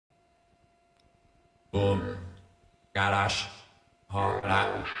boom, garage, hard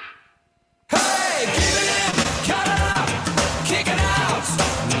rock. Hey, give it in, cut it up, kick it out.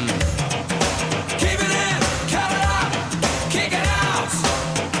 Give it in, cut it up, kick it out.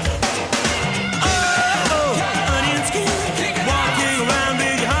 Oh, onion skin, walking around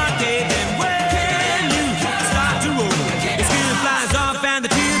with your heart gaping. When you start to roll, your skin flies off and the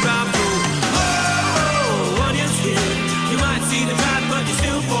teardrops roll. Oh, onion skin, you might see the drive, but you're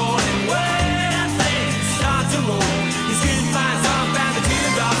still falling. When things start to roll, your skin flies off and the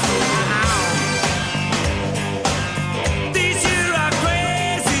teardrops roll. These here are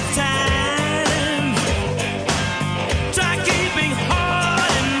crazy times. Try keeping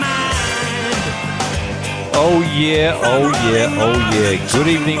heart in mind. Oh yeah, oh yeah, oh yeah. Good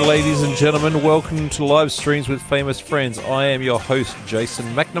evening, ladies and gentlemen. Welcome to Live Streams with Famous Friends. I am your host, Jason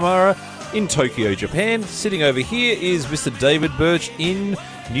McNamara, in Tokyo, Japan. Sitting over here is Mr. David Birch in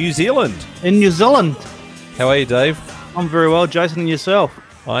New Zealand. In New Zealand. How are you, Dave? I'm very well, Jason, and yourself.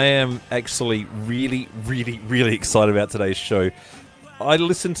 I am actually really excited about today's show. I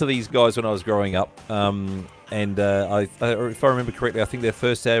listened to these guys when I was growing up, and if I remember correctly, I think their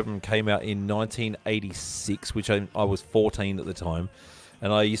first album came out in 1986, which I was 14 at the time,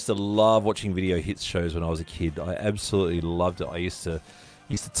 and I used to love watching video hits shows when I was a kid. I absolutely loved it. I used to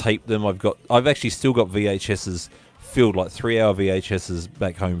tape them. I've actually still got VHSs filled, like 3-hour VHSs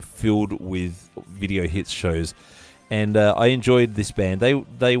back home filled with video hits shows. And I enjoyed this band.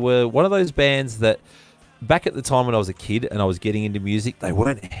 They were one of those bands that back at the time when I was a kid and I was getting into music, they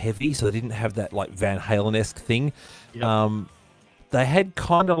weren't heavy, so they didn't have that like Van Halen-esque thing. Yep. They had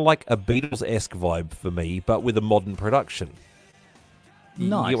kind of like a Beatles-esque vibe for me, but with a modern production.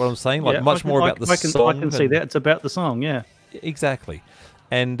 Nice. You get what I'm saying? Like yeah, much more about the song. I can see that. It's about the song, yeah. Exactly.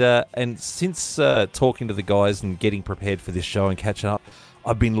 And since talking to the guys and getting prepared for this show and catching up,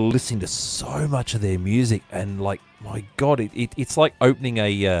 I've been listening to so much of their music, and like, my God, it's like opening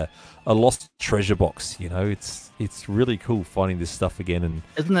a lost treasure box. You know, it's really cool finding this stuff again and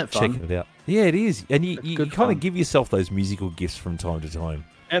isn't that fun? Checking it out. Yeah, it is, and you kind fun. of give yourself those musical gifts from time to time.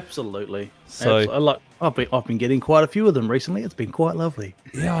 Absolutely. So I've been getting quite a few of them recently. It's been quite lovely.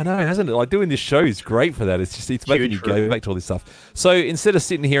 Yeah, I know, hasn't it? Like doing this show is great for that. It's making you go back to all this stuff. So instead of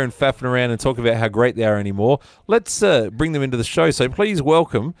sitting here and faffing around and talking about how great they are anymore, let's bring them into the show. So please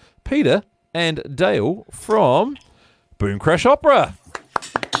welcome Peter and Dale from Boom Crash Opera.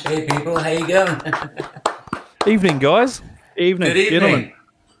 Hey people, how you going? Evening, guys. Evening, Good evening. gentlemen.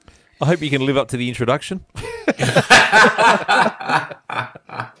 I hope you can live up to the introduction.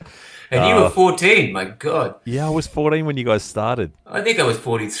 And you were 14, my God. Yeah, I was 14 when you guys started. I think I was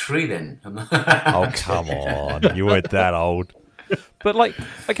 43 then. Oh, come on. You weren't that old. But, like,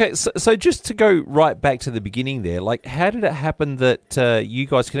 okay, so just to go right back to the beginning there, like, how did it happen that you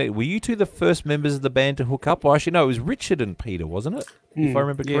guys connected? Were you two the first members of the band to hook up? Well, actually, no, it was Richard and Peter, wasn't it? If I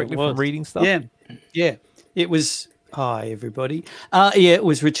remember correctly from reading stuff. Yeah. It was, hi, everybody. It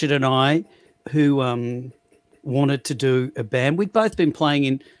was Richard and I who wanted to do a band. We'd both been playing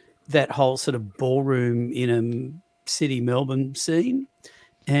in that whole sort of ballroom in a city Melbourne scene.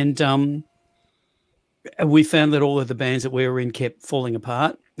 And we found that all of the bands that we were in kept falling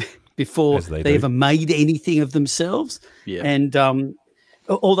apart before they ever made anything of themselves. Yeah. And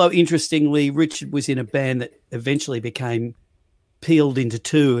although interestingly, Richard was in a band that eventually became peeled into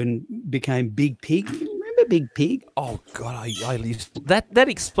two and became Big Pig. Remember Big Pig? Oh God, that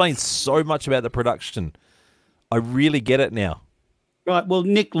explains so much about the production. I really get it now. Right. Well,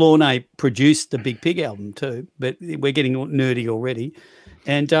 Nick Launay produced the Big Pig album too, but we're getting nerdy already.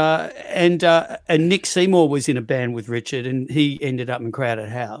 And Nick Seymour was in a band with Richard, and he ended up in Crowded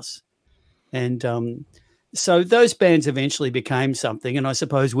House. And so those bands eventually became something, and I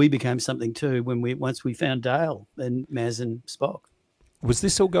suppose we became something too once we found Dale and Maz and Spock. Was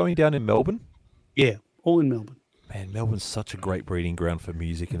this all going down in Melbourne? Yeah, all in Melbourne. Man, Melbourne's such a great breeding ground for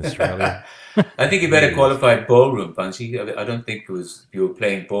music in Australia. I think you better qualify ballroom, Punchy. I don't think it was you were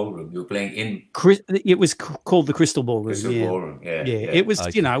playing ballroom. You were playing in. It was called the Crystal Ballroom. Crystal Ballroom, yeah. It was,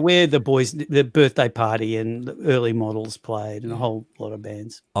 okay. You know, where the boys, the birthday party and the early models played and a whole lot of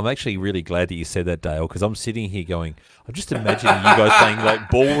bands. I'm actually really glad that you said that, Dale, because I'm sitting here going, I'm just imagining you guys playing like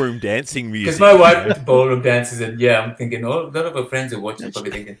ballroom dancing music. Because my wife ballroom dances, and I'm thinking, a lot of her friends are watching,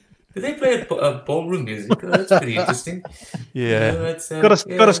 probably thinking, do they play a ballroom music? Oh, that's pretty interesting. Yeah. Got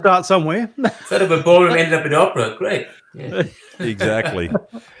to start somewhere. Instead of a ballroom, ended up in opera. Great. Yeah. Exactly.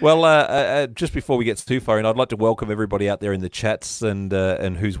 Well, just before we get too far in, I'd like to welcome everybody out there in the chats and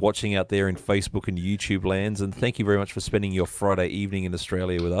who's watching out there in Facebook and YouTube lands. And thank you very much for spending your Friday evening in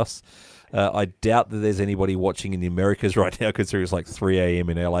Australia with us. I doubt that there's anybody watching in the Americas right now, because it's like 3 a.m.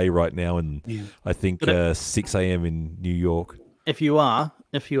 in LA right now, and I think 6 a.m. in New York. If you are,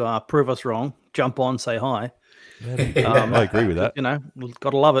 prove us wrong. Jump on, say hi. I agree with that. You know, we've got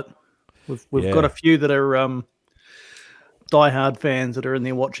to love it. We've got a few that are diehard fans that are in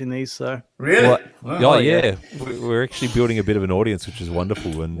there watching these. So Really? Wow. Yeah. We're actually building a bit of an audience, which is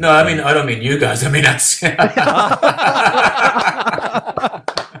wonderful. And No, I mean, I don't mean you guys. I mean, that's.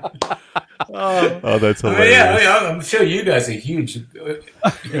 oh, that's hilarious. I'm sure you guys are huge. I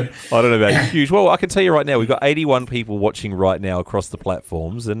don't know about huge. Well, I can tell you right now, we've got 81 people watching right now across the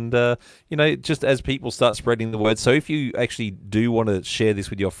platforms, and just as people start spreading the word. So if you actually do want to share this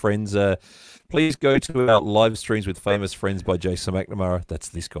with your friends, please go to our live streams with famous friends by Jason McNamara. That's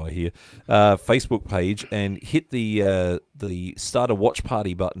this guy here. Facebook page, and hit the start a watch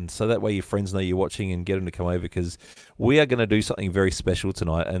party button, so that way your friends know you're watching and get them to come over, because we are going to do something very special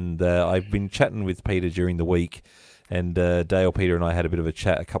tonight. And I've been chatting with Peter during the week, and Dale, Peter, and I had a bit of a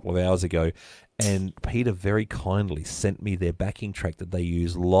chat a couple of hours ago. And Peter very kindly sent me their backing track that they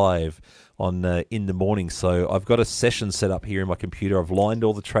use live on in the morning. So I've got a session set up here in my computer. I've lined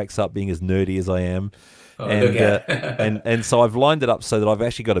all the tracks up, being as nerdy as I am. And so I've lined it up so that I've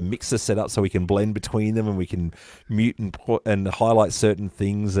actually got a mixer set up so we can blend between them, and we can mute and highlight certain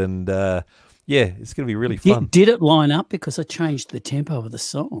things. And it's going to be really fun. Did it line up? Because I changed the tempo of the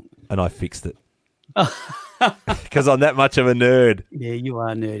song. And I fixed it. Because I'm that much of a nerd. Yeah, you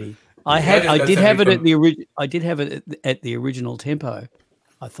are nerdy. I did have it at the original tempo,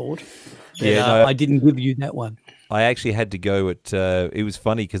 I thought. I didn't give you that one. I actually had to go it was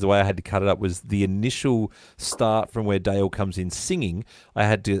funny because the way I had to cut it up was the initial start from where Dale comes in singing. I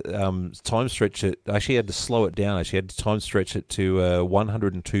had to time stretch it. I actually had to slow it down. I had to time stretch it to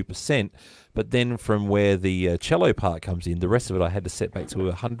 102%. But then from where the cello part comes in, the rest of it I had to set back to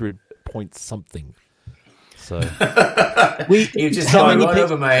 100 point something. So you just got right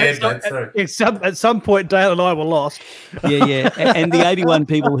over my head. At some point, Dale and I were lost. Yeah. And the 81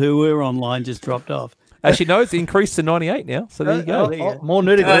 people who were online just dropped off. Actually, no, it's increased to 98 now. So there you go. More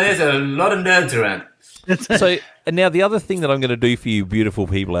nerdy. There's a lot of nerds around. So, and now the other thing that I'm going to do for you beautiful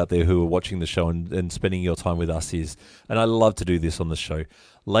people out there who are watching the show and spending your time with us is, and I love to do this on the show,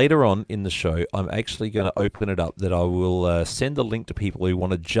 later on in the show, I'm actually going to open it up that I will send a link to people who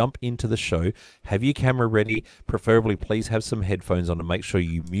want to jump into the show. Have your camera ready. Preferably, please have some headphones on and make sure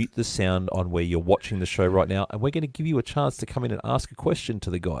you mute the sound on where you're watching the show right now. And we're going to give you a chance to come in and ask a question to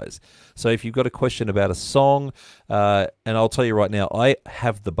the guys. So if you've got a question about a song, and I'll tell you right now, I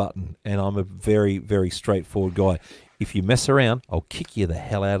have the button, and I'm a very, very straightforward guy. If you mess around, I'll kick you the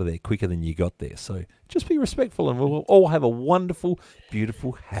hell out of there quicker than you got there. So just be respectful, and we'll all have a wonderful,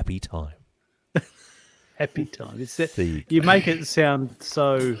 beautiful, happy time. Happy time. You make it sound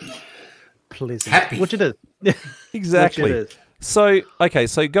so pleasant. Happy. Which it is. Exactly. Which it is. So, okay,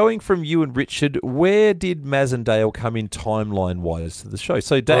 so going from you and Richard, where did Maz and Dale come in timeline-wise to the show?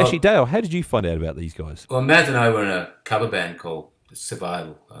 So, actually, Dale, how did you find out about these guys? Well, Maz and I were in a cover band called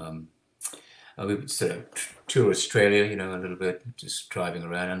Survival. We would sort of tour Australia, a little bit, just driving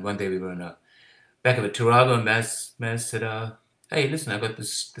around. And one day we were in the back of a Tarago, and Maz said, "Hey, listen, I got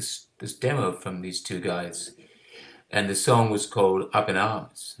this demo from these two guys," and the song was called "Up in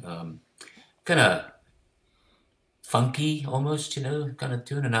Arms." Kind of funky, almost, kind of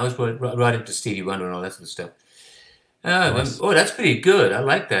tune. And I was right into Stevie Wonder and all that sort of stuff. Nice. Oh, that's pretty good. I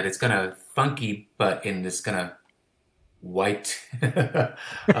like that. It's kind of funky, but in this kind of white.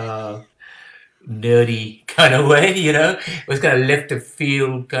 Nerdy kind of way, it was kind of left of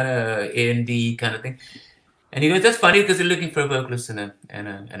field, kind of indie kind of thing. And he goes, "That's funny because they're looking for a vocalist and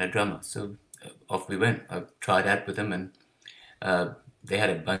a drummer." So off we went. I tried that with them, and they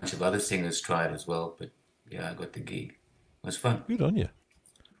had a bunch of other singers try it as well. But yeah, I got the gig. It was fun. Good on you.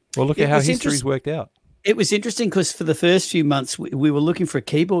 Well, look at how history's worked out. It was interesting because for the first few months we were looking for a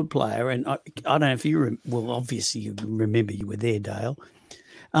keyboard player, and I don't know if you obviously you remember, you were there, Dale.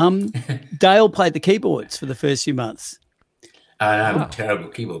 Dale played the keyboards for the first few months. I'm a terrible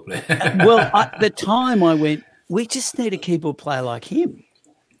keyboard player. Well, at the time I went, we just need a keyboard player like him.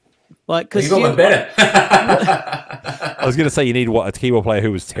 Because you got one better. I was going to say you need a keyboard player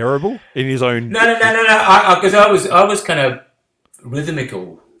who was terrible in his own. No. Because I was kind of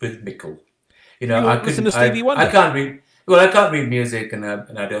rhythmical. I couldn't listen to Stevie Wonder. I can't read. Well, I can't read music, and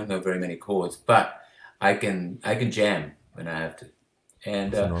I don't know very many chords, but I can jam when I have to.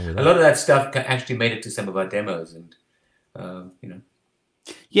 And a lot of that stuff actually made it to some of our demos, and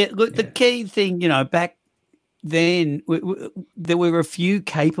Yeah, look, the key thing, back then, there were a few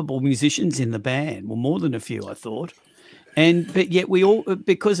capable musicians in the band. Well, more than a few, I thought. But yet we all,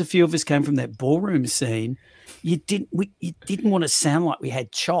 because a few of us came from that ballroom scene, you didn't want to sound like we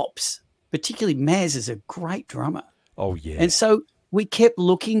had chops. Particularly Maz is a great drummer. Oh yeah. And so we kept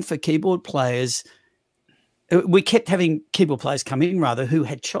looking for keyboard players. We kept having keyboard players come in rather who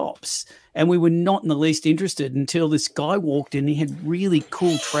had chops, and we were not in the least interested until this guy walked in. He had really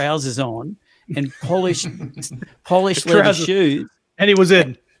cool trousers on and polished leather shoes, and he was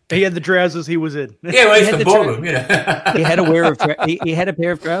in. He had the trousers. He was in. Yeah, well, it's the ballroom, you know. He had he had a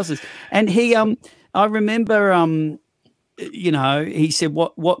pair of trousers, and he I remember you know, he said,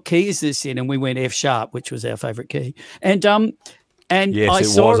 "What key is this in?" And we went F sharp, which was our favorite key, and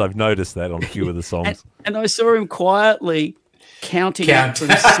yes, it was. I've noticed that on a few of the songs. And I saw him quietly counting up from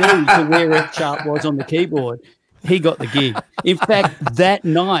C to where F sharp was on the keyboard. He got the gig. In fact, that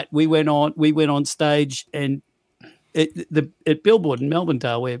night we went on stage and at Billboard in Melbourne,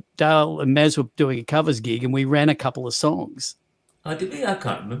 Dale, where Dale and Maz were doing a covers gig, and we ran a couple of songs. Oh, did we? I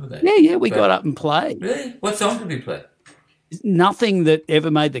can't remember that. Yeah, we got up and played. Really? What song did we play? Nothing that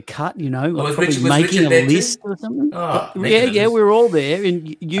ever made the cut, you know. Like was probably making Richard a list or something. Oh, yeah, we were all there.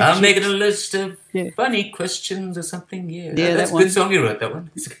 And I'm making a list of funny questions or something. Yeah, that's a good song you wrote. That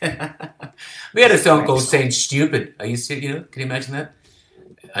one. We had a song called "Saint Stupid." Are you serious? You know, can you imagine that?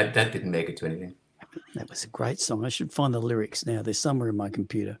 That didn't make it to anything. That was a great song. I should find the lyrics now. They're somewhere in my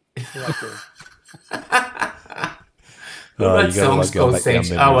computer. He wrote songs called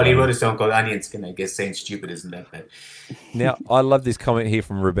Saint. Oh, well, he wrote a song called Onion Skin. I guess Saint Stupid isn't that bad. Now, I love this comment here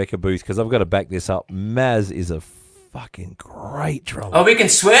from Rebecca Booth because I've got to back this up. Maz is a fucking great drummer. Oh, we can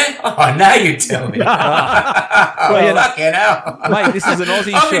swear? Oh, now you tell me. Fucking hell. Mate, this is an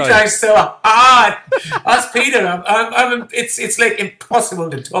Aussie show. I've been trying so hard. Ask Peter. It's like impossible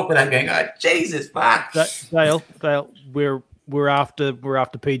to talk without going, oh, Jesus, fuck. Dale, we're after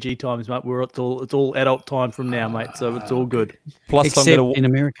PG times, mate. It's all adult time from now, mate. So it's all good. Plus, except in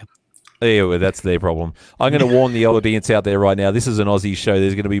America. Yeah, well, that's their problem. I'm going to warn the audience out there right now. This is an Aussie show.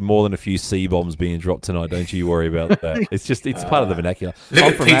 There's going to be more than a few C-bombs being dropped tonight. Don't you worry about that. It's part of the vernacular.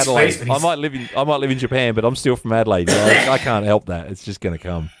 I'm from Adelaide. I might live in Japan, but I'm still from Adelaide. You know, I can't help that. It's just going to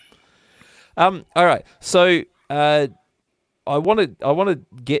come. All right. So I want to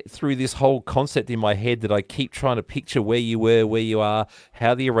get through this whole concept in my head that I keep trying to picture where you were, where you are,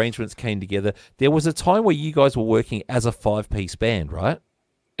 how the arrangements came together. There was a time where you guys were working as a 5-piece band, right?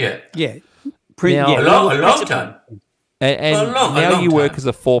 Yeah. Now, a long time. And now you work as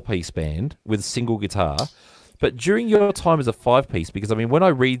a 4-piece band with a single guitar. But during your time as a 5-piece, because I mean, when I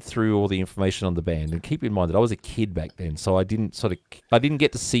read through all the information on the band, and keep in mind that I was a kid back then, so I didn't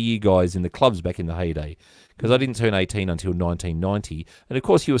get to see you guys in the clubs back in the heyday, because I didn't turn 18 until 1990, and of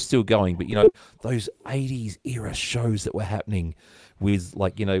course you were still going. But you know, those 80s era shows that were happening with,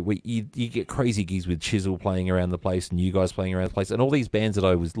 like, you know, you get crazy gigs with Chisel playing around the place and you guys playing around the place, and all these bands that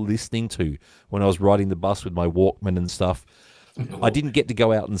I was listening to when I was riding the bus with my Walkman and stuff, I didn't get to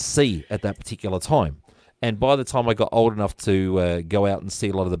go out and see at that particular time. And by the time I got old enough to go out and see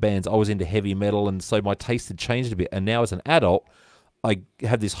a lot of the bands, I was into heavy metal, and so my taste had changed a bit. And now as an adult, I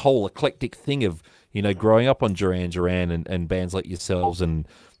have this whole eclectic thing of, you know, growing up on Duran Duran and bands like yourselves, and,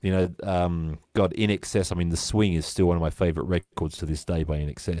 you know, God, In Excess. I mean, The Swing is still one of my favorite records to this day by In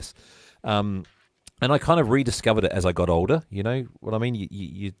Excess. And I kind of rediscovered it as I got older. You know what I mean?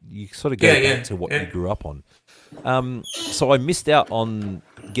 You sort of go back to what you grew up on. So I missed out on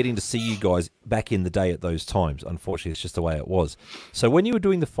getting to see you guys back in the day at those times. Unfortunately, it's just the way it was. So when you were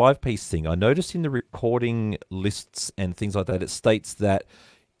doing the 5-piece thing, I noticed in the recording lists and things like that, it states that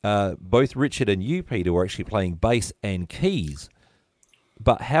both Richard and you, Peter, were actually playing bass and keys.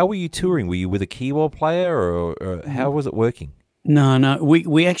 But how were you touring? Were you with a keyboard player, or how was it working? No.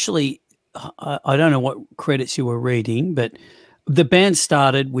 We actually, I don't know what credits you were reading, but the band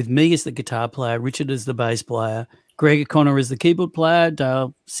started with me as the guitar player, Richard as the bass player, Greg O'Connor as the keyboard player,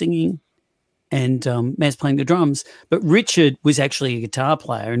 Dale singing, and Maz playing the drums. But Richard was actually a guitar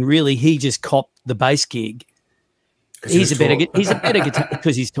player, and really he just copped the bass gig. He's a better guitar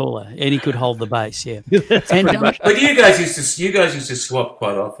because he's taller and he could hold the bass. Yeah, and, but you guys used to swap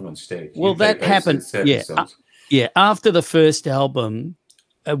quite often on stage. Well, that happened. Yeah. After the first album,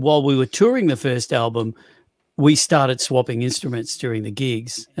 while we were touring the first album, we started swapping instruments during the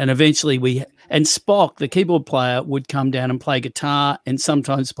gigs, and eventually and Spock, the keyboard player, would come down and play guitar and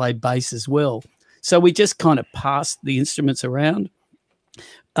sometimes play bass as well. So we just kind of passed the instruments around.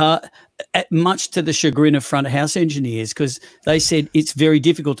 Much to the chagrin of front house engineers, because they said it's very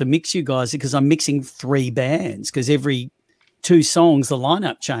difficult to mix you guys because I'm mixing 3 bands, because every 2 songs the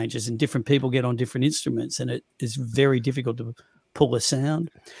lineup changes and different people get on different instruments, and it is very difficult to pull a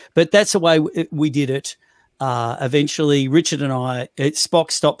sound. But that's the way we did it. eventually Richard and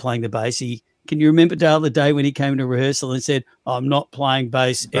Spock stopped playing the bass. Can you remember, Dale, the day when he came to rehearsal and said, "I'm not playing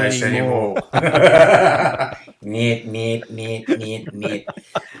bass anymore." Neat. You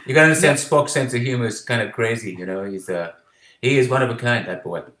gotta understand Spock's sense of humor is kind of crazy, you know. He is one of a kind, that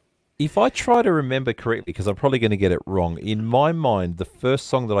boy. If I try to remember correctly, because I'm probably going to get it wrong, in my mind, the first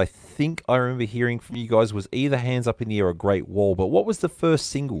song that I think I remember hearing from you guys was either Hands Up in the Air or Great Wall. But what was the first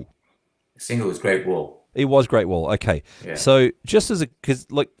single? The single was Great Wall. It was Great Wall. Okay. Yeah. So just because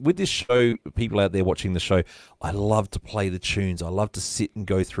like with this show, people out there watching the show, I love to play the tunes. I love to sit and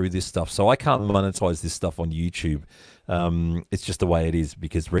go through this stuff. So I can't monetize this stuff on YouTube. It's just the way it is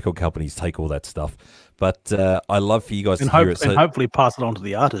because record companies take all that stuff. But I love for you guys to hear it. And hopefully pass it on to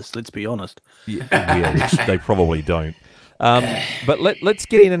the artist, let's be honest. Yeah, which they probably don't. But let's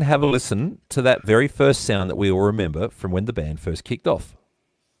get in and have a listen to that very first sound that we all remember from when the band first kicked off.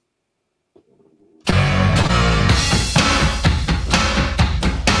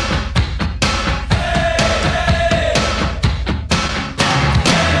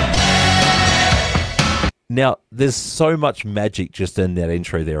 Now, there's so much magic just in that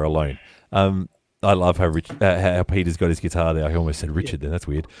intro there alone. I love how how Peter's got his guitar there. I almost said Richard then. That's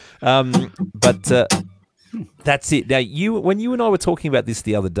weird. But that's it. Now, when you and I were talking about this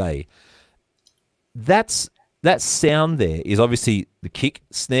the other day, that sound there is obviously the kick,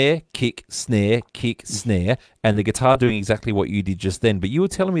 snare, and the guitar doing exactly what you did just then. But you were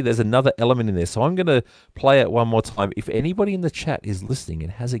telling me there's another element in there. So I'm going to play it one more time. If anybody in the chat is listening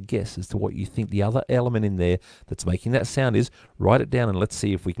and has a guess as to what you think the other element in there that's making that sound is, write it down and let's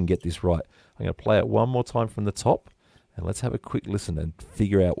see if we can get this right. I'm going to play it one more time from the top, and let's have a quick listen and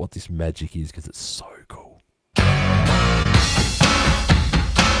figure out what this magic is because it's so cool.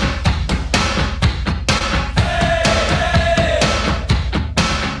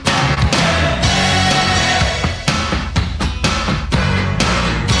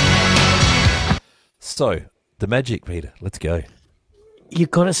 So, the magic, Peter. Let's go. You've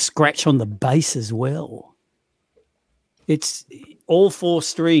got to scratch on the bass as well. It's all four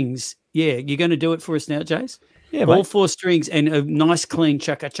strings. Yeah, you're going to do it for us now, Jace? Yeah, all mate. four strings and a nice clean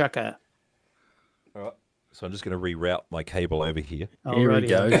chaka-chaka. All right. So I'm just going to reroute my cable over here. Here we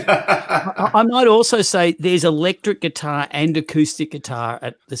go. I might also say there's electric guitar and acoustic guitar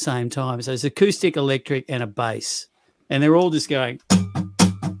at the same time. So it's acoustic, electric, and a bass. And they're all just going,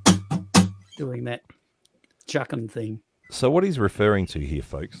 doing that chucking thing. So what he's referring to here,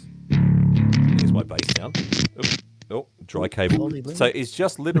 folks, here's my bass sound. Oh, dry cable. So it's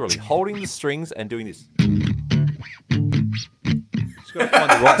just literally holding the strings and doing this. Just got to find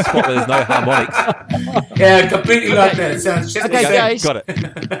the right spot where there's no harmonics. Yeah, completely like that. It sounds just Okay, the same. Jace. Got it.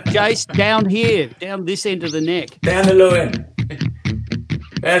 Jace, down here, down this end of the neck. Down the low end.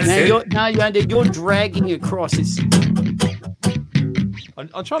 That's Now it. you're dragging across. It's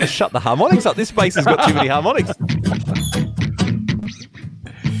I'm trying to shut the harmonics up. This bass has got too many harmonics.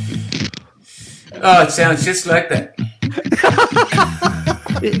 Oh, it sounds just like that.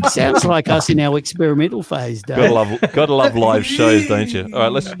 It sounds like us in our experimental phase, Dave. Gotta love live shows, don't you?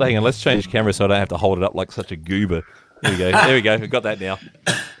 All right, hang on. Let's change camera so I don't have to hold it up like such a goober. There we go. There we go. We've got that now.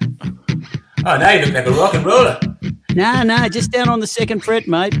 Oh, now you look like a rock and roller. No, just down on the second fret,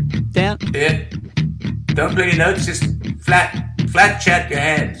 mate. Down. Yeah. Don't play your notes, just flat chat your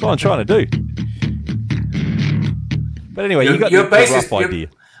hands. That's what I'm trying to do. But anyway, you got the rough idea.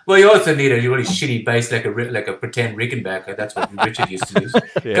 Well, you also need a really shitty bass, like a pretend Rickenbacker. That's what Richard used to use.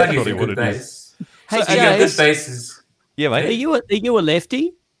 Yeah, Can't use probably a what good it bass. Hey, So you got good Jace, basses. Yeah, are mate. you a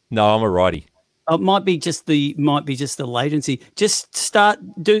lefty? No, I'm a righty. Oh, it might be just the latency. Just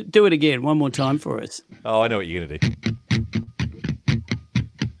do it again one more time for us. Oh, I know what you're gonna do.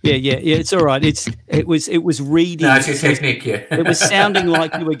 Yeah. It's all right. It was reading. No, it's your technique, yeah. It was sounding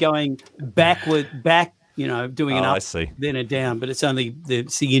like you were going back, doing an Oh, up, I see. then a down. But it's only the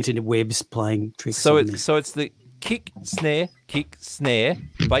internet webs playing tricks. So on there. it's the kick, snare,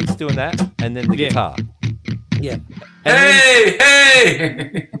 bass doing that, and then the Yeah. guitar. yeah.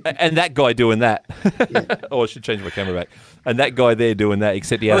 Hey! And that guy doing that. Oh, I should change my camera back. And that guy there doing that,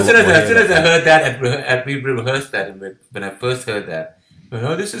 except he had As a soon lot more as hair. I heard that, we rehearsed that, and when I first heard that,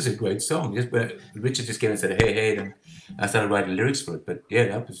 oh, this is a great song. Richard just came and said, hey, and I started writing lyrics for it. But yeah,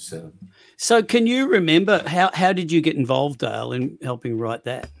 that was... So can you remember how did you get involved, Dale, in helping write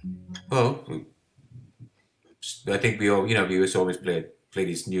that? Well, I think we used to always play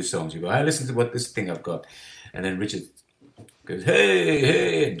these new songs. You go, I listen to what this thing I've got. And then Richard goes,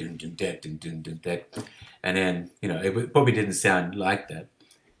 hey, and dun, dun, dun, dun, dun, dun, dun. And then, it probably didn't sound like that.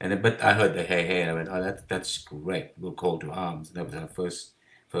 And then, but I heard the hey, and I went, oh, that's great. We'll call to arms. And that was our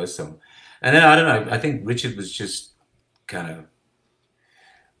first song. And then I don't know. I think Richard was just kind of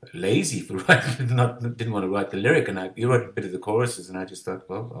lazy for writing, didn't want to write the lyric, and he wrote a bit of the choruses, and I just thought,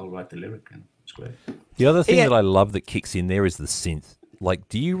 well, I'll write the lyric, and it's great. The other thing that I love that kicks in there is the synth. Like,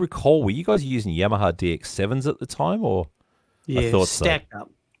 do you recall, were you guys using Yamaha DX7s at the time, or? Yeah, I thought stacked so.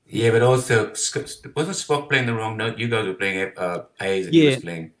 up. Yeah, but also, wasn't Spock playing the wrong note? You guys were playing A's, and he was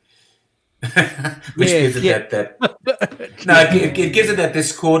playing... Which gives it that no, it gives it that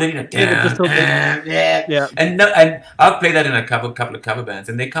discordant, and I've played that in a couple of cover bands,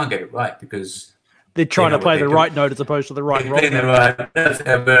 and they can't get it right because they're trying to play the right note as opposed to the right wrong note. The right notes.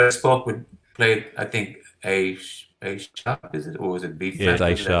 Where Spock would play, I think, A sharp, is it, or is it B flat? Yeah,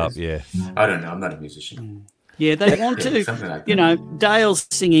 A sharp. Yeah, I don't know. I'm not a musician. Yeah, they want to, like you know, Dale's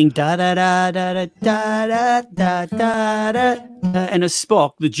singing da da da da da da da da da, and a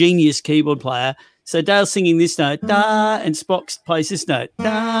Spock, the genius keyboard player. So Dale's singing this note da, and Spock plays this note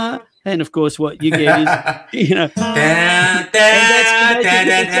da, and of course what you get is, you know, that's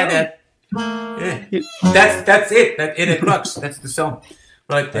it. It rocks. That's the song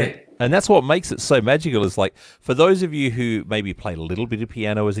right there. And that's what makes it so magical, is like, for those of you who maybe played a little bit of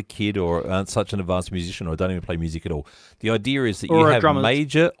piano as a kid or aren't such an advanced musician or don't even play music at all, the idea is that you have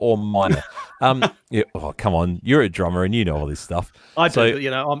major or minor. Yeah, oh, come on, you're a drummer and you know all this stuff. I do, but,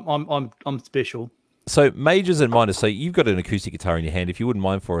 you know, I'm special. So majors and minors, so you've got an acoustic guitar in your hand. If you wouldn't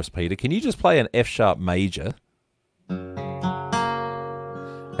mind for us, Peter, can you just play an F sharp major and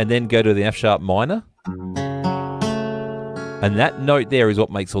then go to the F sharp minor? And that note there is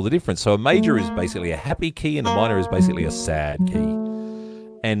what makes all the difference. So a major is basically a happy key and a minor is basically a sad key.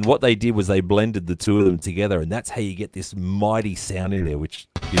 And what they did was they blended the two of them together, and that's how you get this mighty sound in there, which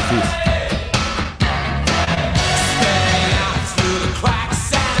is this.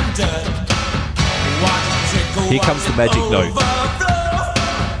 Here comes the magic note.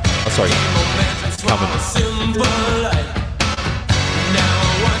 Oh, sorry. It's coming.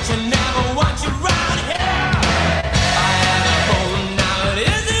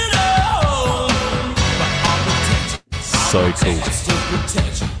 So cool. Sing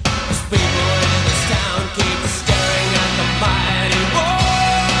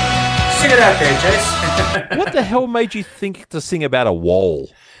it out there, Jace. What the hell made you think to sing about a wall?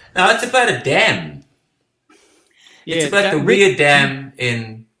 No, it's about a dam. Yeah, it's about the weird dam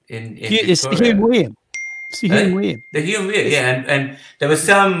in it's the Hugh William. It's the Hugh William. The Hugh William, yeah, and there was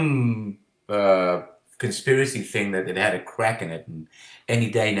some conspiracy thing that it had a crack in it, and any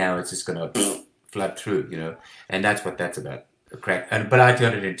day now it's just gonna flood through, you know, and that's what that's about, a crack. But I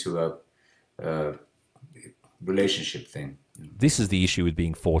turned it into a relationship thing. This is the issue with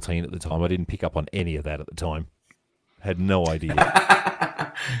being 14 at the time. I didn't pick up on any of that at the time. Had no idea.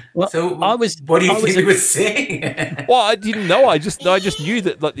 Well, so what do you think he was saying? Well, I didn't know. I just knew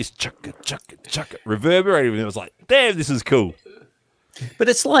that, like, this chugga reverberated, and it was like, damn, this is cool. But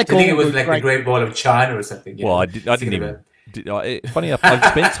it's like, I think it was like the Great Wall of China or something. Well, I didn't even. Funny enough, I've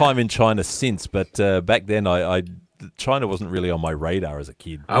spent time in China since, but back then China wasn't really on my radar as a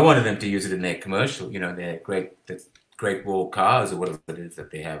kid. I wanted them to use it in their commercial, you know, their Great Wall cars or whatever it is that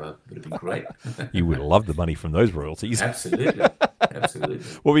they have. It would have been great. You would have loved the money from those royalties. Absolutely. Absolutely.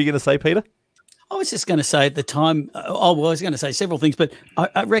 What were you going to say, Peter? I was just going to say at the time, I was going to say several things, but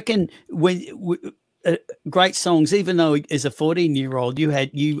I reckon when great songs, even though as a 14-year-old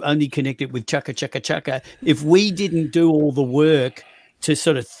you only connected with chukka chukka chukka, if we didn't do all the work to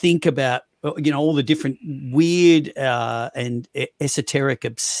sort of think about, you know, all the different weird and esoteric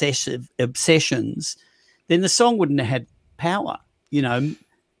obsessions, then the song wouldn't have had power, you know.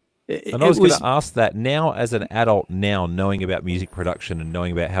 And I was going to ask that now, as an adult now, knowing about music production and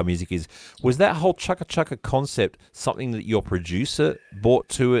knowing about how music is, was that whole chukka chukka concept something that your producer brought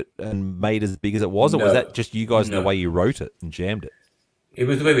to it and made as big as it was, or was that just you guys and the way you wrote it and jammed it? It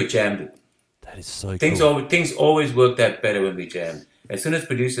was the way we jammed it. That is so cool. Things always worked out better when we jammed. As soon as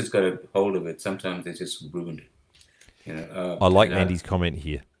producers got a hold of it, sometimes they just ruined it. You know, I like Andy's comment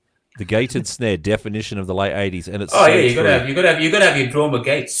here. The gated snare definition of the late 80s, and it's you got to have your drummer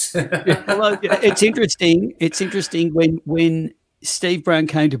gates. Well, it's interesting. It's interesting when Steve Brown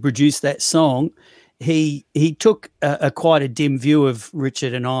came to produce that song, he took quite a dim view of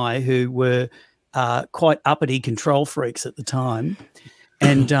Richard and I, who were quite uppity control freaks at the time,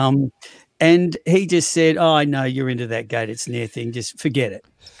 and he just said, "Oh, I know you're into that gated snare thing. Just forget it.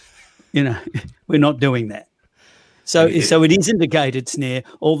 You know, we're not doing that." So it isn't a gated snare,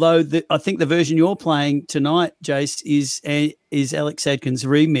 although I think the version you're playing tonight, Jace, is Alex Adkins'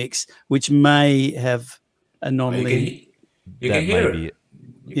 remix, which may have a non-lead. You can hear it.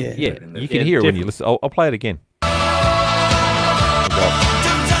 Yeah, you can hear it when you listen. I'll play it again.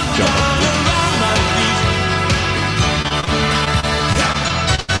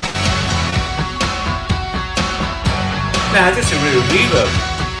 Nah, just a real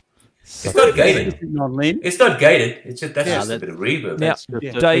reverb. It's not gated. It's not gated. It's just just a bit of reverb. Now,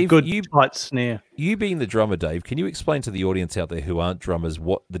 A Dave, good tight snare. you being the drummer, Dave, can you explain to the audience out there who aren't drummers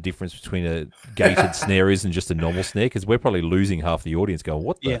what the difference between a gated snare is and just a normal snare? Because we're probably losing half the audience going,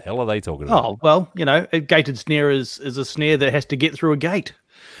 what the hell are they talking about? Oh, well, a gated snare is a snare that has to get through a gate.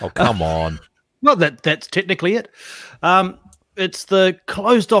 Oh, come on. Well, that's technically it. It's the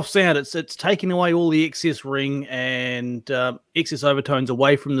closed off sound. It's taking away all the excess ring and excess overtones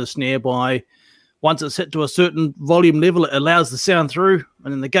away from the snare by once it's set to a certain volume level, it allows the sound through,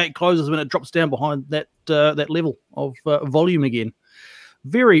 and then the gate closes when it drops down behind that level of volume again.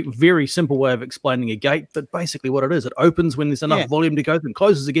 Very, very simple way of explaining a gate, but basically what it is, it opens when there's enough volume to go and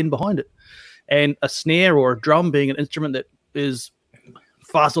closes again behind it. And a snare or a drum being an instrument that is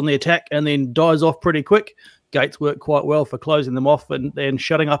fast on the attack and then dies off pretty quick, gates work quite well for closing them off and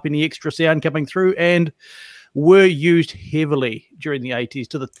shutting up any extra sound coming through, and were used heavily during the 80s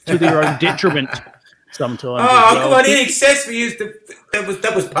to their own detriment sometimes. Oh, well. Come on, In Excess we used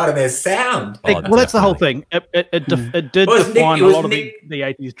that was part of their sound. Well, that's the whole thing. It did define a lot of the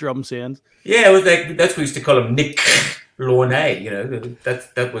 80s drum sounds. Yeah, it was that's what we used to call him, Nick Launay.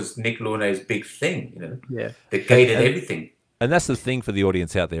 That was Nick Launay's big thing. Yeah, the gated everything. And that's the thing for the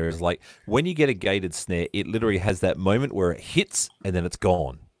audience out there is like when you get a gated snare, it literally has that moment where it hits and then it's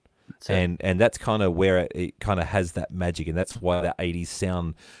gone. And that's kind of where it kind of has that magic, and that's why that 80s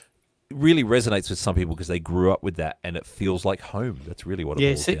sound really resonates with some people because they grew up with that and it feels like home. That's really what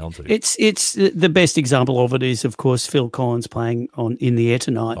it boils down to. It's the best example of it is, of course, Phil Collins playing on In the Air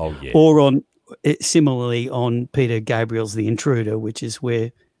Tonight, or on similarly on Peter Gabriel's The Intruder, which is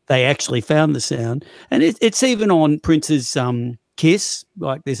where they actually found the sound. And it's even on Prince's Kiss.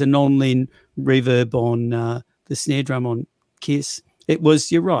 Like there's a non-lin reverb on the snare drum on Kiss. It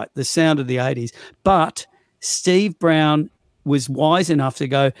was, you're right, the sound of the 80s. But Steve Brown was wise enough to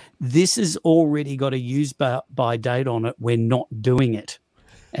go, this has already got a use by date on it. We're not doing it.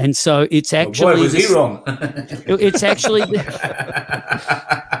 And so it's actually... boy, was he wrong. It's actually...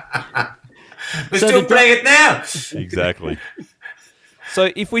 We're still playing it now. Exactly.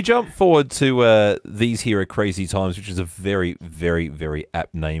 So if we jump forward to These Here Are Crazy Times, which is a very, very, very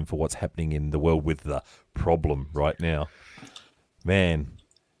apt name for what's happening in the world with the problem right now. Man,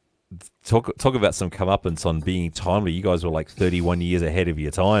 talk about some comeuppance on being timely. You guys were like 31 years ahead of your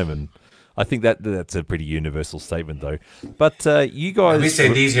time, and I think that's a pretty universal statement, though. But you guys... We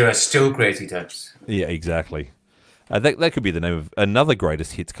say these here are still crazy times. Yeah, exactly. That could be the name of another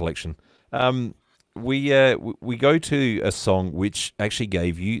greatest hits collection. We go to a song which actually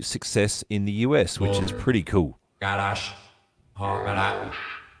gave you success in the US, which is pretty cool. Garage. Hey,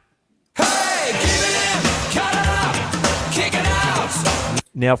 give it in, cut it up, kick it out.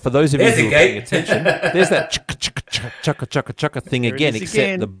 Now, for those of you who are paying attention, there's that chugga thing again,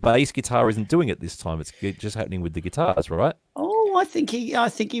 except the bass guitar isn't doing it this time. It's just happening with the guitars, right? Oh, I think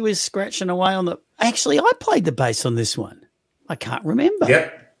he was scratching away on the... Actually, I played the bass on this one. I can't remember.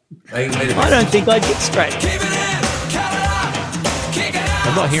 Yep. I don't think I did scratch.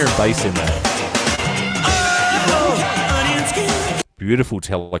 I'm not hearing bass in that. Beautiful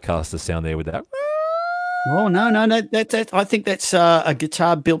Telecaster sound there with that. Oh, no. I think that's a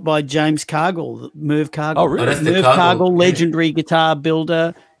guitar built by James Cargill, Merv Cargill. Oh, really? Merv Cargill, legendary guitar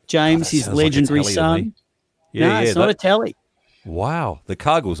builder. James, his legendary son. Yeah, it's not a telly. Wow. The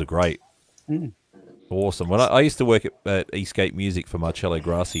Cargills are great. Awesome. When I used to work at Eastgate Music for Marcello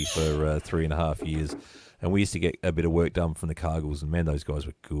Grassi for 3.5 years, and we used to get a bit of work done from the Cargills, and man, those guys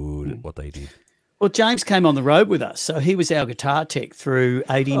were good at what they did. Well, James came on the road with us, so he was our guitar tech through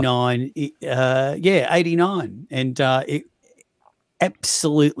 89. 89. And it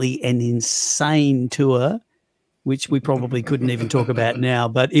absolutely an insane tour, which we probably couldn't even talk about now,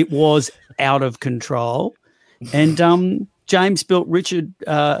 but it was out of control. And James built Richard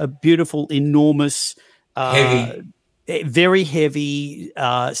a beautiful, enormous, very heavy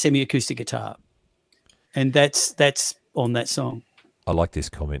semi-acoustic guitar. And that's on that song. I like this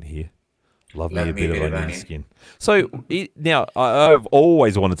comment here. Love me a bit of onion skin. So now, I've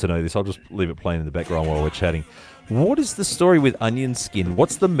always wanted to know this. I'll just leave it playing in the background while we're chatting. What is the story with onion skin?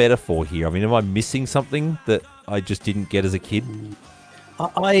 What's the metaphor here? I mean, am I missing something that I just didn't get as a kid?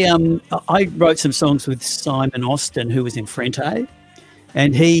 I wrote some songs with Simon Austin, who was in Frente,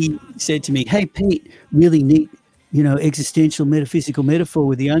 and he said to me, "Hey, Pete, really neat, existential metaphysical metaphor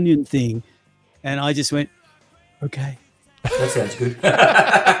with the onion thing," and I just went, "Okay." That sounds good.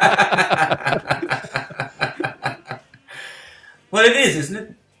 Well, it is, isn't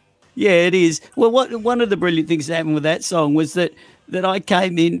it? Yeah, it is. Well, one of the brilliant things that happened with that song was that I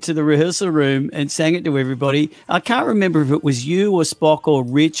came into the rehearsal room and sang it to everybody. I can't remember if it was you or Spock or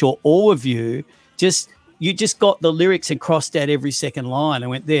Rich or all of you. You just got the lyrics and crossed out every second line and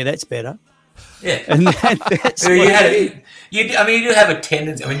went, there, that's better. Yeah. And that's So what you have a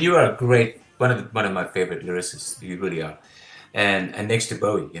tendency. I mean, you are a great one of my favorite lyricists. You really are, and next to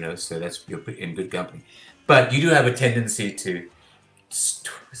Bowie, you know. So you're in good company. But you do have a tendency to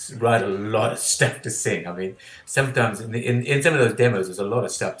write a lot of stuff to sing. I mean, sometimes in some of those demos, there's a lot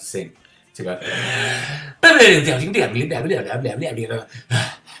of stuff to sing. To go.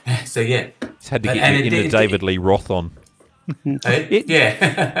 So yeah, It's had to get you into David Lee Roth on.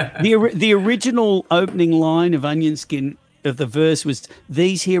 Yeah. the original opening line of Onion Skin of the verse was,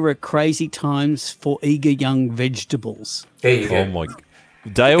 "These here are crazy times for eager young vegetables." There you go. Oh my,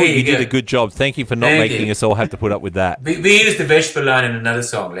 Dale, you did a good job. Thank you for not making us all have to put up with that. We used the vegetable line in another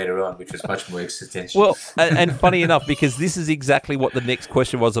song later on, which was much more existential. Well, and funny enough, because this is exactly what the next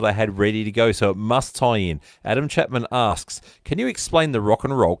question was that I had ready to go, so it must tie in. Adam Chapman asks, can you explain the rock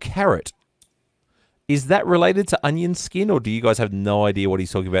and roll carrot? Is that related to onion skin, or do you guys have no idea what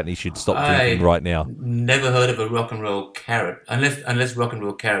he's talking about and he should stop drinking right now? Never heard of a rock and roll carrot, unless rock and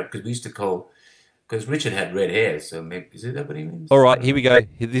roll carrot, because we used to call, because Richard had red hair, so maybe, is that what he means? All right, here we go.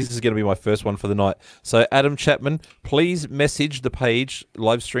 This is going to be my first one for the night. So, Adam Chapman, please message the page,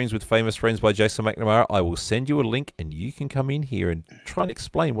 Live Streams with Famous Friends by Jason McNamara. I will send you a link, and you can come in here and try and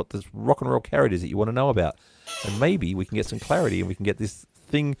explain what this rock and roll carrot is that you want to know about. And maybe we can get some clarity and we can get this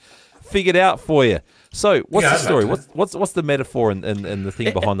thing figured out for you. So, what's the story? What's the metaphor and the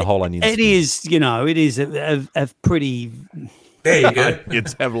thing behind the whole onion skin? It is a pretty... There you go.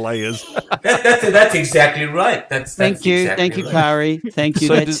 Onions have layers. That's exactly right. Thank you, Kari. Thank you.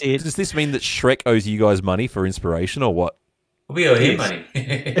 So That's it. Does this mean that Shrek owes you guys money for inspiration, or what? We owe him money.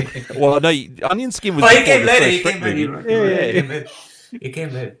 Well, no, onion skin was. Oh, he came before the later. first Shrek movie. He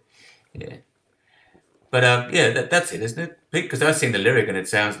came later. Yeah. But that's it, isn't it? Because I was singing the lyric, and it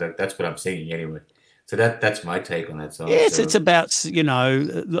sounds like that's what I'm singing anyway. So that's my take on that song. Yes, so. it's about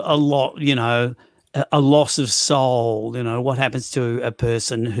a lot. A loss of soul. What happens to a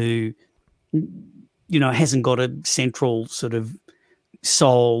person who hasn't got a central sort of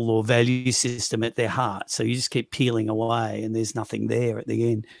soul or value system at their heart. So you just keep peeling away, and there's nothing there at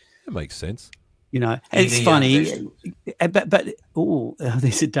the end. That makes sense. And it's funny, but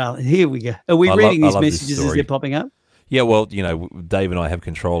there's a darling. Here we go. Are we reading these messages as they're popping up? Yeah, well, Dave and I have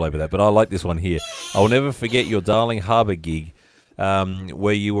control over that, but I like this one here. I'll never forget your Darling Harbour gig,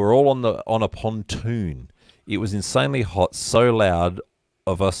 where you were all on a pontoon. It was insanely hot, so loud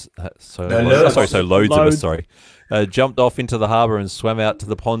of us. Loads of us. Sorry, jumped off into the harbour and swam out to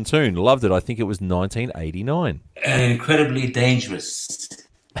the pontoon. Loved it. I think it was 1989. And incredibly dangerous.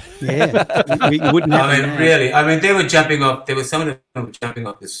 Yeah, we wouldn't. Really. I mean, they were jumping off. There were some of them were jumping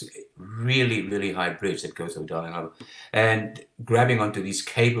off this really, really high bridge that goes over Darling Harbour, and grabbing onto these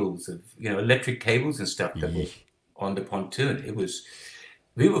cables of electric cables and stuff that were on the pontoon.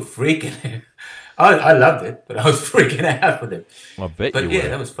 We were freaking. I loved it, but I was freaking out with it. I bet but you yeah, were.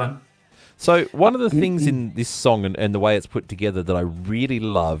 that was fun. So one of the things in this song and the way it's put together that I really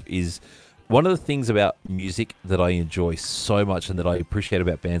love is. One of the things about music that I enjoy so much and that I appreciate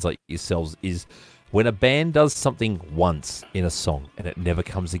about bands like yourselves is when a band does something once in a song and it never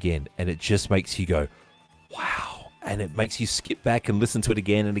comes again, and it just makes you go, wow, and it makes you skip back and listen to it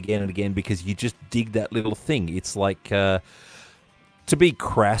again and again and again because you just dig that little thing. It's like, to be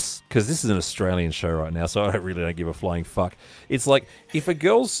crass, because this is an Australian show right now, so I really don't give a flying fuck. It's like, if a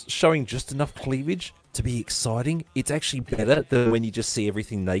girl's showing just enough cleavage to be exciting, it's actually better than when you just see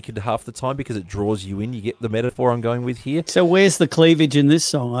everything naked half the time because it draws you in. You get the metaphor I'm going with here. So where's the cleavage in this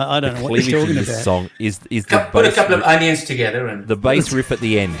song? I don't know what you're talking about. This song is the put a couple of onions together and the bass riff at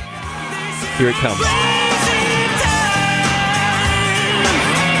the end. Here it comes.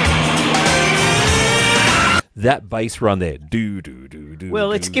 That bass run there, do.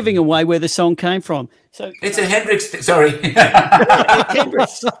 Well, it's giving away where the song came from. So it's a Hendrix. Sorry,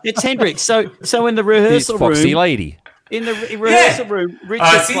 it's Hendrix. So in the rehearsal room, Foxy Lady. In the rehearsal room, Richard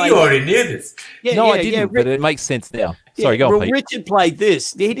I see played, you already knew this. I didn't, but it makes sense now. Sorry, go on, Pete. Richard played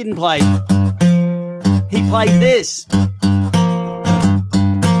this. He didn't play. He played this,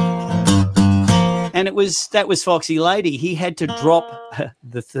 and that was Foxy Lady. He had to drop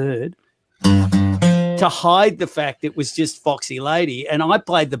the third to hide the fact it was just Foxy Lady, and I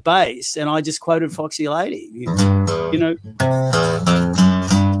played the bass, and I just quoted Foxy Lady.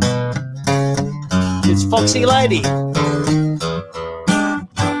 It's Foxy Lady.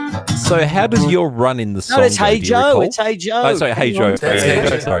 So how does your run in the song No, it's go? Hey Do you Joe. recall? It's Hey Joe. Oh, sorry, Hey Joe. That's Hey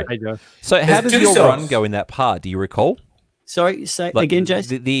Joe. Sorry. Hey, Joe. So how There's does two your run songs. go in that part? Do you recall? Sorry, say Like, again,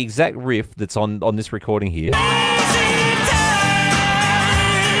 Jason. The exact riff that's on this recording here.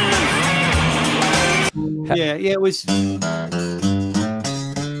 Yeah, it was on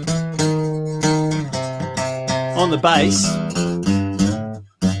the bass.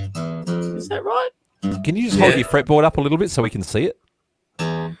 Is that right? Can you just hold Yeah. your fretboard up a little bit so we can see it?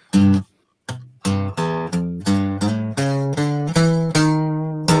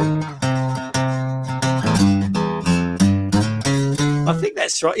 I think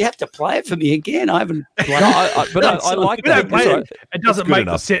that's right. You have to play it for me again. I haven't played No, I like We don't that. play It's all it. right. It doesn't It's good make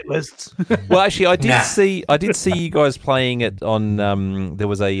enough. the set lists. Well, actually, I did Nah. see you guys playing it on. There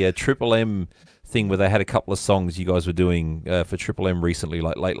was a Triple M thing where they had a couple of songs you guys were doing for Triple M recently,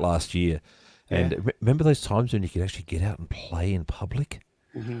 like late last year. And remember those times when you could actually get out and play in public?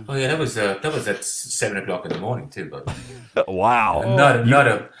 Oh yeah, that was at 7 o'clock in the morning too. But Wow.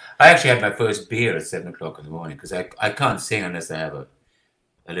 I actually had my first beer at 7 o'clock in the morning because I can't sing unless I have a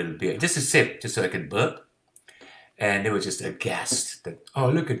little beer, just a sip, just so I can burp. And they were just aghast that, oh,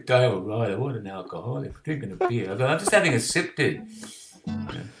 look at Dale Ryder, what an alcoholic drinking a beer. I go, I'm just having a sip, dude.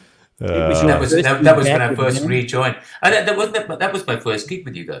 That was when I first rejoined. That was my first gig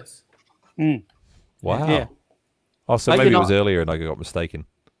with you guys. Wow. Yeah. Oh, so Maybe maybe it was not. earlier and I got mistaken.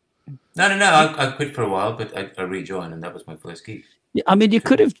 No. I quit for a while, but I rejoined, and that was my first gig. Yeah, I mean, you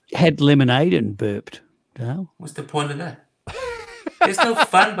could have had lemonade and burped. No? What's the point of that? There's no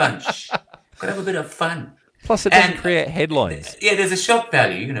fun bunch. Gotta have a bit of fun. Plus, it doesn't And- create headlines. Yeah, there's a shock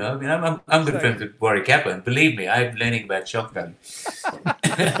value, you know. I mean, I'm good friends with Warwick Kappa, and believe me, I'm learning about shock value.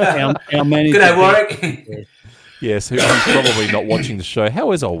 Our manager. Good day, Warwick. Yes, who's probably not watching the show.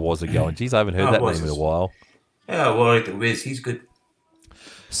 How is Was It going? Geez, I haven't heard Oh, that Was name in a It. while. Yeah, Warwick the Wiz, he's good.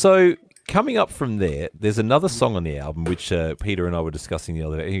 So coming up from there, there's another song on the album which Peter and I were discussing the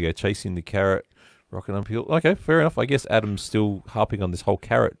other day. Here you go, Chasing the Carrot, Rockin' Uphill. Okay, fair enough. I guess Adam's still harping on this whole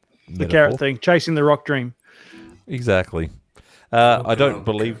carrot The carrot thing, chasing the rock dream. Exactly. I don't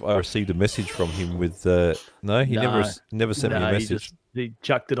believe I received a message from him with... no, he never sent me a message. He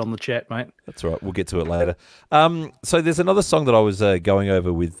chucked it on the chat, mate. That's right. We'll get to it later. So there's another song that I was going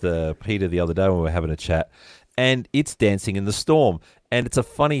over with Peter the other day when we were having a chat, and it's Dancing in the Storm. And it's a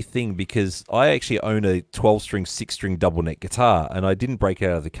funny thing because I actually own a 12-string, 6-string double neck guitar, and I didn't break it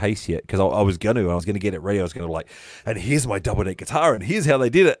out of the case yet because I was going to get it ready. I was going to and here's my double neck guitar, and here's how they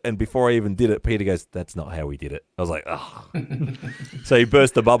did it. And before I even did it, Peter goes, "That's not how we did it." I was like, "Oh." So he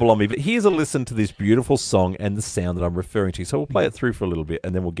burst the bubble on me. But here's a listen to this beautiful song and the sound that I'm referring to. So we'll play it through for a little bit,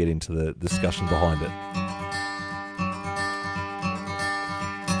 and then we'll get into the discussion behind it.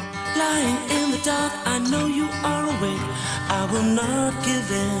 Lying in the dark, I know you are awake. I will not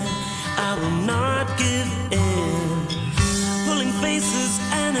give in. I will not give in. Pulling faces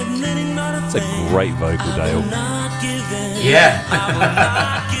and admitting not a It's a thing. great vocal, I Dale. will not give in. Yeah. I will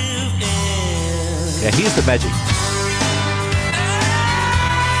not give in. Now here's the magic.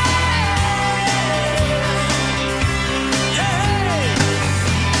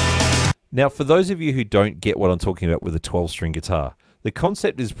 Now, for those of you who don't get what I'm talking about with a 12-string guitar, the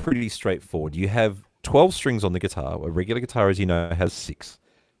concept is pretty straightforward. You have 12 strings on the guitar. A regular guitar, as you know, has 6.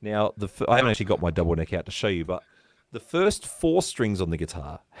 Now, I haven't actually got my double neck out to show you, but the first 4 strings on the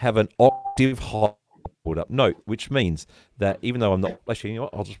guitar have an octave high up note, which means that even though I'm not... Actually, you know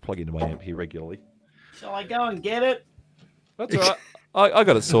what? I'll just plug into my amp here regularly. Shall I go and get it? That's all right. I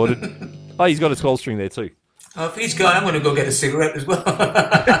got it sorted. Oh, he's got a 12-string there too. Oh, if he's gone, I'm going to go get a cigarette as well.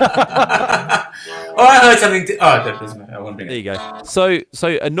 Oh, I heard something. That doesn't matter. I won't bring There it. you go.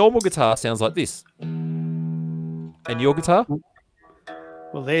 So a normal guitar sounds like this. And your guitar?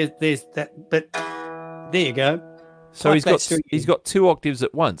 Well, there's that. But there you go. So Type that string he's in. got 2 octaves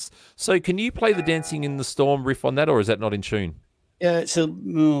at once. So can you play the Dancing in the Storm riff on that, or is that not in tune? Yeah. So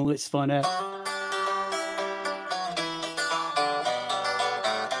let's find out.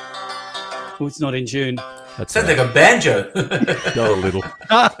 Oh, it's not in tune. That's Sounds like a banjo. not a little.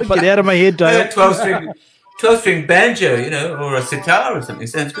 Get out of my head, Dale. 12-string banjo, you know, or a sitar or something.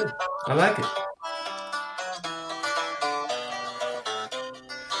 Sounds good. I like it.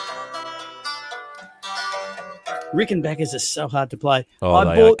 Rickenbackers are so hard to play. Oh, I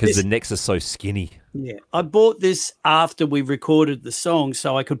they are, bought because this. the necks are so skinny. Yeah, I bought this after we recorded the song,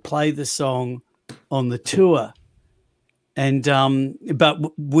 so I could play the song on the tour. And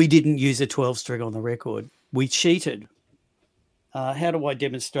but we didn't use a 12-string on the record. We cheated. How do I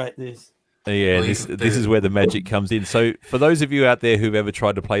demonstrate this? Yeah, Well, this is where the magic comes in. So for those of you out there who've ever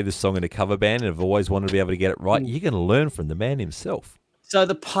tried to play this song in a cover band and have always wanted to be able to get it right, you're going to learn from the man himself. So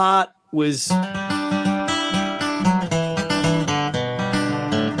the part was.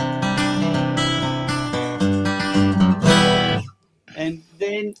 And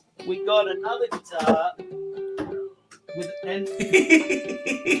then we got another guitar.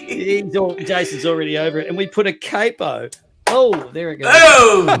 Jason's already over it. And we put a capo. Oh, there it goes.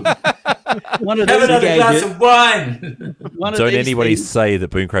 Oh! One of Have these another glass gadgets. of wine. Don't anybody say that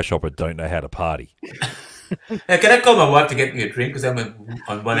Boom Crash Opera don't know how to party. Hey, can I call my wife to get me a drink? Because I'm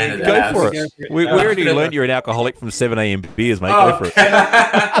on one end of the Go house. for it. We already learned you're an alcoholic from 7 a.m. beers, mate. Oh, Go for it.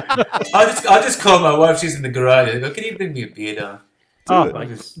 I'll just call my wife. She's in the garage. I go, can you bring me a beer down?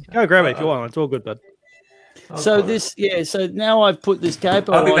 Go grab it if you want. It's all good, bud. So this, so now I've put this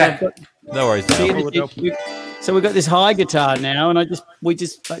capo I'll be on. back. No worries. Dale. So we've got this high guitar now, and I just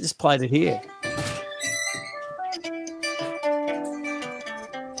played it here.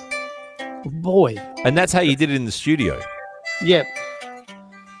 Boy, And that's how you did it in the studio. yep.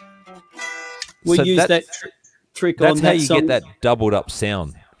 We So used that's- that trick That's on how that you song. get that doubled up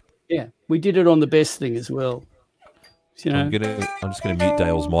sound. Yeah, we did it on the best thing as well. You know, I'm just gonna mute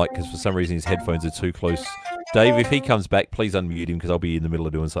Dale's mic because for some reason his headphones are too close. Dave, if he comes back, please unmute him because I'll be in the middle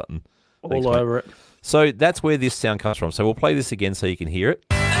of doing something. Thanks, All mate. over it. So that's where this sound comes from. So we'll play this again so you can hear it.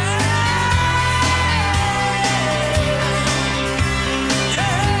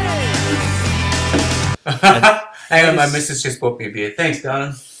 Hang on, my missus just bought me a beer. Thanks,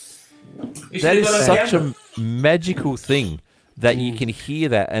 darling. That is such a magical thing that you can hear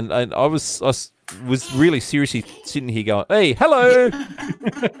that, and I was really seriously sitting here going, "Hey, hello."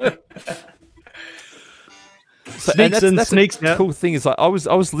 So, and Sneaks in, that's sneaks a out. cool thing is like I was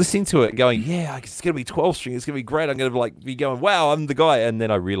listening to it, going, "Yeah, it's gonna be 12 string. It's gonna be great. I'm gonna be going, wow, I'm the guy." And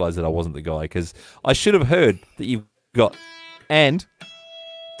then I realized that I wasn't the guy because I should have heard that you've got and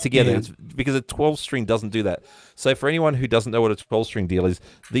together. Yeah. It's because a 12 string doesn't do that. So for anyone who doesn't know what a 12 string deal is,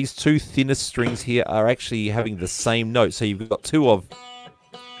 these two thinnest strings here are actually having the same note. So you've got two of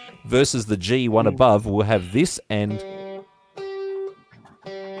versus the G one above will have this, and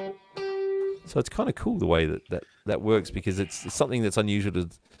so it's kind of cool the way that works because it's something that's unusual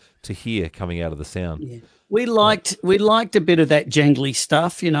to hear coming out of the sound. yeah. We liked a bit of that jangly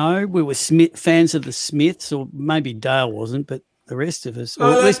stuff. You know, we were fans of the Smiths, or maybe Dale wasn't, but the rest of us,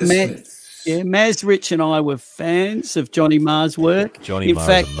 or at least Maz, Rich, and I were fans of Johnny Marr's work. Johnny Marr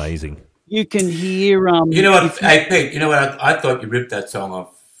is amazing. You can hear. You know what? Hey, Pete, you know what? I thought you ripped that song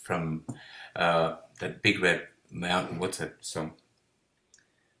off from that Big Red Mountain. What's that song?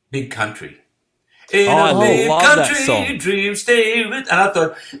 Big Country. In I a big love that country, song. dreams stay with. And I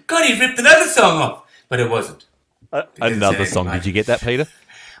thought, God, he ripped another song off, but it wasn't. Another song. Did you get that, Peter?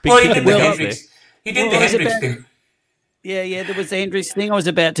 Big Well, he kick did in the the guts Hendrix. He Well, did the I was Hendrix about- thing. Yeah, there was the Hendrix thing. I was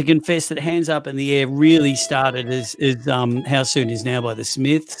about to confess that Hands Up in the Air really started as How Soon Is Now by the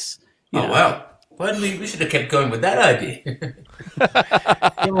Smiths. You Oh know. wow! Why didn't we should have kept going with that idea.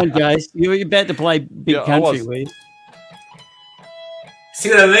 Come on, guys. You were about to play Big Yeah, I Country, was. were you? See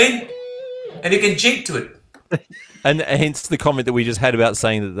what I mean? And you can jig to it. And hence the comment that we just had about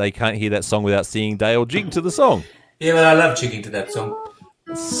saying that they can't hear that song without seeing Dale jig to the song. Yeah, but I love jigging to that song.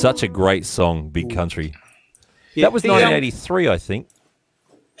 Such a great song, Big Country. Yeah, That was the, 1983, I think.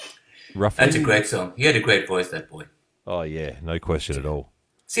 Roughly. That's a great song. He had a great voice, that boy. Oh, yeah, no question at all.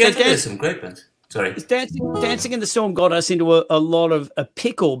 See, I So think there's Dan- some great ones. Sorry. Dancing in the Storm got us into a lot of a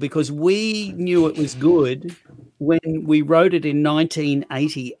pickle because we knew it was good when we wrote it in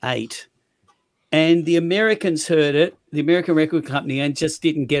 1988. And the Americans heard it, the American record company, and just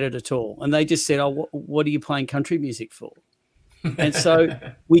didn't get it at all. And they just said, "Oh, what are you playing country music for?" And so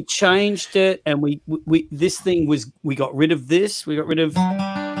we changed it, and we this thing was, we got rid of this, we got rid of,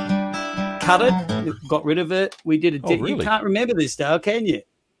 cut it, got rid of it. We did a Oh, really? You can't remember this, Dale, can you?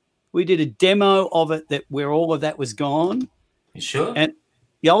 We did a demo of it where all of that was gone. You sure? And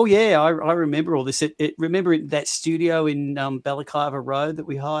oh yeah, I remember all this. Remember that studio in Balaclava Road that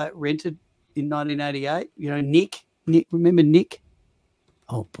we rented in 1988. You know, Nick. Remember Nick?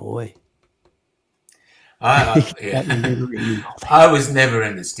 Oh boy, Yeah. I was never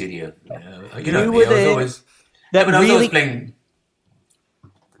in the studio. You know, You were I was there. always. That But I was really. always playing.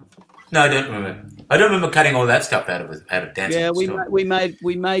 No, I don't remember. I don't remember cutting all that stuff out of dancing. Yeah, Storm.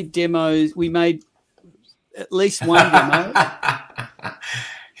 we made demos. We made at least one demo.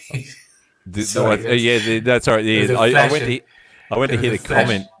 Sorry, Yeah, that's all right. There's Yeah, a I flash went to, I went to there hear was the a flash.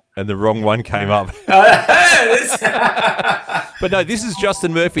 comment and the wrong one came up. But no, this is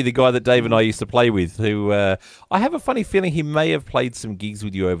Justin Murphy, the guy that Dave and I used to play with, who I have a funny feeling he may have played some gigs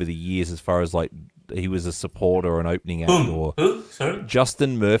with you over the years as far as like he was a support or an opening act. Or Who? Sorry?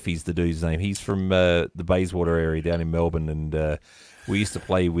 Justin Murphy's the dude's name. He's from the Bayswater area down in Melbourne, and we used to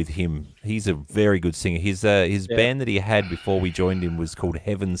play with him. He's a very good singer. His band that he had before we joined him was called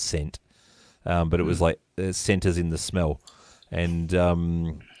Heaven Sent, but it was like scent as in the smell. And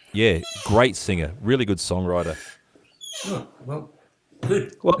great singer, really good songwriter. Oh, well,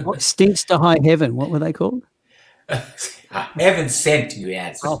 good. What stinks to high heaven? What were they called? Heaven Sent, you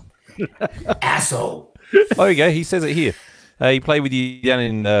ass. Oh. Asshole. Oh, you go. He says it here. He played with you down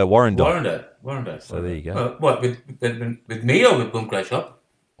in Warrandyte. Warrandyte. So there you go. What, with me or with Boom Crash Up?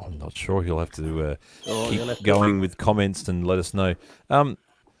 I'm not sure. He'll have to keep going with comments and let us know.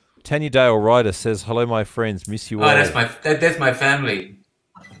 Tanya Dale Ryder says, "Hello, my friends. Miss you all." Oh, that's my family.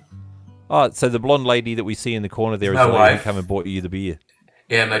 Oh, so the blonde lady that we see in the corner there is My the lady who wife. come and bought you the beer.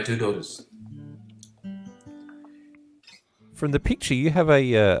 Yeah, my 2 daughters. From the picture, you have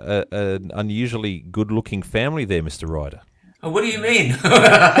an unusually good-looking family there, Mr. Ryder. Oh, what do you mean? Well,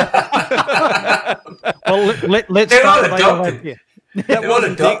 let's They're all start. adopted. Yeah. That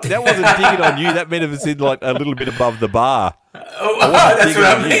wasn't digging on you. That meant it was in like a little bit above the bar. Oh, that's what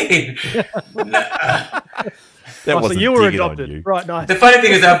I mean. That So wasn't you were digging on adopted, you. right? Nice. The funny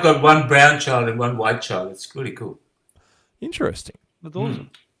thing is I've got one brown child and one white child. It's really cool. Interesting. That's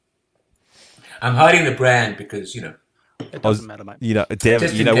awesome. I'm hiding the brand because, you know. It doesn't matter, mate. You know, damn it.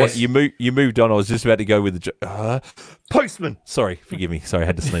 Just You in know what? case. You moved on. I was just about to go with the postman. Sorry, forgive me. Sorry, I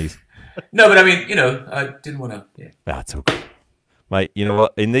had to sneeze. No, but I mean, you know, I didn't want to. Yeah. It's all good, mate. You know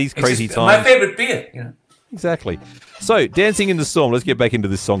what? In these It's crazy just times, my favorite beer, you know. exactly. So, Dancing in the Storm. Let's get back into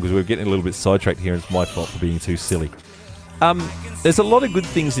this song because we're getting a little bit sidetracked here, and it's my fault for being too silly. There's a lot of good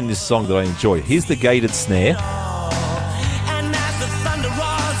things in this song that I enjoy. Here's the gated snare.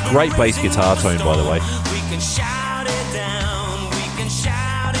 Great bass guitar tone, by the way.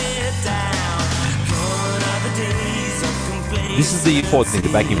 This is the important thing, the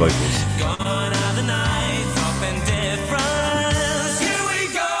backing vocals.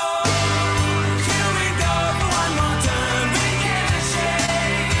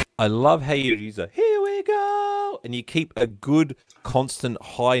 I love how you use a "here we go" and you keep a good constant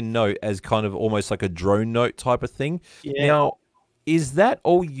high note as kind of almost like a drone note type of thing. Yeah. Now, is that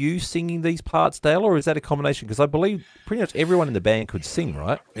all you singing these parts, Dale, or is that a combination? Because I believe pretty much everyone in the band could sing,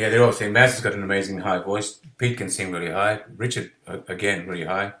 right? Yeah, they're all singing. Maz has got an amazing high voice. Pete can sing really high. Richard, again, really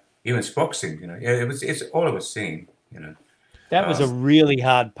high. Even Spock sings, you know. Yeah, it's all of us singing, you know. That was a really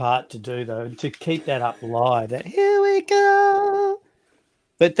hard part to do, though, to keep that up live. That, here we go.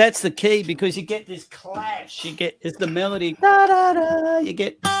 But that's the key because you get this clash. It's the melody. Da, da, da, you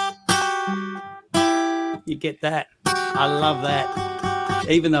get that. I love that.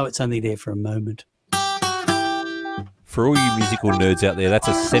 Even though it's only there for a moment. For all you musical nerds out there, that's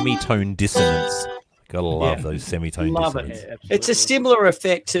a semitone dissonance. Gotta love those semitone Love dissonance. it. It's a similar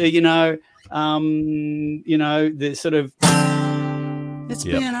effect to, the sort of. It's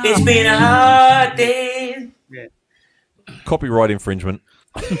Yep. been a hard day. Copyright infringement.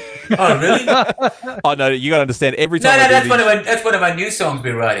 Oh, really? I know you gotta understand every No, time. I do that's these- that's one of my new songs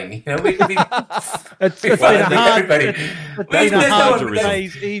we're writing. You know, It's been a hard, There's a no hard one-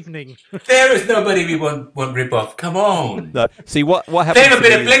 day's evening. There is nobody we won't rip off. Come on. No, see what happens.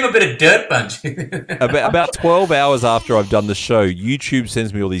 Blame a bit of Dirt Bunch. About 12 hours after I've done the show, YouTube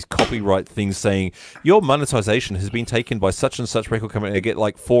sends me all these copyright things saying your monetization has been taken by such and such record company. I get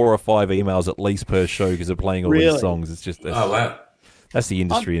like 4 or 5 emails at least per show because they're playing all Really? these songs. It's just Oh, wow. that's the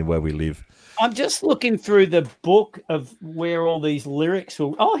industry and where we live. I'm just looking through the book of where all these lyrics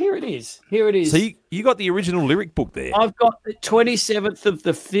will. Oh, here it is. Here it is. So you got the original lyric book there. I've got the 27th of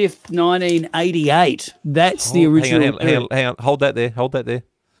the 5th, 1988. That's the original. Hang on. Hold that there.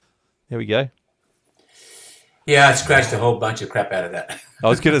 There we go. Yeah, I scratched a whole bunch of crap out of that. I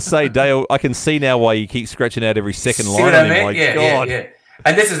was going to say, Dale, I can see now why you keep scratching out every second See line. what I on him. mean? Like, Yeah, God. yeah.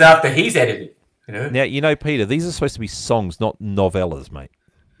 And this is after he's edited. You know? Now, Peter, these are supposed to be songs, not novellas, mate.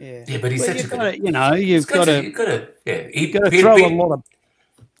 Yeah, But he's well, such a you've good. got to, you've got to Peter, throw Peter, a lot of.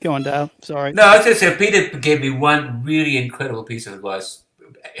 Go on, Dale. Sorry. No, I was just saying, Peter gave me one really incredible piece of advice.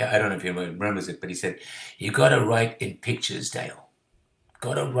 I don't know if you remembers it, but he said, "You got to write in pictures, Dale.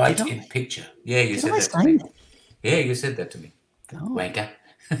 Got to write in picture." Yeah, you said that to me. Yeah, you said that to me. Wanker.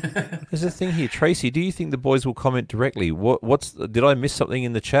 There's a thing here, Tracy. Do you think the boys will comment directly? Did I miss something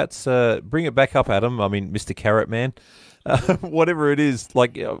in the chats? Bring it back up, Adam. I mean, Mr. Carrot Man. Whatever it is,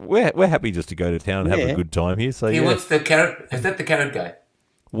 like we're happy just to go to town and have a good time here. So He wants the carrot. Is that the carrot guy?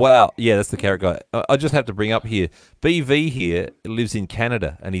 Wow, yeah, that's the carrot guy. I just have to bring up here. BV here lives in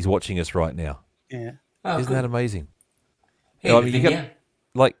Canada and he's watching us right now. Yeah. Oh, Isn't good. that amazing? Hey, I mean, yeah.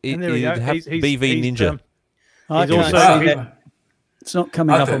 Like And there we go. it'd have He's- to be V he's, Ninja. I He's can't also- see that. It's not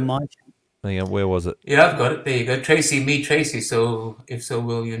coming up on my. Hang on, where was it? Yeah, I've got it. There you go. Tracy, me, Tracy. So if so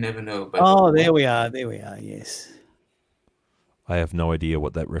will, you never know. But Oh, there we are. There we are. Yes. I have no idea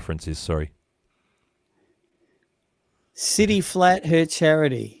what that reference is. Sorry. City Flat, her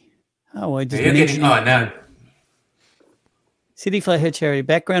charity. Oh, I just you're mentioned getting. Oh, no. City Flat, her charity.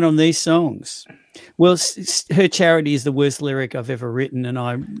 Background on these songs. Well, her charity is the worst lyric I've ever written, and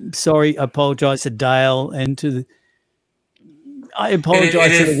I'm sorry. I apologise to Dale and to the. I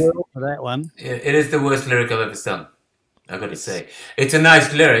apologise to is. the world for that one. It is the worst lyric I've ever sung. I've got to say. It's a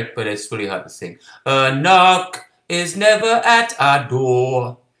nice lyric, but it's really hard to sing. A knock is never at our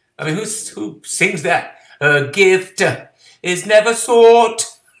door. I mean, who sings that? A gift is never sought.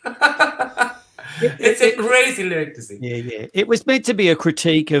 It's a crazy lyric to sing. Yeah, yeah. It was meant to be a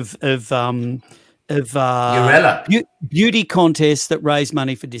critique of Urella. beauty contests that raise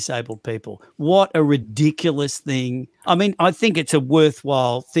money for disabled people. What a ridiculous thing. I mean, I think it's a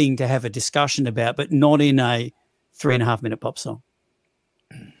worthwhile thing to have a discussion about, but not in a 3.5-minute pop song.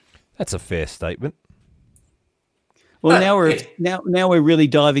 That's a fair statement. Well, now we're really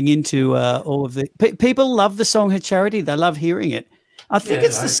diving into all of the people love the song "Her Charity." They love hearing it. I think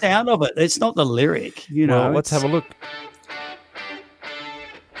it's the sound of it. It's not the lyric. You know. Well, let's have a look.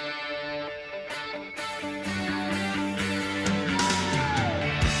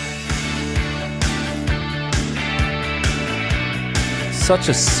 Such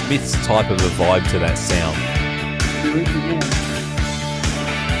a Smiths type of a vibe to that sound.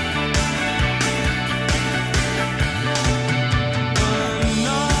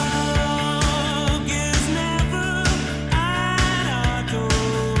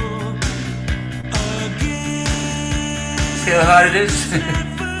 See how hard it is?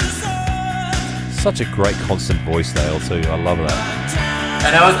 Such a great constant voice, Dale, too. I love that.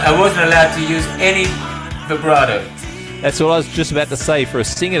 And I wasn't allowed to use any vibrato. That's what I was just about to say. For a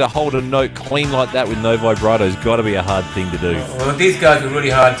singer to hold a note clean like that with no vibrato has got to be a hard thing to do. Well, these guys were really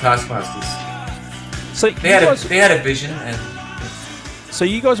hard taskmasters. So They had a vision, and so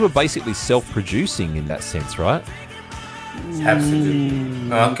you guys were basically self-producing in that sense, right?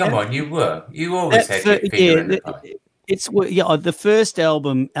 absolutely. Oh, come on, you were. You always had your finger in the pie. It's the first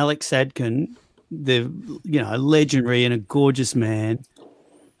album. Alex Sadkin, the legendary and a gorgeous man,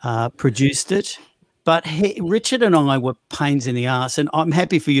 produced it. But Richard and I were pains in the ass, and I'm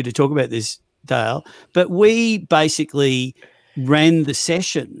happy for you to talk about this, Dale. But we basically ran the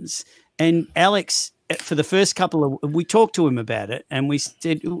sessions, and Alex, for the first we talked to him about it, and we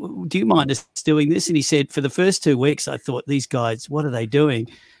said, "Do you mind us doing this?" And he said, "For the first 2 weeks, I thought, these guys, what are they doing?"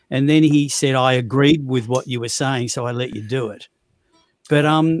 And then he said, "I agreed with what you were saying, so I let you do it." But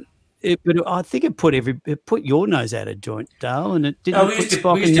I think it put your nose out of joint, Dale, and it didn't. We used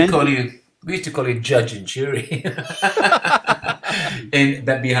to call you judge and jury, and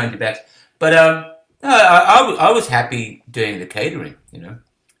that behind your back. But I was happy doing the catering. In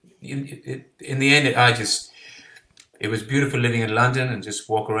the end, it was beautiful living in London and just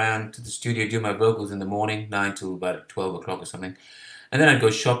walk around to the studio, do my vocals in the morning, 9 till about 12 o'clock or something. And then I'd go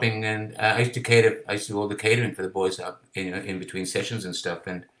shopping, and I used to cater. I used to do all the catering for the boys up, in between sessions and stuff.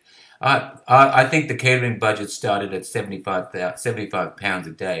 And I think the catering budget started at £75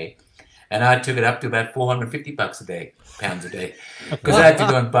 a day, and I took it up to about £450 a day, pounds a day, because I had to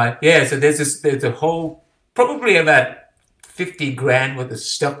go and buy. Yeah, so there's a whole probably about 50 grand worth of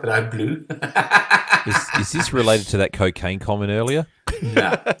stuff that I blew. Is this related to that cocaine comment earlier?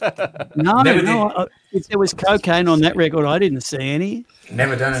 No. If there was cocaine on that record, I didn't see any.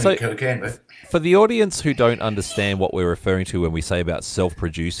 Never done any cocaine, but for the audience who don't understand what we're referring to when we say about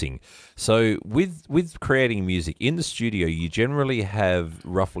self-producing, so with creating music in the studio, you generally have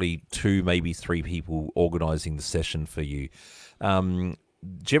roughly 2, maybe 3 people organising the session for you.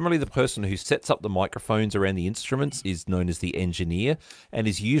 Generally, the person who sets up the microphones around the instruments is known as the engineer, and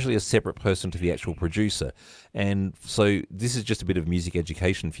is usually a separate person to the actual producer. And so this is just a bit of music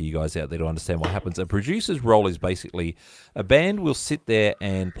education for you guys out there to understand what happens. A producer's role is basically a band will sit there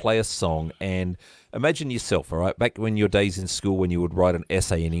and play a song, and imagine yourself, all right, back when your days in school when you would write an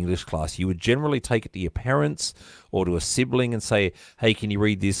essay in English class, you would generally take it to your parents or to a sibling and say, hey, can you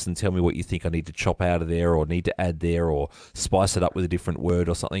read this and tell me what you think I need to chop out of there or need to add there or spice it up with a different word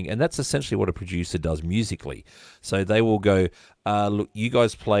or something. And that's essentially what a producer does musically. So they will go, look, you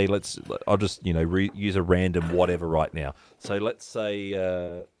guys play, I'll just, use a random whatever right now. So let's say,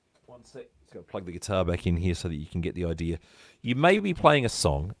 one sec, just got to plug the guitar back in here so that you can get the idea. You may be playing a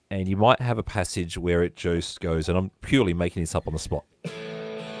song and you might have a passage where it just goes, and I'm purely making this up on the spot.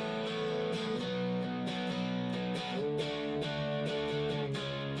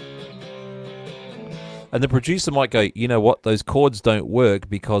 And the producer might go, you know what, those chords don't work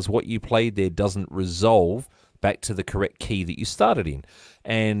because what you played there doesn't resolve back to the correct key that you started in.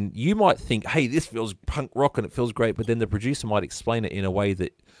 And you might think, hey, this feels punk rock and it feels great, but then the producer might explain it in a way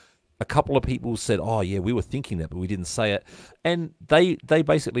that a couple of people said, oh, yeah, we were thinking that, but we didn't say it. And they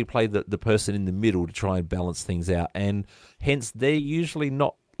basically play the person in the middle to try and balance things out. And hence, they're usually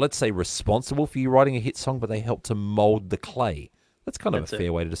not, let's say, responsible for you writing a hit song, but they help to mold the clay. That's kind of a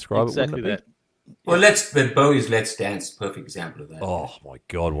fair way to describe exactly it, wouldn't it be? Well, Bowie's Let's Dance, perfect example of that. Oh, my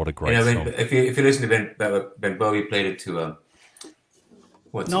God, what a great You know, song. if you listen to when Bowie played it to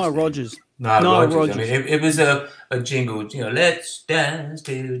Noah Rogers. Noah Rogers. I mean, it was a jingle, you know, let's dance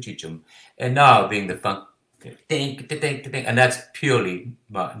to Chichum. And now being the funk, and that's purely,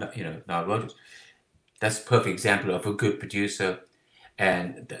 you know, Noah Rogers. That's a perfect example of a good producer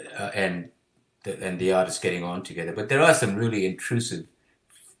and the artist getting on together. But there are some really intrusive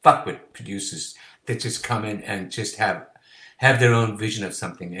fuckwit producers that just come in and just have their own vision of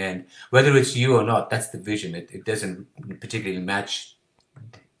something. And whether it's you or not, that's the vision. It doesn't particularly match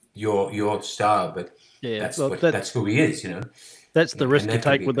your style, but that's who he is, you know. That's the risk you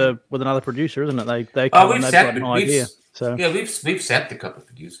take with another producer, isn't it? They come and they've got an idea. So yeah, we've sacked a couple of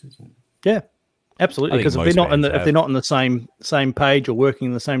producers. Yeah, absolutely. Because if they're not in the same page or working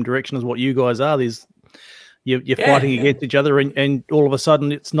in the same direction as what you guys are, you're fighting against each other, and all of a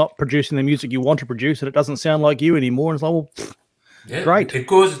sudden it's not producing the music you want to produce, and it doesn't sound like you anymore. And it's like, well, great. It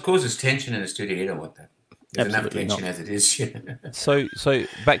causes tension in the studio. You don't want that. There's Absolutely enough tension as it is. So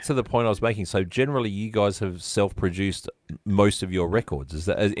back to the point I was making. So generally, you guys have self-produced most of your records. Is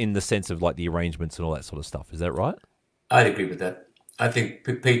that in the sense of like the arrangements and all that sort of stuff? Is that right? I'd agree with that. I think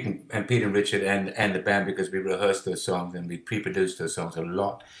Pete and Richard and the band, because we rehearsed those songs and we pre-produced those songs a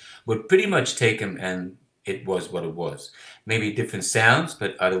lot, would pretty much take them and it was what it was. Maybe different sounds,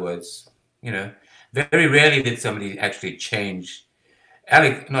 but otherwise, you know, very rarely did somebody actually change.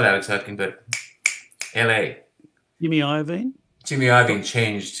 Not Alex Hutkin, but L.A. Jimmy Iovine? Jimmy Iovine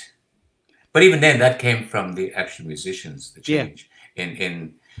changed. But even then, that came from the actual musicians, the change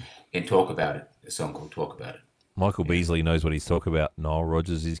in Talk About It, a song called Talk About It. Michael Beasley knows what he's talking about. Noel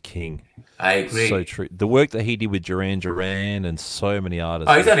Rodgers is king. I agree. So true. The work that he did with Duran Duran and so many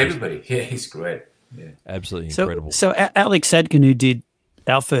artists. Oh, he's done everybody. Yeah, he's great. Yeah. Absolutely incredible. So Alex Sadkin, who did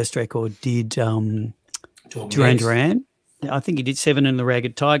our first record, did Duran Duran. I think he did Seven and the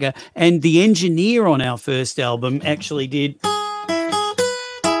Ragged Tiger. And the engineer on our first album actually did. What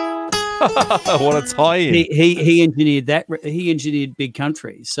a tie-in. He engineered that. He engineered Big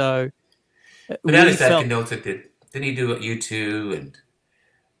Country. So, but Alex Sadkin also did. Didn't he do U2 and?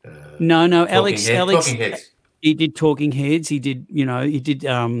 No. Alex. Talking Heads. He did Talking Heads. He did. He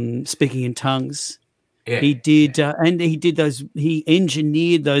did Speaking in Tongues. Yeah. He did, and he did those. He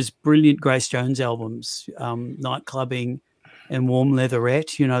engineered those brilliant Grace Jones albums, Night Clubbing and Warm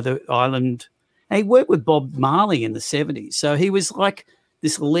Leatherette. The Island. And he worked with Bob Marley in the 70s, so he was like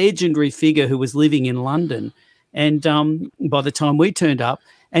this legendary figure who was living in London. And by the time we turned up,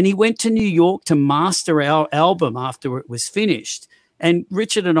 and he went to New York to master our album after it was finished. And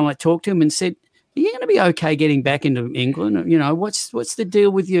Richard and I talked to him and said, "Are you going to be okay getting back into England? What's the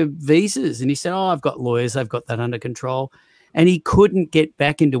deal with your visas?" And he said, "Oh, I've got lawyers. I've got that under control." And he couldn't get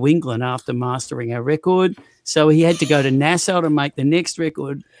back into England after mastering our record. So he had to go to Nassau to make the next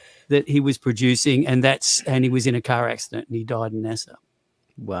record that he was producing. And he was in a car accident and he died in Nassau.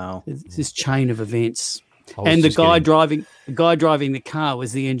 Wow. It's this chain of events. And the guy driving the car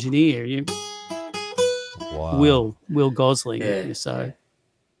was the engineer. Wow. Will Gosling. Yeah. So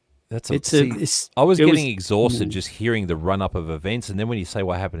I was getting exhausted just hearing the run up of events, and then when you say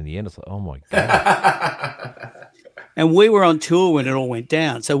what happened in the end, it's like, oh my god. And we were on tour when it all went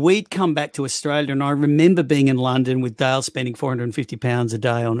down, so we'd come back to Australia, and I remember being in London with Dale spending £450 a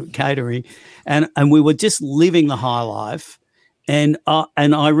day on catering, and we were just living the high life. And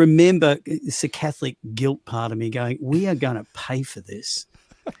I remember it's a Catholic guilt part of me going, "We are going to pay for this."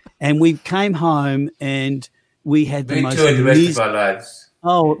 And we came home and we had the most toured the rest of our lives.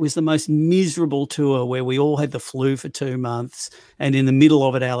 Oh, it was the most miserable tour where we all had the flu for 2 months, and in the middle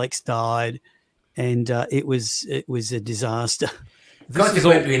of it, Alex died, and it was a disaster.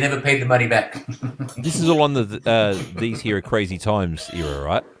 Consequently, we never paid the money back. This is all on the These Here Are Crazy Times era,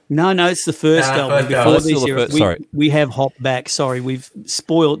 right? No, it's the first album. Before this era, we have hopped back. Sorry, we've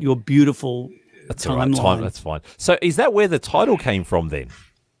spoiled your beautiful timeline. That's fine. So is that where the title came from then?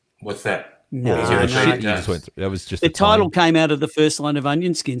 What's that? No. That was just the title came out of the first line of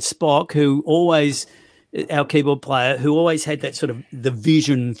Onion Skin. Spock, who always, our keyboard player, who always had that sort of the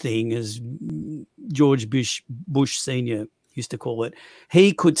vision thing, as George Bush Senior used to call it.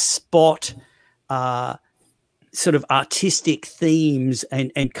 He could spot sort of artistic themes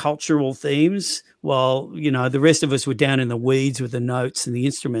and cultural themes, while the rest of us were down in the weeds with the notes and the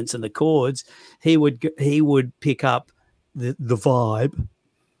instruments and the chords. He would pick up the vibe,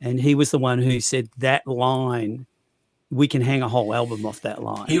 and he was the one who said that line. We can hang a whole album off that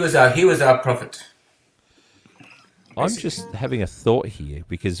line. He was our prophet. I'm just having a thought here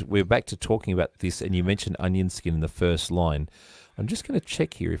because we're back to talking about this, and you mentioned Onion Skin in the first line. I'm just going to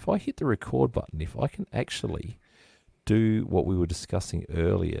check here. If I hit the record button, if I can actually do what we were discussing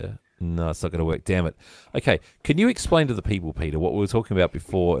earlier. No, it's not going to work. Damn it. Okay, can you explain to the people, Peter, what we were talking about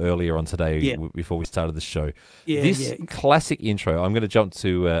earlier on today, before we started the show? This classic intro, I'm going to jump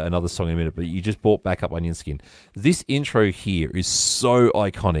to another song in a minute, but you just brought back up Onion Skin. This intro here is so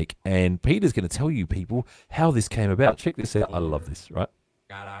iconic, and Peter's going to tell you people how this came about. Check this out. I love this, right?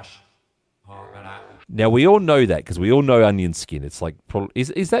 Now, we all know that because we all know Onion Skin. It's like,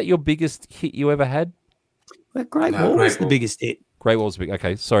 is that your biggest hit you ever had? Well, Great Wall was the biggest hit. Great Wall's big.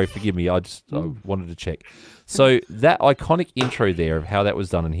 Okay, sorry, forgive me. I wanted to check. So that iconic intro there of how that was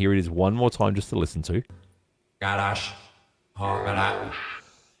done, and here it is one more time just to listen to. How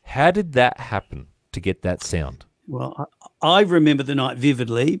did that happen to get that sound? Well, I remember the night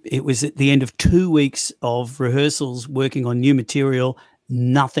vividly. It was at the end of 2 weeks of rehearsals working on new material.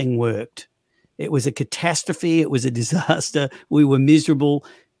 Nothing worked. It was a catastrophe. It was a disaster. We were miserable.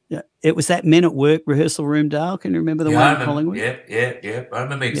 It was that Men at Work rehearsal room, Dale. Can you remember the one in Collingwood? Yeah. I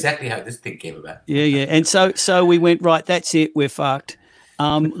remember exactly how this thing came about. Yeah. And so we went, right, that's it. We're fucked.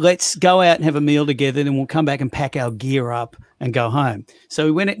 Let's go out and have a meal together, and we'll come back and pack our gear up and go home.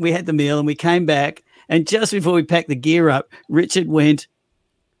 So we had the meal and we came back, and just before we packed the gear up, Richard went,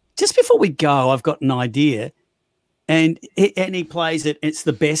 just before we go, I've got an idea. And he plays it. It's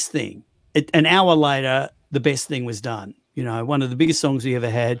the best thing. An hour later, the best thing was done. One of the biggest songs we ever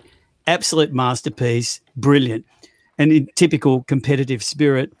had, absolute masterpiece, brilliant. And in typical competitive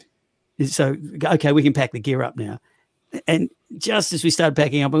spirit, so, okay, we can pack the gear up now. And just as we started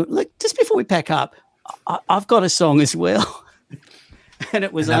packing up, look, just before we pack up, I've got a song as well. And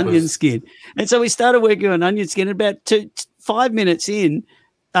it was Onion Skin. And so we started working on Onion Skin. About 5 minutes in,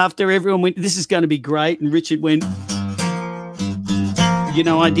 after everyone went, this is going to be great, and Richard went,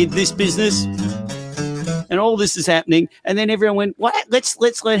 I did this business. And all this is happening, and then everyone went, "What?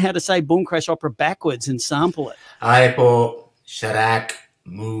 Let's learn how to say Boom Crash Opera backwards and sample it." Aipo, Sharak,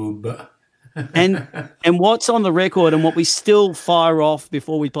 Moob. And what's on the record, and what we still fire off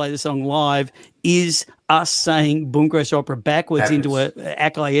before we play the song live, is us saying Boom Crash Opera backwards into a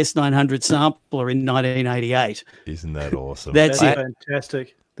Akai S900 sampler in 1988. Isn't that awesome? That's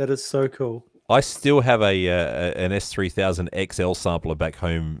fantastic. That is so cool. I still have an S3000 XL sampler back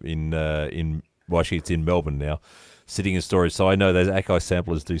home in. Well, actually, it's in Melbourne now, sitting in storage. So I know those Akai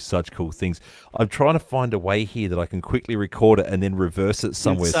samplers do such cool things. I'm trying to find a way here that I can quickly record it and then reverse it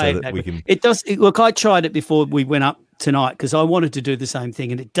somewhere so that we can. It does. Look, I tried it before we went up tonight because I wanted to do the same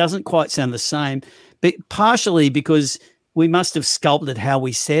thing, and it doesn't quite sound the same. But partially because we must have sculpted how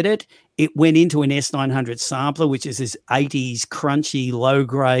we said it. It went into an S900 sampler, which is this 80s crunchy, low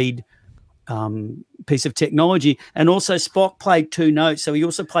grade piece of technology. And also Spock played 2 notes, so he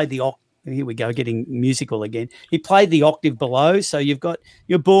also played the octave. Here we go, getting musical again. He played the octave below, so you've got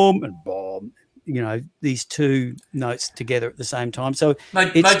your boom and bomb, these 2 notes together at the same time. So my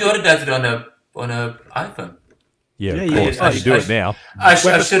daughter does it on a iPhone. Yeah, of course. I do it now. I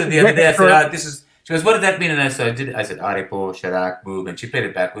showed it the other day. I said, this is. She goes, what does that mean? And I said, Aripo, Sharak, Moob, and she played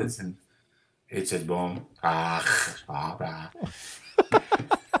it backwards, and it says boom.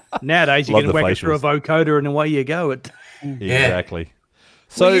 Nowadays, you can whack it through a vocoder, and away you go. Exactly.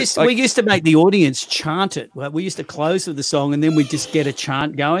 So we used to make the audience chant it. We used to close with the song, and then we'd just get a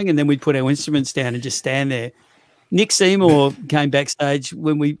chant going, and then we'd put our instruments down and just stand there. Nick Seymour came backstage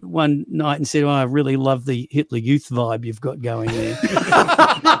one night and said, I really love the Hitler Youth vibe you've got going there.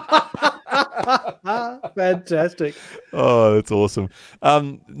 Fantastic. Oh, that's awesome.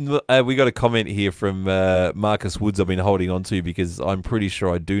 We got a comment here from Marcus Woods I've been holding on to because I'm pretty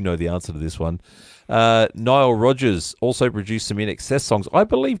sure I do know the answer to this one. Nile Rodgers also produced some In Excess songs. I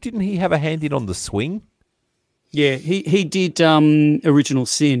believe, didn't he have a hand in on The Swing? Yeah, he did Original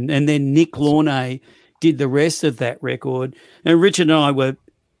Sin, and then Nick Launay did the rest of that record. And Richard and I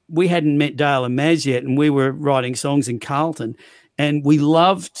we hadn't met Dale and Maz yet, and we were writing songs in Carlton, and we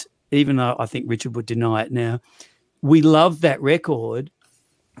loved, even though I think Richard would deny it now, we loved that record.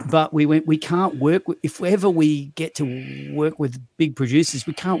 But we went, we can't work with, if ever we get to work with big producers,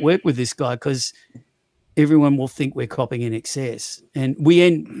 we can't work with this guy because everyone will think we're copying In Excess. And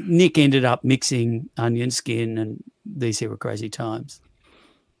Nick ended up mixing Onion Skin and These Here Were Crazy Times.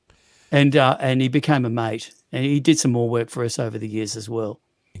 and he became a mate, and he did some more work for us over the years as well.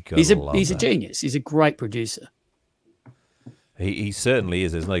 He's a genius. He's a great producer. He certainly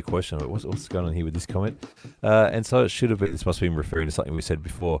is. There's no question. What's going on here with this comment? And so it should have been. This must have been referring to something we said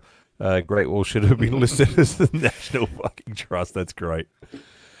before. Great Wall should have been listed as the National fucking Trust. That's great.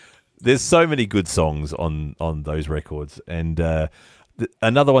 There's so many good songs on those records, and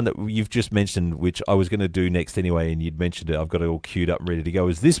another one that you've just mentioned, which I was going to do next anyway, and you'd mentioned it. I've got it all queued up and ready to go.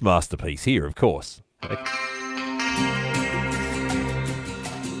 Is this masterpiece here? Of course.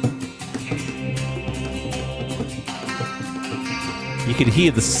 You can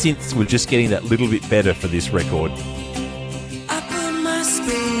hear the synths were just getting that little bit better for this record. I put my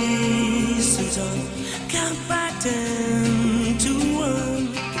spaces on, count back 10 to 1.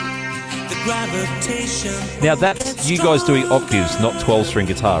 The gravitation. Now that's you guys doing octaves, not 12-string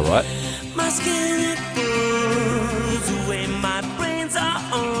guitar, right? My skin it pulls away, my brains are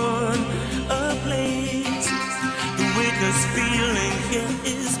on a blaze. The weakest feeling here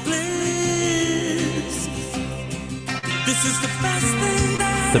is bliss. This is the best thing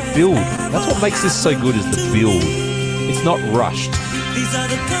that The build. That's what makes this so good is the build. It's not rushed. these are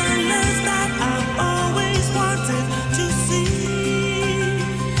the colors that I've always wanted to see.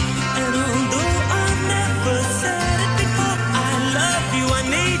 And although I've never said it before, I love you, I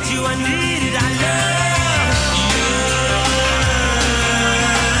need you, I need it, I love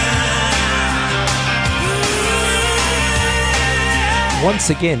you. Once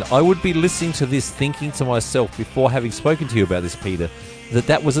again, I would be listening to this thinking to myself before having spoken to you about this, Peter,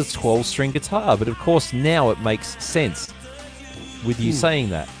 that was a 12-string guitar. But of course, now it makes sense with you saying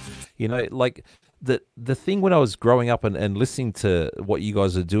that. You know, like the thing when I was growing up and listening to what you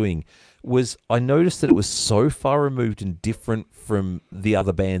guys are doing was I noticed that it was so far removed and different from the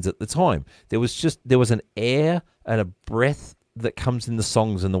other bands at the time. There was an air and a breath that comes in the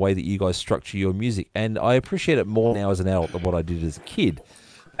songs and the way that you guys structure your music, and I appreciate it more now as an adult than what I did as a kid.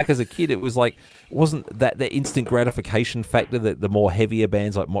 Back as a kid, it wasn't that the instant gratification factor that the more heavier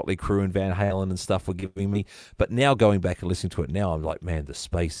bands like Motley Crue and Van Halen and stuff were giving me. But now going back and listening to it now, I'm like, man, the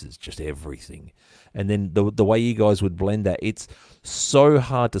space is just everything. And then the way you guys would blend that, it's so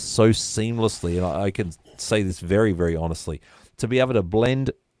hard to so seamlessly, and I can say this very, very honestly, to be able to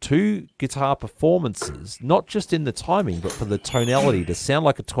blend two guitar performances, not just in the timing, but for the tonality to sound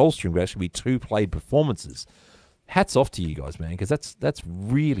like a 12-string, but actually be two played performances. Hats off to you guys, man, because that's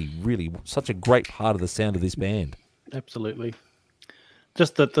really, really such a great part of the sound of this band. Absolutely.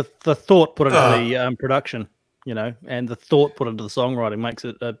 Just the thought put into the production, you know, and the thought put into the songwriting makes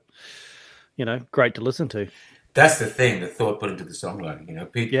it, great to listen to. That's the thing, the thought put into the songwriting. You know,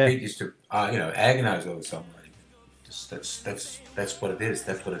 Pete used to, agonize over songwriting. That's what it is.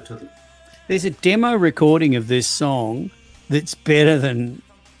 That's what it took. There's a demo recording of this song that's better than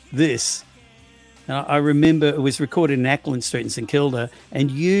this. And I remember it was recorded in Ackland Street in St Kilda, and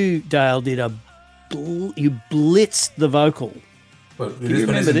you, Dale, did you blitzed the vocal. Well, Do you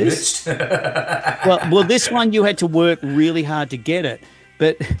remember this? well, this one you had to work really hard to get it,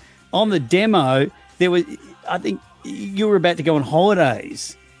 but on the demo I think you were about to go on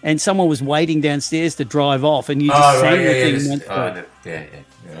holidays. And someone was waiting downstairs to drive off, and you just sang the thing.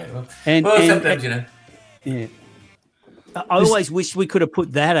 Well, sometimes, you know. Yeah. I always wish we could have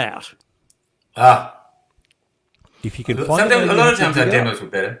put that out. If you can find a lot of times our demos were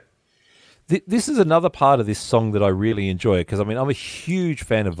better. This is another part of this song that I really enjoy, because I mean I'm a huge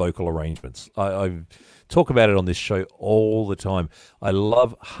fan of vocal arrangements. I talk about it on this show all the time. I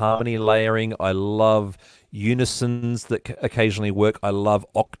love harmony layering. I love unisons that occasionally work. I love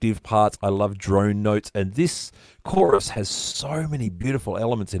octave parts. I love drone notes. And this chorus has so many beautiful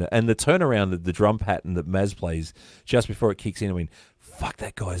elements in it. And the turnaround, the drum pattern that Maz plays just before it kicks in, I mean, fuck,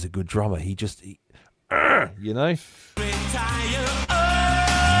 that guy's a good drummer. You know?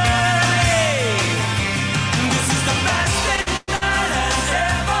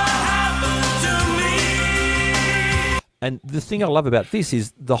 And the thing I love about this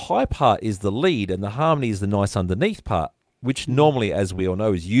is the high part is the lead and the harmony is the nice underneath part, which normally, as we all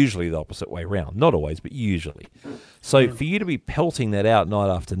know, is usually the opposite way around. Not always, but usually. So for you to be pelting that out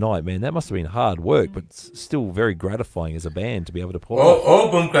night after night, man, that must have been hard work, but it's still very gratifying as a band to be able to pull off. All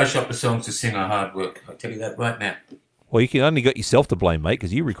Boom Crash Opera songs to sing are hard work. I'll tell you that right now. Well, you can only got yourself to blame, mate,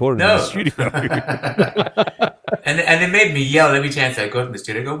 because you recorded it in the studio. and it made me yell every chance I got in the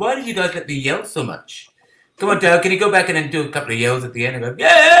studio. I go, why did you guys let me yell so much? Come on, Dale, can you go back and then do a couple of yells at the end? I go,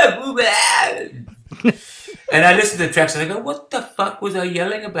 yeah! And I listen to the tracks and I go, what the fuck was I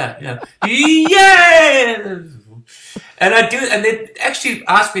yelling about? You know, yeah! And I do, and they actually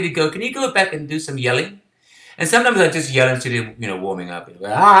asked me to go, can you go back and do some yelling? And sometimes I just yell into the, warming up, over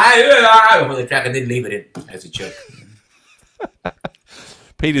the track, and then leave it in as a joke.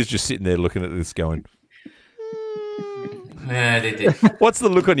 Peter's just sitting there looking at this going, Yeah, they did. what's the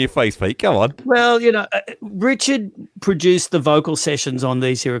look on your face, Pete? Come on. Well, Richard produced the vocal sessions on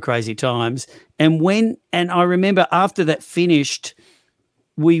These Here Are Crazy Times, and I remember after that finished,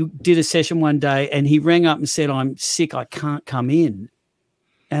 we did a session one day, and he rang up and said, "I'm sick, I can't come in,"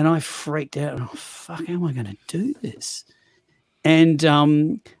 and I freaked out. Oh, fuck! How am I going to do this? And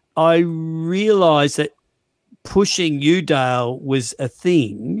I realised that pushing you, Dale, was a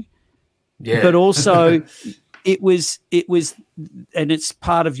thing, but also. It was, and it's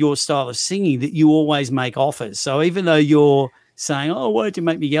part of your style of singing that you always make offers. So even though you're saying, "Oh, why did you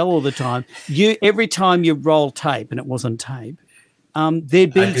make me yell all the time?" Every time you roll tape, and it wasn't tape,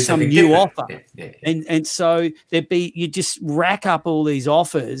 there'd be some new offer, and so you just rack up all these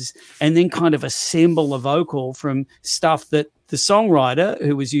offers, and then kind of assemble a vocal from stuff that the songwriter,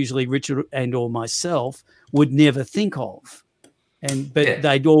 who was usually Richard and or myself, would never think of. But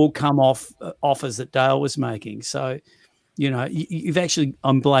they'd all come off offers that Dale was making. So, you've actually,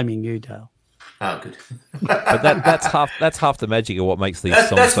 I'm blaming you, Dale. Oh, good. But that's half the magic of what makes these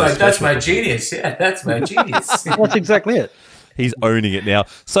songs so that's special. my genius. Yeah, that's my genius. That's exactly it. He's owning it now.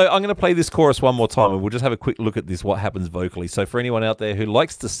 So I'm going to play this chorus one more time, and we'll just have a quick look at this, what happens vocally. So for anyone out there who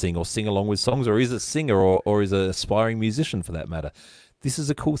likes to sing or sing along with songs, or is a singer or is an aspiring musician for that matter, this is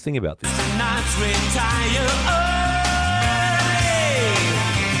a cool thing about this. Nights retire early.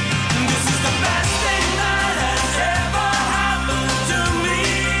 This is the best thing that has ever happened to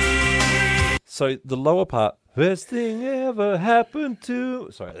me. So the lower part, best thing ever happened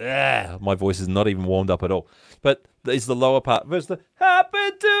to... Sorry, my voice is not even warmed up at all. But is the lower part, best thing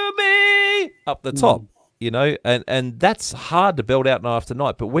happened to me, up the top, and that's hard to belt out night after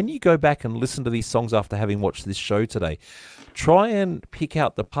night. But when you go back and listen to these songs after having watched this show today, try and pick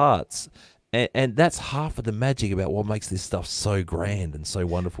out the parts, and that's half of the magic about what makes this stuff so grand and so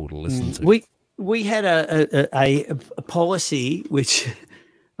wonderful to listen to. We had a policy which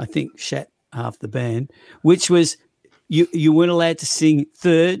I think shat half the band, which was you weren't allowed to sing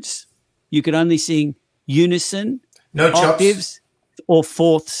thirds. You could only sing unison, No chops. octaves, or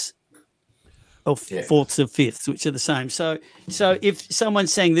fourths. Or fourths of fifths, which are the same. So if someone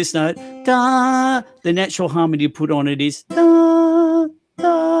sang this note, da, the natural harmony you put on it is da,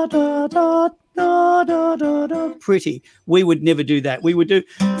 da, da, da, da, da, da, da. Pretty. We would never do that. We would do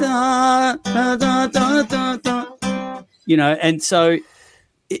da, da, da, da, da, da. And so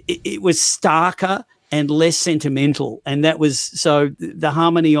it was starker and less sentimental. And that was, so the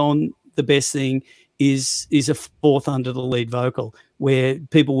harmony on The Best Thing is a fourth under the lead vocal, where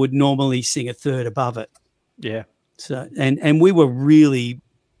people would normally sing a third above it. Yeah. So and we were really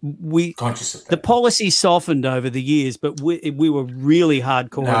Conscious of that. the policy softened over the years, but we were really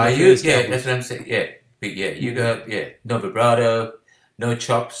hardcore. No, on the first album. that's what I'm saying. Yeah, but you got no vibrato, no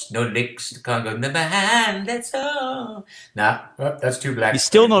chops, no licks. You can't go never hand. That's all. Nah, that's too black. You're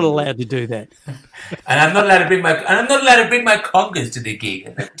still not allowed to do that. And I'm not allowed to bring my congas to the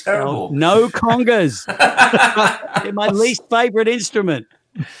gig. That's terrible. Oh, no congas. They're my least favorite instrument.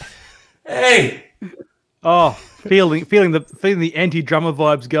 Hey. Oh, feeling the anti-drummer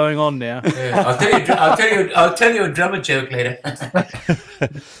vibes going on now. Yeah, I'll tell you a drummer joke later.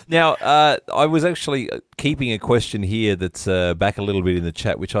 Now, I was actually keeping a question here that's back a little bit in the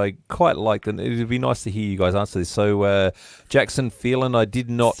chat, which I quite liked, and it would be nice to hear you guys answer this. So, Jackson Phelan, I did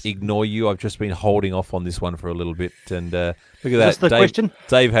not ignore you. I've just been holding off on this one for a little bit, and look at that. That's the question?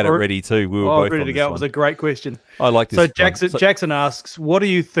 Dave had it ready too. We were both ready on to this go. one. It was a great question. I like this. So Jackson asks, what do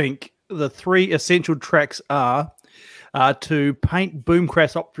you think the three essential tracks are to paint Boom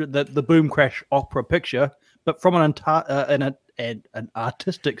Crash opera, the Boom Crash opera picture, but from an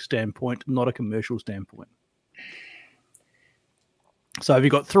artistic standpoint, not a commercial standpoint? So have you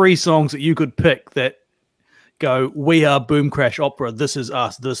got three songs that you could pick that go, we are Boom Crash opera, this is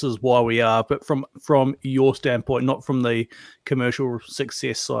us, this is why we are, but from your standpoint, not from the commercial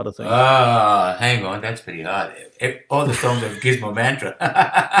success side of things? Hang on, that's pretty hard. All the songs of Gizmo Mantra.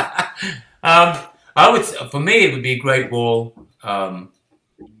 For me, it would be Great Wall, The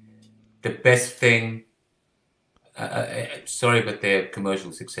Best Thing. Sorry, but they're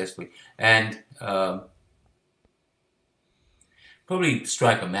commercial successfully, and probably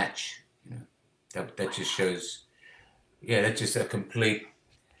Strike a Match. That just shows. Yeah, that's just a complete.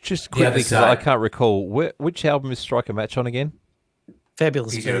 Just quickly, because I can't recall which album is Strike a Match on again.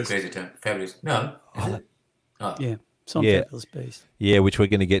 Fabulous These are a Beast. crazy time. Fabulous. No. Yeah, it's on Yeah. Fabulous Beast. Yeah, which we're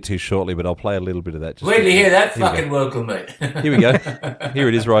going to get to shortly, but I'll play a little bit of that. Just Wait till you hear that Here we fucking vocal, mate. Here we go. Here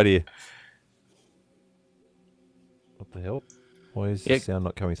it is right here. The hell? Why is the sound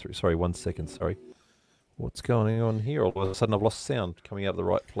not coming through? Sorry, 1 second. Sorry. What's going on here? All of a sudden, I've lost sound coming out of the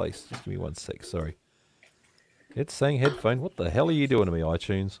right place. Just give me 1 sec. Sorry. It's saying headphone. What the hell are you doing to me,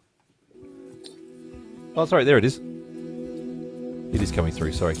 iTunes? Oh, sorry. There it is. It is coming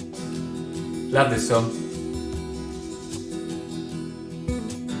through. Sorry. Love this song.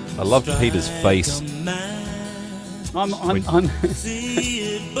 I love Peter's face. I'm I'm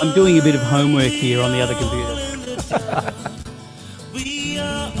doing a bit of homework here on the other computer. We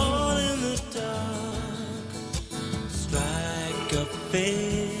are all in the dark. Strike a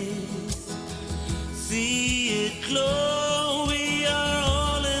face. See it glow. We are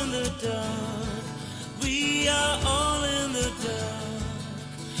all in the dark. We are all in the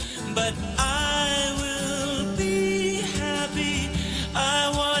dark. But I will be happy.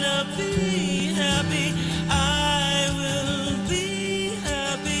 I wanna be happy. I will be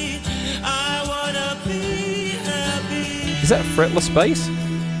happy. I wanna be happy. Is that fretless bass?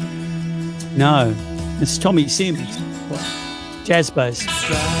 No, it's Tommy Sims. Jazz bass.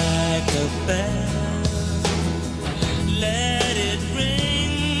 Strike a bell. Let it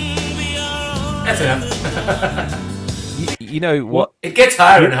ring. We are all That's enough. You know what? It gets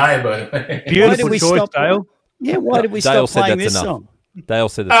higher and higher, by the way. Beautiful we choice, stop- Dale. Yeah, why did we Dale stop said playing that's this enough. song? Dale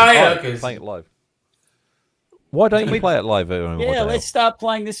said it's Oh, yeah, okay. playing it live. Why don't you play it live? Yeah, let's start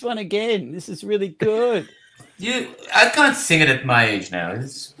playing this one again. This is really good. I can't sing it at my age now.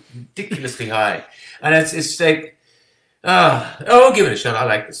 It's ridiculously high, and it's like, I'll give it a shot. I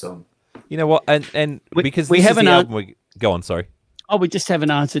like the song. You know what? And because we this is haven't the album go on. Sorry. Oh, we just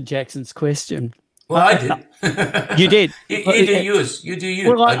haven't answered Jackson's question. Well, I did. You did. You do yours. You do you.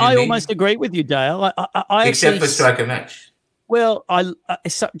 Well, I do I me. almost agree with you, Dale. I Except actually, for Striker Match. Well,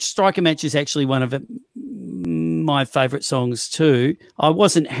 Striker Match is actually one of my favourite songs too. I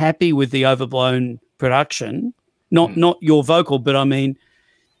wasn't happy with the overblown production, not your vocal, but I mean,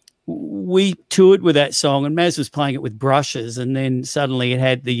 we toured with that song, and Maz was playing it with brushes, and then suddenly it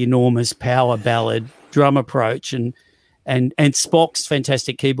had the enormous power ballad drum approach, and Spock's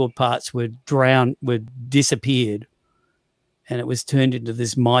fantastic keyboard parts were disappeared, and it was turned into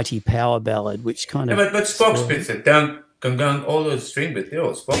this mighty power ballad, which kind of. But Spock spits it down, gung, all those string bits, they're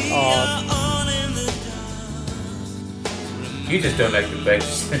all Spock. All in the You just don't like the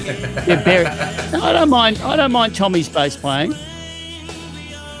bass. No, I don't mind Tommy's bass playing.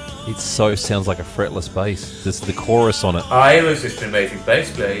 It sounds like a fretless bass. There's the chorus on it. He was just an amazing bass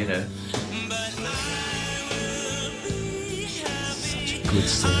player, you know. Such a good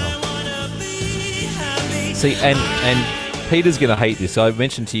sound. See, and Peter's going to hate this. I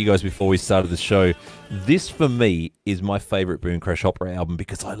mentioned to you guys before we started the show, this for me is my favourite Boom Crash Opera album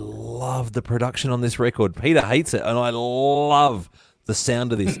because I love the production on this record. Peter hates it, and I love the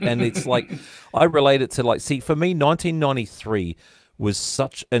sound of this. And it's like, I relate it to for me, 1993 was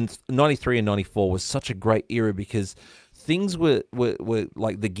such, and 93 and 94 was such a great era because things were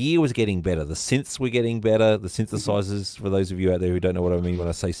like, the gear was getting better, the synths were getting better, the synthesizers, for those of you out there who don't know what I mean when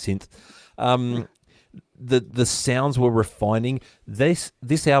I say synth, the sounds were refining. This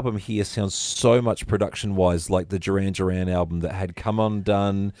album here sounds so much production wise like the Duran Duran album that had Come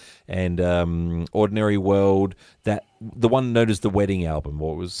Undone and Ordinary World, that the one known as the Wedding album,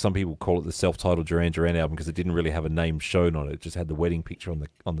 or it was, some people call it the self-titled Duran Duran album because it didn't really have a name shown on it. It just had the wedding picture on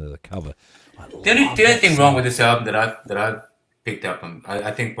the cover. The only thing wrong with this album that I've picked up on,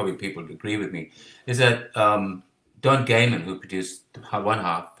 I think probably people would agree with me, is that Don Gayman, who produced one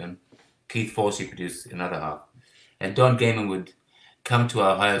half, and Keith Forsey produced another half, and Don Gayman would come to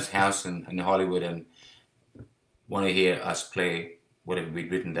our house in Hollywood and want to hear us play whatever we'd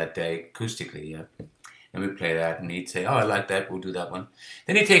written that day acoustically, yeah. And we'd play that, and he'd say, "Oh, I like that. We'll do that one."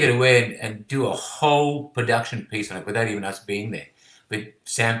 Then he'd take it away and do a whole production piece on it without even us being there, with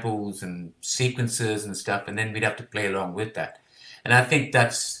samples and sequences and stuff, and then we'd have to play along with that. And I think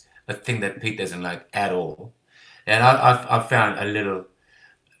that's a thing that Pete doesn't like at all. And I found a little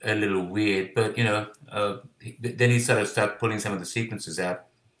weird, but you know, then he sort of started pulling some of the sequences out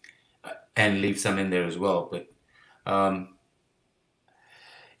and leave some in there as well. But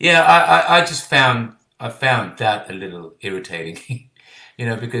yeah, I just found that a little irritating, you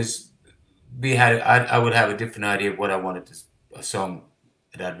know, because I would have a different idea of what I wanted a song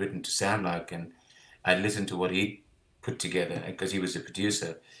that I'd written to sound like, and I'd listen to what he put together because he was the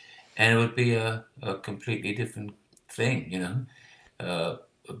producer, and it would be a completely different thing, you know,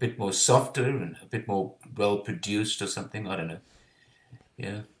 a bit more softer and a bit more well produced or something. I don't know.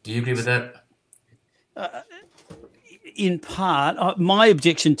 Yeah, do you agree with that? In part, my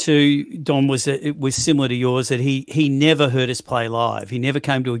objection to Don was that it was similar to yours, that he never heard us play live. He never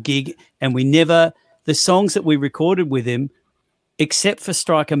came to a gig, and we never the songs that we recorded with him, except for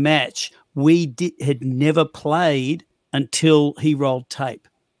Strike a Match, had never played until he rolled tape.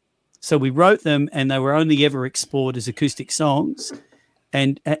 So we wrote them, and they were only ever explored as acoustic songs.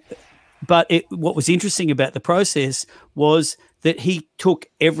 But what was interesting about the process was that he took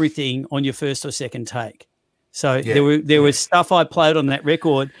everything on your first or second take. So there was stuff I played on that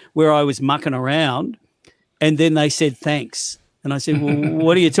record where I was mucking around, and then they said thanks, and I said, "Well,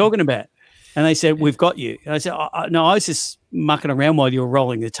 what are you talking about?" And they said, "We've got you." And I said, "No, I was just mucking around while you were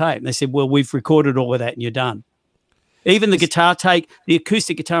rolling the tape." And they said, "Well, we've recorded all of that, and you're done." Even the guitar take, the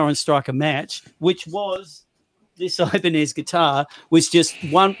acoustic guitar on Strike a Match, which was this Ibanez guitar, was just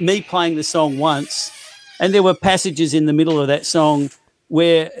me playing the song once, and there were passages in the middle of that song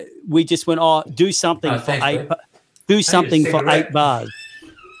where we just went, do something for eight bars.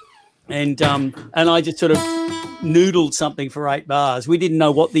 And I just sort of noodled something for 8 bars. We didn't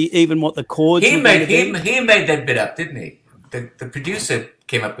know what the chords He were made going to be. he made that bit up, didn't he? The producer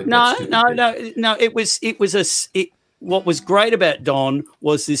came up with No. that. What was great about Don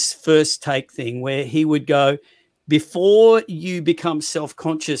was this first take thing where he would go, before you become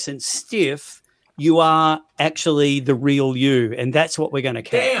self-conscious and stiff, you are actually the real you, and that's what we're going to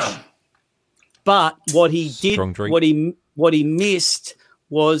catch. Damn. But what he did, Strong drink. what he missed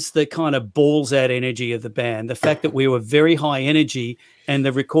was the kind of balls out energy of the band, the fact that we were very high energy and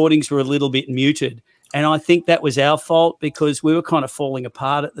the recordings were a little bit muted. And I think that was our fault because we were kind of falling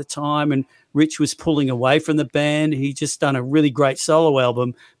apart at the time, and Rich was pulling away from the band. He just done a really great solo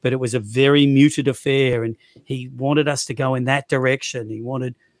album, but it was a very muted affair, and he wanted us to go in that direction.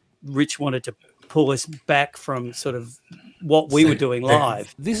 Rich wanted to pull us back from sort of what we were doing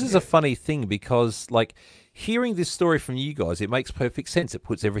live. This is a funny thing because, like, hearing this story from you guys, it makes perfect sense. It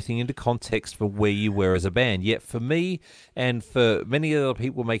puts everything into context for where you were as a band. Yet for me and for many other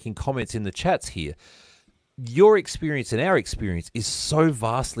people making comments in the chats here, your experience and our experience is so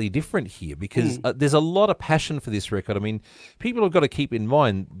vastly different here because there's a lot of passion for this record. I mean, people have got to keep in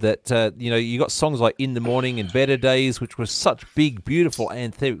mind that, you got songs like In the Morning and Better Days, which was such big, beautiful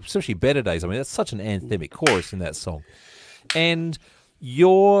anthem, especially Better Days. I mean, that's such an anthemic chorus in that song. And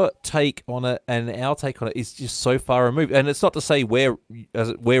your take on it and our take on it is just so far removed. And it's not to say we're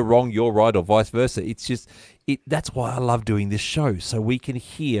wrong, you're right, or vice versa. It's just, that's why I love doing this show, so we can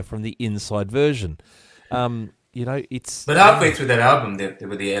hear from the inside version. It's... But halfway through that album, there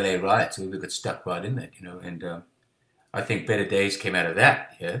were the LA riots, so we got stuck right in that, and I think Better Days came out of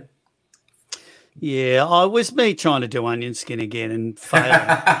that, yeah? Yeah, it was me trying to do Onion Skin again and failing.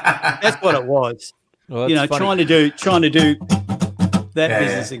 That's what it was. Well, trying to do that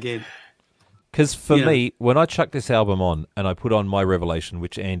business again. Because for me, when I chucked this album on and I put on My Revelation,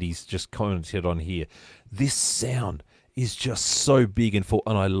 which Andy's just commented on here, this sound is just so big and full,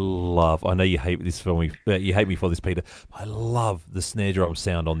 and I know you hate this for me, you hate me for this, Peter. I love the snare drum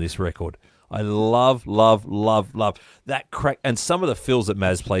sound on this record. I love that crack, and some of the fills that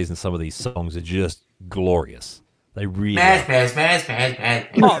Maz plays in some of these songs are just glorious. They really Maz.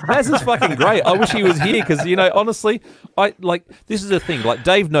 Oh, Maz is fucking great. I wish he was here because, honestly, this is the thing. Like,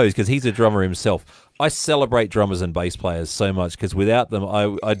 Dave knows because he's a drummer himself. I celebrate drummers and bass players so much because without them,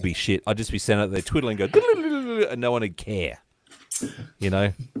 I'd be shit. I'd just be standing out there twiddling, go, and no one would care.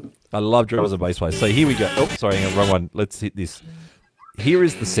 I love drummers and bass players. So here we go. Oh, sorry, hang on, wrong one. Let's hit this. Here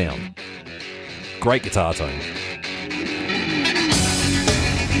is the sound. Great guitar tone.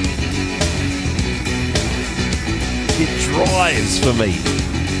 It drives for me.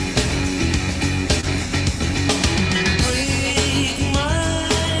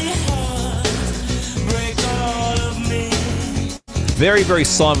 Very, very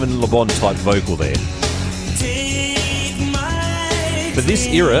Simon Le Bon type vocal there. For this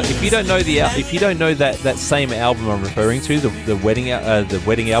era, if you don't know that same album I'm referring to, the wedding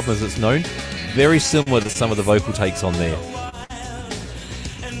album as it's known, very similar to some of the vocal takes on there.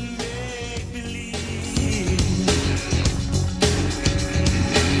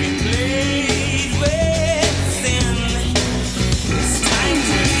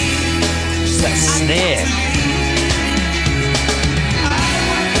 Just that snare.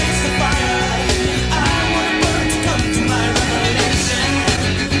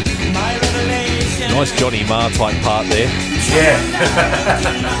 Nice Johnny Marr type part there. Yeah.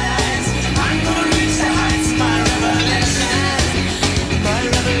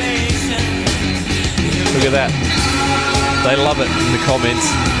 Look at that. They love it in the comments.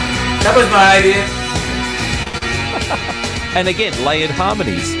 That was my idea. And again, layered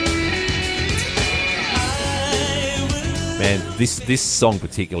harmonies. Man, this song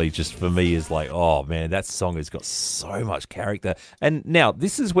particularly just for me is like, oh man, that song has got so much character. And now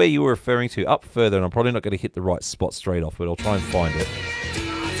this is where you were referring to up further, and I'm probably not going to hit the right spot straight off, but I'll try and find it.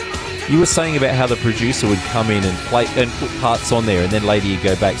 You were saying about how the producer would come in and play and put parts on there, and then later you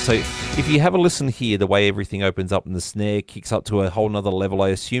go back. So if you have a listen here, the way everything opens up and the snare kicks up to a whole nother level, I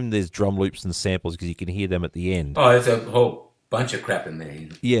assume there's drum loops and samples because you can hear them at the end. Oh, there's a whole bunch of crap in there. You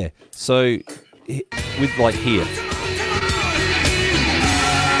know? Yeah. So with like here.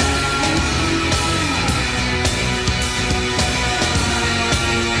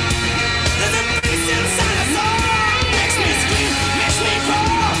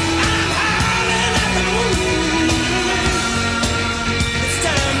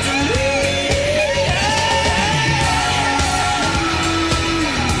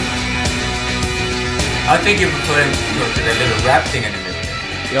 I think you're referring to the little rap thing in the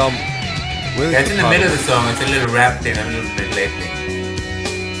middle. Where is It's in the middle of the song. It's a little rap thing, a little bit late thing.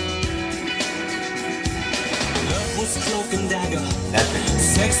 Love was cloak and dagger. That's it.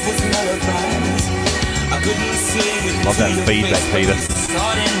 Sex was melodies. I couldn't see it. Love that feedback, Peter.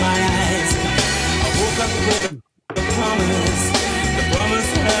 Thought in my eyes. I woke up with a promise. The promise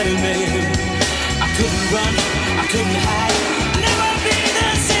had a name. I couldn't run. I couldn't hide. Never be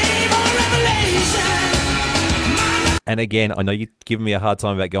the same or revelation. And again, I know you're giving me a hard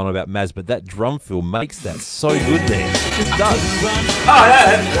time about going on about Maz, but that drum fill makes that so good there. It just does. Oh,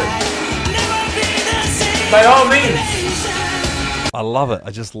 yeah. By all means. I love it.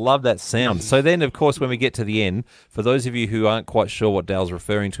 I just love that sound. So then, of course, when we get to the end, for those of you who aren't quite sure what Dale's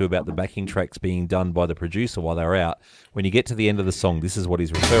referring to about the backing tracks being done by the producer while they're out, when you get to the end of the song, this is what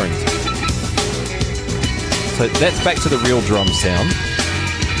he's referring to. So that's back to the real drum sound.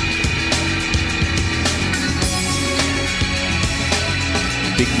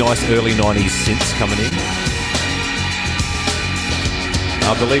 Big, nice early 90s synths coming in.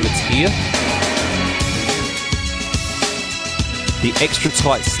 I believe it's here. The extra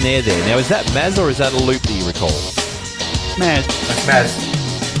tight snare there. Now, is that Maz or is that a loop that you recall? Maz. That's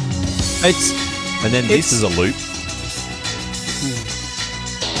Maz. And then this is a loop.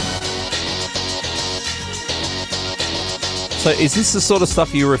 So is this the sort of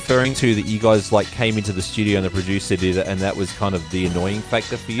stuff you're referring to that you guys like came into the studio and the producer did it, and that was kind of the annoying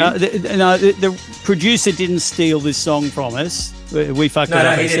factor for you? The producer didn't steal this song from us. We fucked it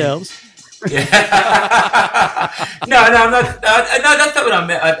up ourselves. Yeah. No, I'm not. No, that's not what I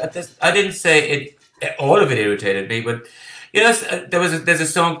meant. I didn't say it. All of it irritated me, but you know, there's a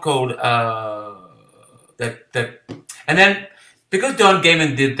song called and then. Because Don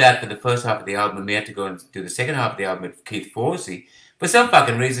Gaiman did that for the first half of the album, we had to go and do the second half of the album with Keith Forsey. For some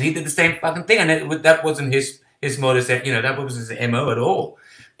fucking reason, he did the same fucking thing, and that wasn't his modus. That that was his MO at all.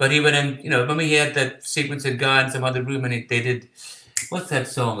 But he went and when we had that sequencer guy in some other room, and they did what's that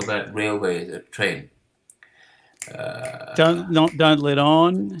song about railway, a train? Don't let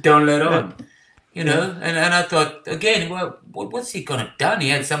on. Don't let on. And I thought again, well, what's he gonna done? He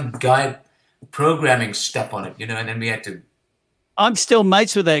had some guy programming stuff on it, and then we had to. I'm still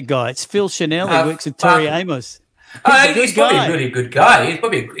mates with that guy. It's Phil Chanel who works with Terry Amos. He's probably a really good guy.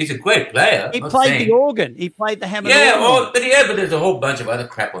 He's a great player. He played the organ. He played the hammer. But there's a whole bunch of other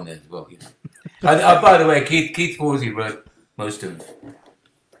crap on there as well. By the way, Keith Forsey wrote most of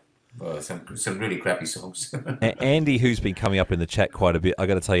some really crappy songs. Andy, who's been coming up in the chat quite a bit, I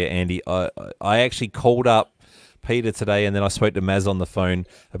got to tell you, Andy, I actually called up Peter today, and then I spoke to Maz on the phone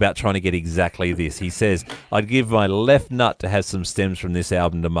about trying to get exactly this. He says, I'd give my left nut to have some stems from this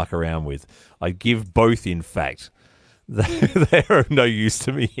album to muck around with. I'd give both, in fact. They're of no use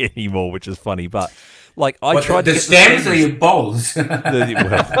to me anymore, which is funny. But like, I tried to get the stems or your balls.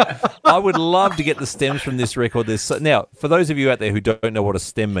 I would love to get the stems from this record. Now, for those of you out there who don't know what a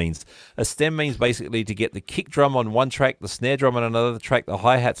stem means basically to get the kick drum on one track, the snare drum on another track, the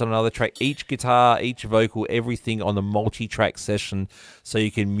hi-hats on another track, each guitar, each vocal, everything on the multi-track session, so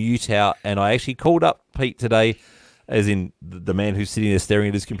you can mute out. And I actually called up Pete today, as in the man who's sitting there staring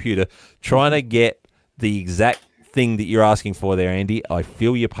at his computer, trying to get the exact thing that you're asking for there, Andy. I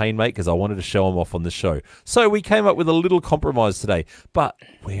feel your pain, mate, because I wanted to show them off on the show. So we came up with a little compromise today. But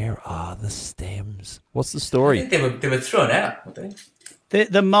where are the stems? What's the story? I think they were thrown out, weren't they?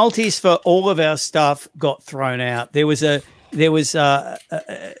 The multis for all of our stuff got thrown out. It was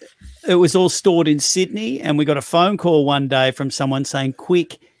all stored in Sydney, and we got a phone call one day from someone saying,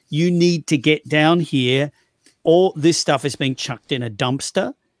 quick, you need to get down here. All this stuff is being chucked in a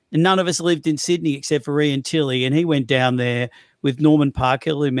dumpster. And none of us lived in Sydney except for Ian Tilley, and he went down there with Norman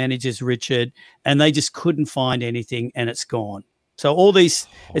Parker, who manages Richard, and they just couldn't find anything, and it's gone. So all these,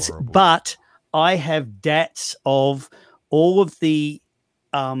 but I have DATs of all of the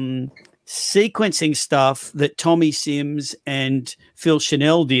sequencing stuff that Tommy Sims and Phil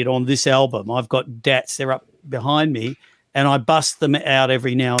Chanel did on this album. I've got DATs, they're up behind me, and I bust them out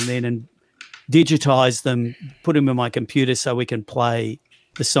every now and then and digitize them, put them in my computer so we can play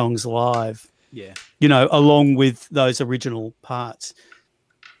the songs live. Yeah. You know, along with those original parts.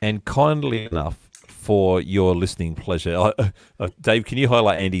 And kindly enough, for your listening pleasure, Dave, can you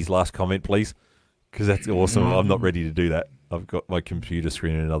highlight Andy's last comment, please? Because that's awesome. I'm not ready to do that. I've got my computer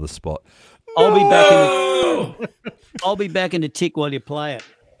screen in another spot. I'll be back in the tick while you play it.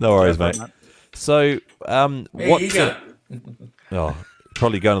 No worries, mate. So, what? you go. Oh,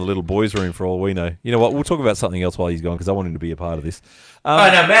 probably going to the little boy's room for all we know. You know what? We'll talk about something else while he's gone because I want him to be a part of this. Oh,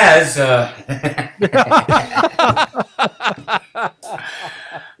 now, Maz.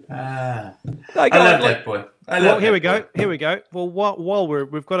 I love that boy. Here we go. Well, while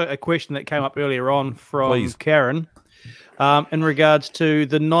we've got a question that came up earlier on from Karen, in regards to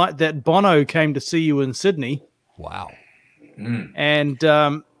the night that Bono came to see you in Sydney. Wow. And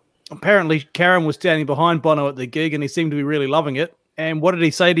apparently Karen was standing behind Bono at the gig, and he seemed to be really loving it. And what did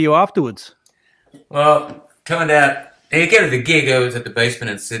he say to you afterwards? Well, turned out he came to the gig. I was at the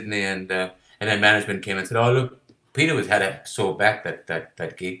basement in Sydney, and then management came and said, "Oh, look, Peter had a sore back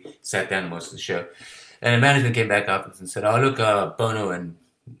that gig. Sat down most of the show." And the management came back afterwards and said, "Oh, look, Bono and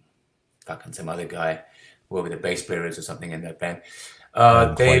fucking some other guy, whoever the bass player is or something in that band,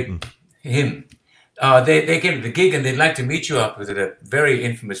 they came to the gig and they'd like to meet you afterwards at a very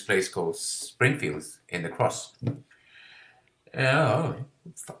infamous place called Springfields in the Cross." Oh,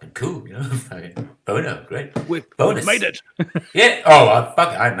 fucking cool, you know. Bono, great. Bonus. Made it. Yeah. Oh,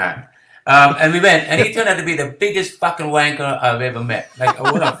 fuck, I'm mad. And we went, and he turned out to be the biggest fucking wanker I've ever met. Like,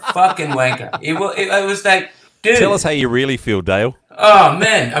 what a fucking wanker. It was like, dude. Tell us how you really feel, Dale. Oh,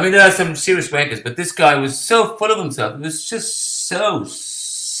 man. I mean, there are some serious wankers, but this guy was so full of himself. It was just so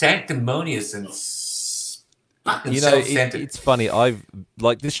sanctimonious and fucking self-centered. It's funny.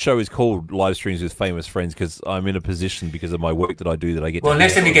 This show is called Live Streams with Famous Friends because I'm in a position because of my work that I do that I get. Well, to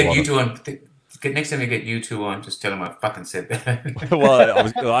next time you get you two on. Next time you get you two on, just tell them I fucking said that.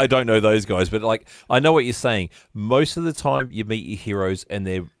 Well, I don't know those guys, but I know what you're saying. Most of the time, you meet your heroes, and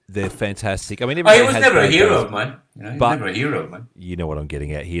they're fantastic. I mean, he was never a hero of mine. You know, he was never a hero of mine. You know what I'm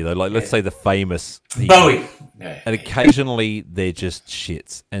getting at here, though. Like, let's say the famous Bowie, and occasionally they're just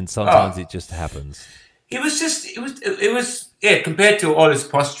shits, and sometimes it just happens. It was compared to all his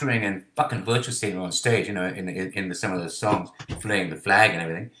posturing and fucking virtuosity on stage, you know, in some of those songs, flying the flag and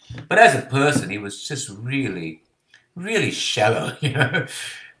everything. But as a person, he was just really, really shallow, you know.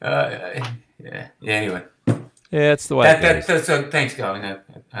 Anyway. Yeah, it's the way it goes. So thanks, Garling.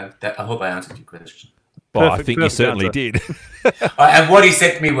 I hope I answered your question. Well, I think you certainly did. And what he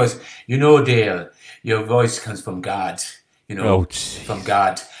said to me was, you know, Dale, your voice comes from God, you know, from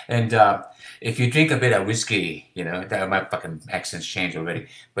God. And if you drink a bit of whiskey, you know, my fucking accent's changed already.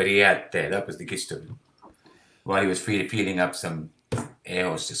 But that was the gist of it. While he was feeding up some air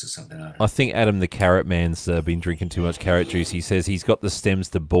hostess or something. I think Adam the Carrot Man's been drinking too much carrot juice. He says he's got the stems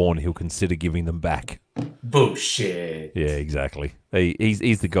to born. He'll consider giving them back. Bullshit. Yeah, exactly.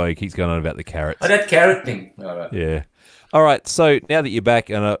 He's the guy who keeps going on about the carrots. Oh, that carrot thing. All right. Yeah. All right, so now that you're back,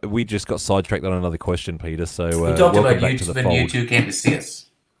 and we just got sidetracked on another question, Peter, so we talked about back to the when fold. you two came to see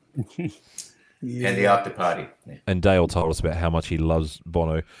us. And the after party. Yeah. And Dale told us about how much he loves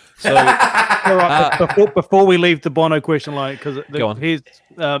Bono. So, All right, before we leave the Bono question, because here's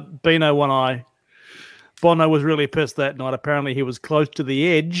Bino One Eye. Bono was really pissed that night. Apparently, he was close to the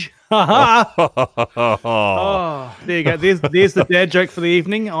edge. Oh, there you go. There's the dad joke for the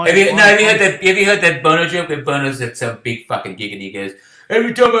evening. Have you heard that Bono joke where Bono's at some big fucking gig and he goes,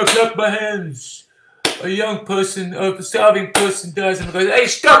 "Every time I clap my hands, a young person, a starving person dies," and he goes, "Hey,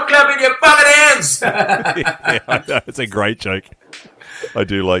 stop clapping your fucking hands!" Yeah, I know. It's a great joke. I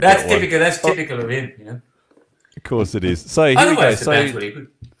do like that. That's typical of him, you know. Of course it is. So here we go. The band's really good.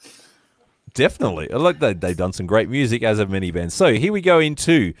 Definitely. I like that they've done some great music, as have many bands. So here we go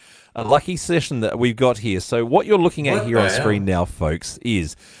into a lucky session that we've got here. So what you're looking at here on screen now, folks,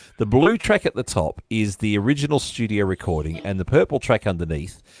 is the blue track at the top is the original studio recording, and the purple track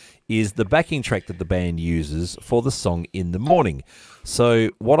underneath is the backing track that the band uses for the song In the Morning. So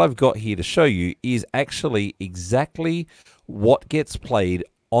what I've got here to show you is actually exactly what gets played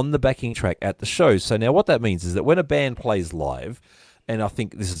on the backing track at the show. So now what that means is that when a band plays live, and I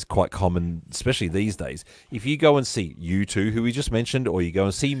think this is quite common, especially these days. If you go and see U2, who we just mentioned, or you go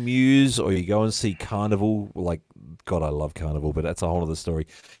and see Muse, or you go and see Carnival, like, God, I love Carnival, but that's a whole other story.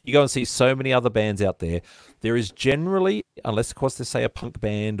 You go and see so many other bands out there. There is generally, unless of course they say a punk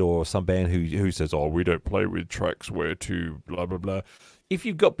band or some band who says, oh, we don't play with tracks where to blah, blah, blah. If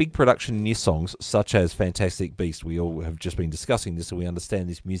you've got big production in your songs, such as Fantastic Beast, we all have just been discussing this, and we understand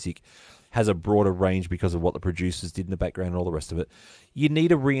this music has a broader range because of what the producers did in the background and all the rest of it. You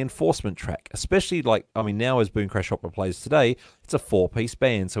need a reinforcement track, especially like, I mean, now as Boom Crash Opera plays today, it's a 4-piece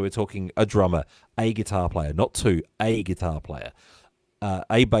band. So we're talking a drummer, a guitar player, not two, a guitar player,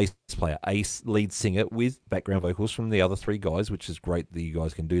 a bass player, a lead singer with background vocals from the other 3 guys, which is great that you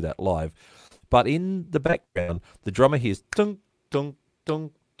guys can do that live. But in the background, the drummer hears tung, tung,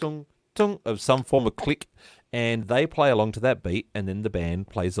 tung, tung, tung of some form of click, and they play along to that beat, and then the band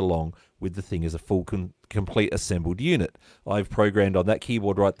plays along with the thing as a full complete assembled unit. I've programmed on that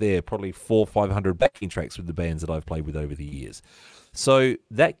keyboard right there probably 400 or 500 backing tracks with the bands that I've played with over the years. So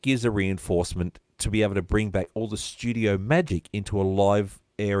that gives a reinforcement to be able to bring back all the studio magic into a live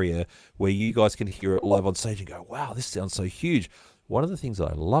area where you guys can hear it live on stage and go, wow, this sounds so huge. One of the things that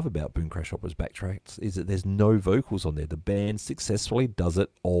I love about Boom Crash Opera's backtracks is that there's no vocals on there. The band successfully does it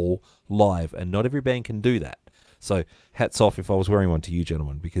all live, and not every band can do that. So hats off if I was wearing one to you,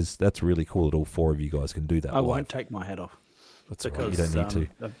 gentlemen, because that's really cool that all 4 of you guys can do that. I won't take my hat off. That's because right. You don't need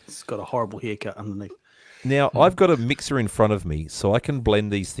to. It's got a horrible haircut underneath. Now, I've got a mixer in front of me, so I can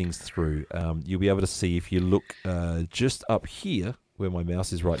blend these things through. You'll be able to see if you look just up here, where my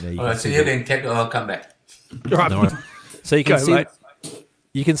mouse is right now. All right, so you're being technical. I'll come back. Right. No, so you can Go, see... mate.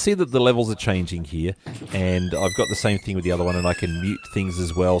 You can see that the levels are changing here, and I've got the same thing with the other one, and I can mute things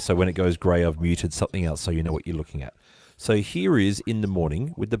as well, so when it goes grey, I've muted something else so you know what you're looking at. So here is In the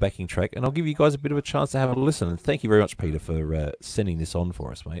Morning with the backing track, and I'll give you guys a bit of a chance to have a listen, and thank you very much, Peter, for sending this on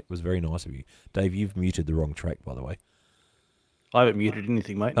for us, mate. It was very nice of you. Dave, you've muted the wrong track, by the way. I haven't muted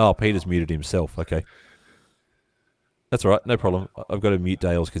anything, mate. Oh, Peter's muted himself, okay. That's all right, no problem. I've got to mute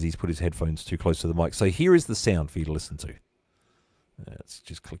Dale's because he's put his headphones too close to the mic. So here is the sound for you to listen to. Let's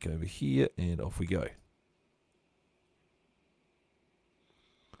just click over here and off we go.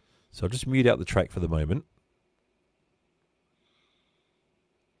 So I'll just mute out the track for the moment.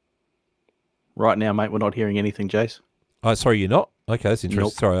 Right now, mate, we're not hearing anything, Jace. Oh, sorry, you're not? Okay, that's interesting.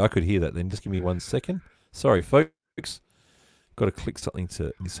 Nope. Sorry, I could hear that then. Just give me 1 second. Sorry, folks. Got to click something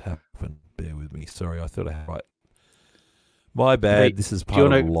to this happen. Bear with me. Sorry, I thought I had right. My bad. Hey, this is part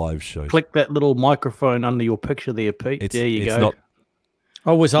of a live show. Click that little microphone under your picture there, Pete. There you go. Not,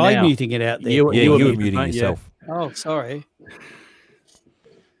 Oh, was I Now, muting it out there? you were muting mate, yourself. Oh, sorry.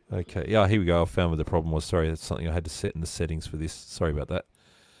 Okay, yeah, here we go. I found what the problem was. Sorry, that's something I had to set in the settings for this. Sorry about that.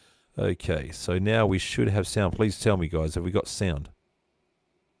 Okay, so now we should have sound. Please tell me, guys, have we got sound?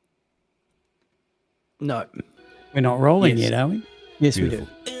 No. We're not rolling Yes. yet, are we? Yes, Beautiful.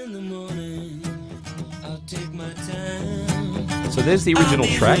 we do. In the morning, I'll take my time. So there's the original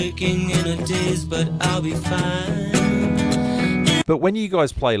I'll be track. waking in a daze, but I'll be fine. But when you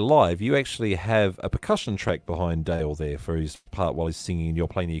guys play live, you actually have a percussion track behind Dale there for his part while he's singing, and you're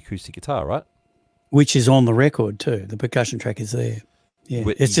playing the acoustic guitar, right? Which is on the record too. The percussion track is there. Yeah,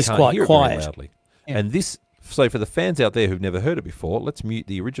 But it's you just can't quite hear it very quiet. loudly. Yeah. And this, so for the fans out there who've never heard it before, let's mute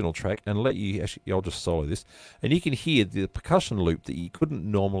the original track and let you actually. I'll just solo this, and you can hear the percussion loop that you couldn't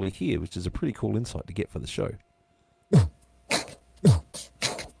normally hear, which is a pretty cool insight to get for the show.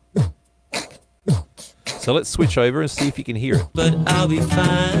 So let's switch over and see if you can hear it. But I'll be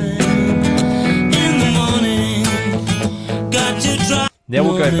fine. In the morning, got to try. Now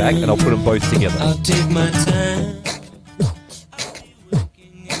we'll go back and I'll put them both together. I'll take my time. I'll be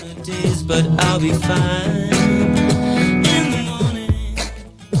working in a daze, but I'll be fine. In the morning,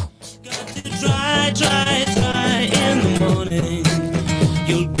 got to try. In the morning,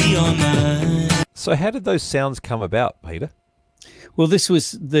 you'll be on mine. So how did those sounds come about, Peter? Well, this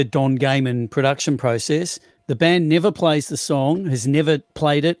was the Don Gaiman production process. The band never plays the song, has never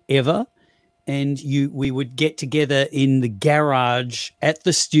played it ever. And we would get together in the garage at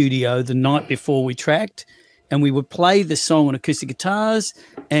the studio the night before we tracked, and we would play the song on acoustic guitars,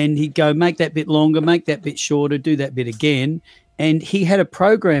 and he'd go, make that bit longer, make that bit shorter, do that bit again. And he had a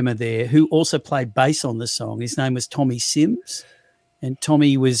programmer there who also played bass on the song. His name was Tommy Sims. And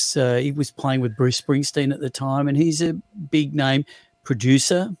Tommy was he was playing with Bruce Springsteen at the time, and he's a big name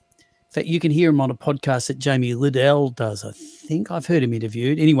producer. In fact, you can hear him on a podcast that Jamie Liddell does. I think I've heard him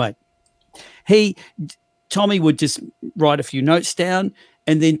interviewed. Anyway, Tommy would just write a few notes down,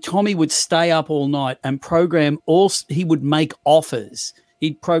 and then Tommy would stay up all night and program all. He would make offers.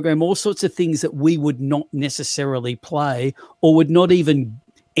 he'd program all sorts of things that we would not necessarily play or would not even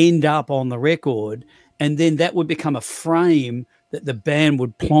end up on the record. And then that would become a frame that the band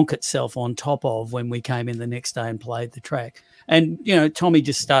would plonk itself on top of when we came in the next day and played the track. And, you know, Tommy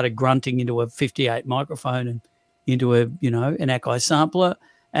just started grunting into a 58 microphone and into a, you know, an Akai sampler.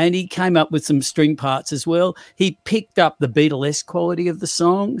 And he came up with some string parts as well. He picked up the Beatlesque quality of the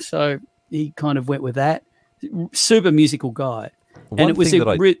song, so he kind of went with that. Super musical guy. One and it was thing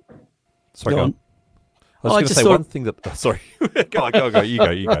that Sorry, go on. I was going to say one thing that... sorry. Go, you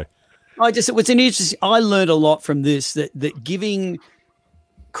go. It was an interesting... I learned a lot from this, that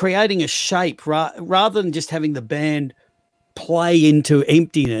creating a shape, rather than just having the band play into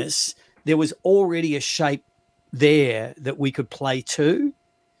emptiness, there was already a shape there that we could play to.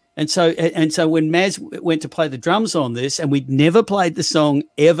 And so when Maz went to play the drums on this, and we'd never played the song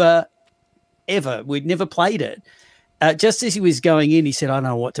ever, we'd never played it. Just as he was going in, he said, "I don't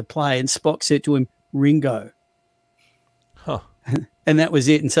know what to play." And Spock said to him, "Ringo." Huh. And that was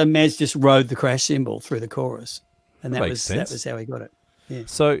it. And so Maz just rode the crash cymbal through the chorus. And that makes sense. That was how he got it. Yeah.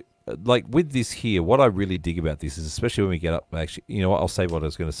 So, like with this here, what I really dig about this is, especially when we get up, actually, you know what, I'll say what I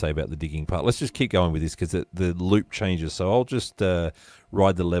was going to say about the digging part. Let's just keep going with this because the loop changes. So I'll just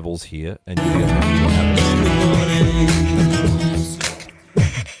ride the levels here and you guys know what happens.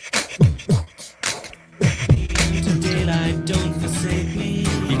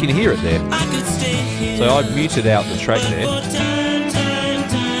 You can hear it there. So I've muted out the track there.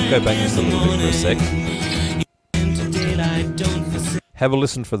 Go back just a little bit for a sec. Have a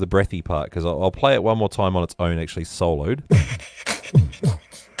listen for the breathy part, because I'll play it one more time on its own, actually soloed.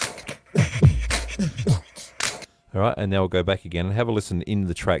 All right, and now we'll go back again and have a listen in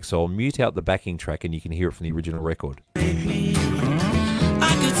the track. So I'll mute out the backing track and you can hear it from the original record. I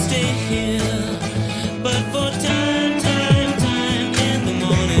could stay here, but for time in the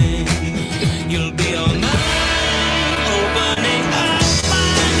morning, you'll be all mine, opening up my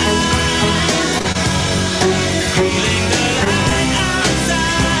eyes, feeling the light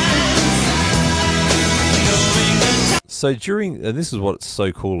outside. So and this is what's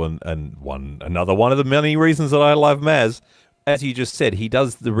so cool, and another one of the many reasons that I love Maz, as you just said, he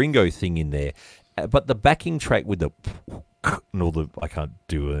does the Ringo thing in there, but the backing track with the and all the, I can't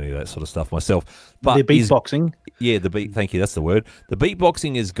do any of that sort of stuff myself. But the beatboxing. Thank you, that's the word. The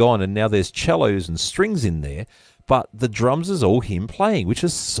beatboxing is gone, and now there's cellos and strings in there, but the drums is all him playing, which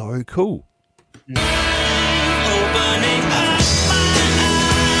is so cool. Opening up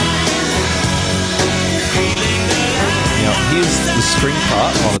Now, here's the string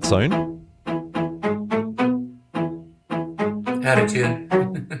part on its own. Out of tune.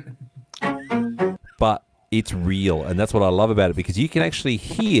 But it's real, and that's what I love about it, because you can actually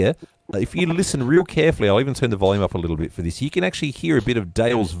hear, if you listen real carefully, I'll even turn the volume up a little bit for this, you can actually hear a bit of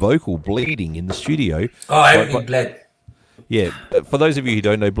Dale's vocal bleeding in the studio. Oh, everything bled. Yeah, for those of you who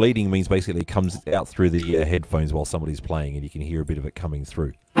don't know, bleeding means basically it comes out through the headphones while somebody's playing, and you can hear a bit of it coming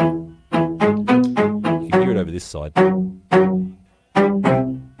through. You can hear it over this side.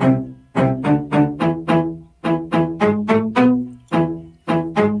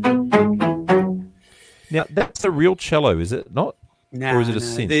 Now, that's a real cello, is it not? No, or is it a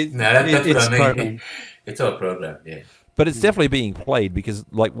synth? That's it's what I mean. programmed. It's all programmed, yeah. But it's definitely being played, because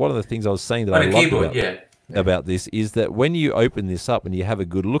like one of the things I was saying that On I a love keyboard, about this is that when you open this up and you have a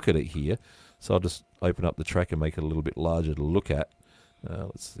good look at it here, so I'll just open up the track and make it a little bit larger to look at.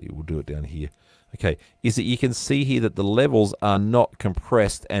 Let's see, we'll do it down here. Okay, is that you can see here that the levels are not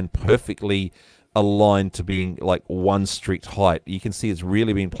compressed and perfectly aligned to being like one strict height. You can see it's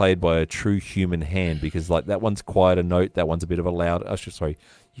really being played by a true human hand, because like that one's quieter note, that one's a bit of a loud.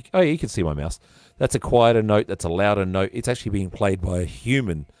 You can see my mouse. That's a quieter note, that's a louder note. It's actually being played by a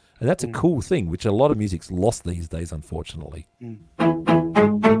human, and that's a cool thing, which a lot of music's lost these days, unfortunately.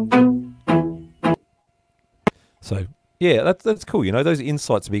 So yeah, that's cool. You know, those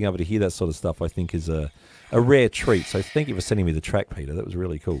insights, being able to hear that sort of stuff, I think is a rare treat. So thank you for sending me the track, Peter. That was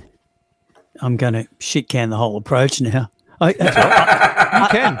really cool. I'm going to shit can the whole approach now. You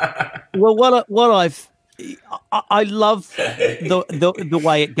can. Well, I love the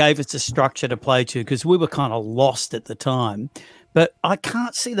way it gave us a structure to play to, because we were kind of lost at the time. But I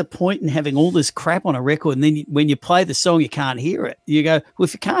can't see the point in having all this crap on a record, and then when you play the song, you can't hear it. You go, well,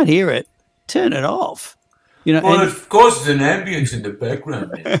 if you can't hear it, turn it off. You know, well, of course, there's an ambience in the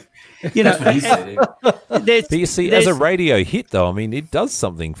background. Man. You know, That's what he said. But you see, as a radio hit, though, I mean, it does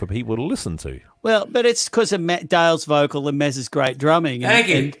something for people to listen to. Well, but it's because of Dale's vocal and Maz's great drumming.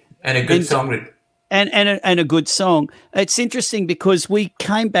 And a good song. And a good song. It's interesting because we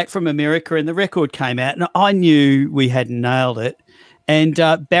came back from America and the record came out, and I knew we hadn't nailed it. And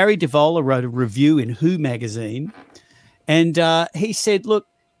Barry DeVola wrote a review in Who magazine, and he said, look,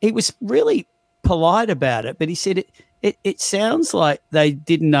 he was really polite about it, but he said it sounds like they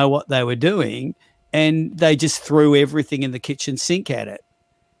didn't know what they were doing, and they just threw everything in the kitchen sink at it.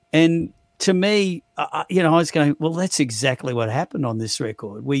 And to me, I was going, well, that's exactly what happened on this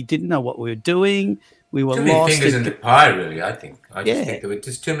record. We didn't know what we were doing. We were too many lost. fingers in the pie, really. I think. I just think there were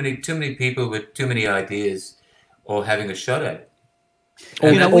just too many people with too many ideas, all having a shot at it.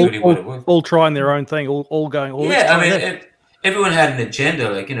 And that's really what it was. All trying their own thing, all going. Yeah, I mean, everyone had an agenda.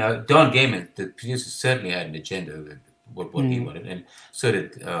 Like, Don Gaiman, the producer, certainly had an agenda of what he wanted, and so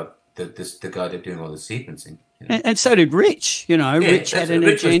did the guy that's doing all the sequencing. And so did Rich. Rich had an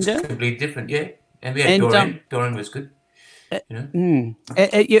Rich agenda. was completely different, yeah. And we had Dorian. Dorian was good.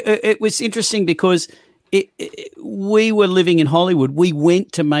 It was interesting because we were living in Hollywood. We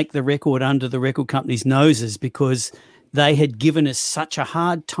went to make the record under the record company's noses because they had given us such a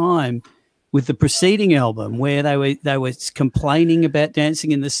hard time with the preceding album, where they were complaining about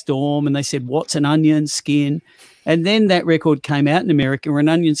Dancing in the Storm, and they said, "What's an onion skin?" And then that record came out in America, where An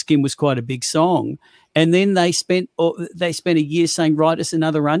Onion Skin was quite a big song. And then they spent a year saying, "Write us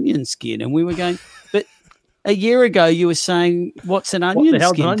another onion skin," and we were going, "But a year ago you were saying, what's an onion what the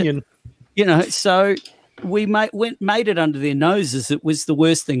skin?" hell's an onion? So we made it under their noses. It was the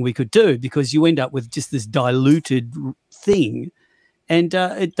worst thing we could do, because you end up with just this diluted thing. And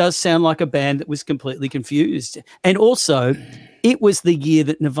it does sound like a band that was completely confused. And also, it was the year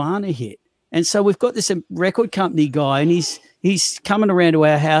that Nirvana hit. And so we've got this record company guy, and he's coming around to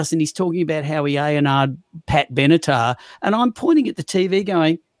our house, and he's talking about how he A&R'd Pat Benatar. And I'm pointing at the TV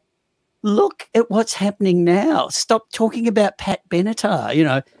going, look at what's happening now. Stop talking about Pat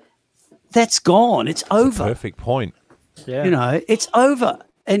Benatar. That's gone. It's over. Perfect point. Yeah. It's over.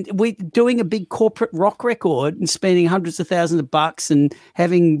 And we're doing a big corporate rock record and spending hundreds of thousands of bucks and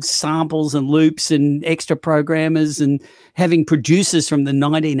having samples and loops and extra programmers and having producers from the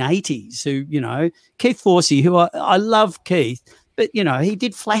 1980s who, Keith Forsey, who I love Keith, but, he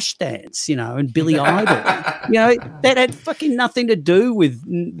did Flashdance, and Billy Idol. That had fucking nothing to do with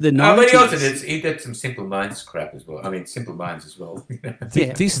the 90s. But he also did some Simple Minds crap as well. I mean, Simple Minds as well.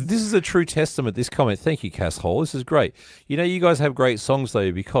 This is a true testament, this comment. Thank you, Cass Hall. This is great. You guys have great songs,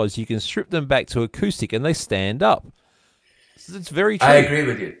 though, because you can strip them back to acoustic and they stand up. It's very true. I agree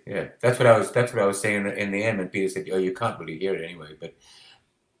with you. Yeah, that's what I was saying in the end when Peter said, "Oh, you can't really hear it anyway."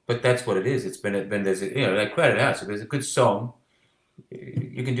 But that's what it is. It's been there's like Crowded House. If there's a good song,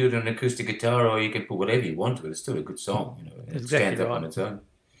 you can do it on an acoustic guitar, or you can put whatever you want to it. It's still a good song. It stands up on its own.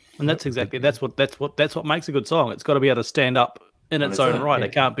 And that's what makes a good song. It's got to be able to stand up in its own right. Yeah.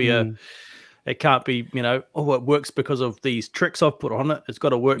 It can't be it works because of these tricks I've put on it. It's got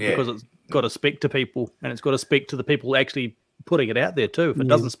to work because it's got to speak to people, and it's got to speak to the people actually putting it out there too. If it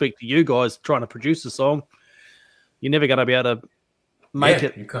doesn't speak to you guys trying to produce a song, you're never going to be able to make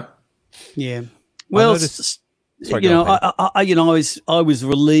it. You can't. Yeah. Well, Sorry, I was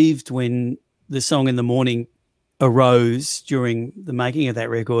relieved when the song In the Morning arose during the making of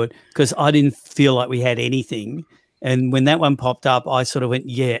that record, because I didn't feel like we had anything. And when that one popped up, I sort of went,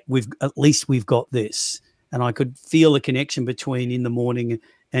 yeah, at least we've got this. And I could feel the connection between In the Morning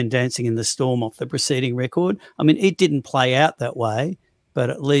and Dancing in the Storm off the preceding record. I mean, it didn't play out that way, but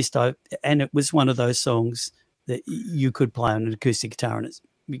at least it was one of those songs that you could play on an acoustic guitar, and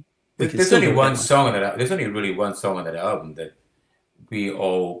There's only one song on that. There's only really one song on that album that we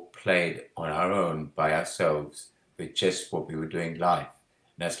all played on our own by ourselves with just what we were doing live.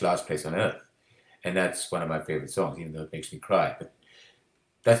 And that's Last Place on Earth. And that's one of my favorite songs, even though it makes me cry. But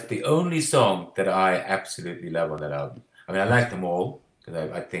that's the only song that I absolutely love on that album. I mean, I like them all, because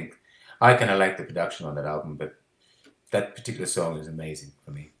I think I kind of like the production on that album, but that particular song is amazing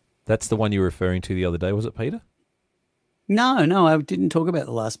for me. That's the one you were referring to the other day, was it, Peter? No, I didn't talk about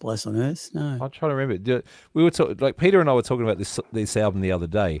The Last Place on Earth. No, I'm trying to remember. We were like Peter and I were talking about this album the other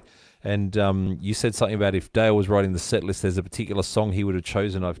day, and you said something about if Dale was writing the set list, there's a particular song he would have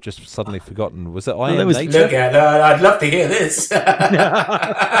chosen. I've just suddenly forgotten. Was that I Am Nature? Look at I'd love to hear this. Dale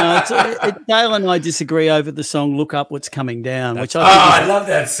and I disagree over the song "Look Up What's Coming Down," which I love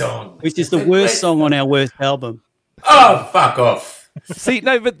that song. Which is the worst song on our worst album. Oh, fuck off! See,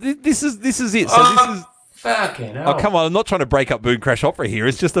 no, but this is it. So this is. Fucking hell. Oh, come on. I'm not trying to break up Moon Crash Opera here.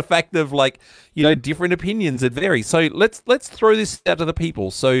 It's just the fact of, different opinions that vary. So let's throw this out to the people.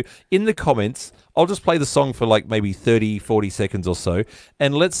 So in the comments, I'll just play the song for maybe 30, 40 seconds or so,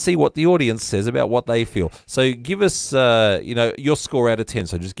 and let's see what the audience says about what they feel. So give us, your score out of 10.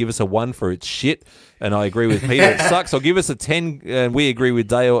 So just give us a 1 for it's shit, and I agree with Peter, it sucks. Or give us a 10, and we agree with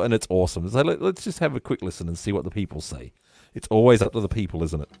Dale, and it's awesome. So let's just have a quick listen and see what the people say. It's always up to the people,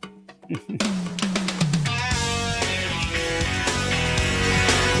 isn't it?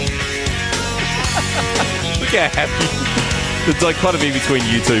 Look how happy. The dichotomy between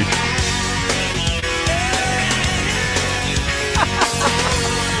you two.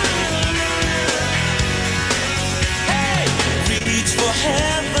 Reach for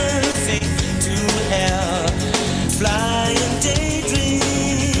heaven, sink to hell, fly and daydream.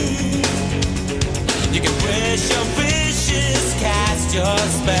 You can wish your wishes, cast your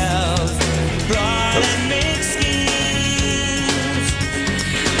spells, plot and make schemes.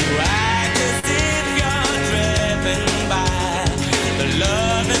 You act as if you're driven by the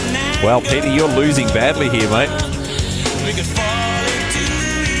love and anger. Well, Peter, you're losing badly here, mate. We could fall into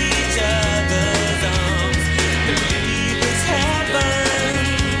each other's arms. Believe it's heaven.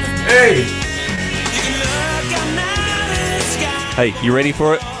 Hey, You can look up now in the sky. Hey, you ready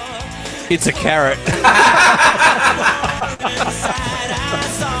for it? It's a carrot. Inside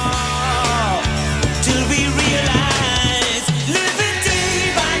us all, till we realize, living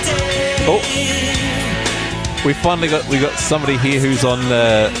day by day. Oh, we finally got somebody here who's on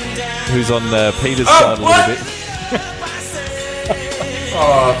Peter's side a what? little bit.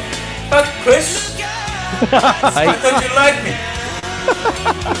 oh, fuck, Chris. I Hey, thought you liked me.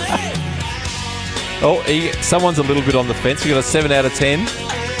 oh, someone's a little bit on the fence. We got a 7 out of 10.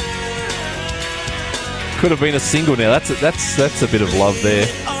 Could have been a single now. That's a bit of love there.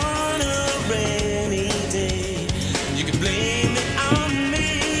 On a rainy day, you can blame it on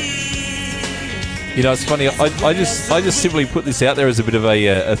me. You know, it's funny. I just simply put this out there as a bit of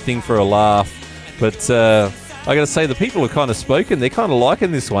a thing for a laugh, but I got to say the people are kind of spoken. They're kind of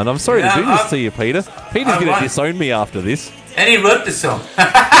liking this one. I'm sorry to do this to you, Peter. Peter's going to won. disown me after this. And he wrote the song.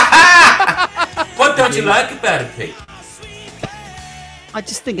 What don't you like about it, Pete? I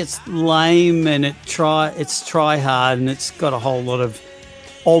just think it's lame and it's try hard and it's got a whole lot of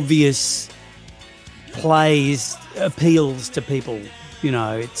obvious appeals to people. You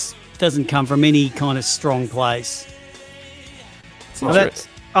know, it doesn't come from any kind of strong place. Well,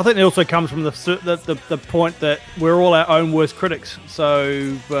 I think it also comes from the point that we're all our own worst critics. So,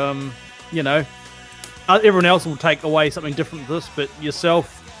 you know, everyone else will take away something different from this, but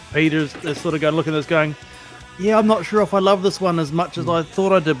yourself, Peter's sort of going looking at this going, yeah, I'm not sure if I love this one as much as I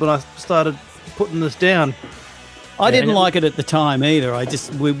thought I did when I started putting this down. I didn't like it at the time either.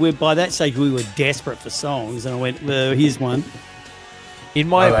 We by that stage we were desperate for songs, and I went, well, here's one. In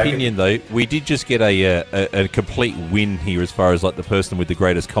my I like opinion, though, we did just get a complete win here as far as like the person with the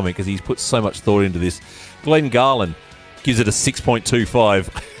greatest comment because he's put so much thought into this. Glenn Garland gives it a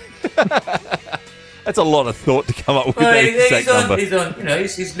 6.25. That's a lot of thought to come up with that exact number. He's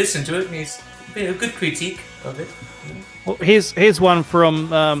listened to it and he's been a good critique of it. Well, here's one from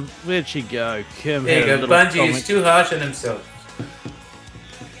where'd she go? Kim. There you had a go. little Bungie comment. is too harsh on himself.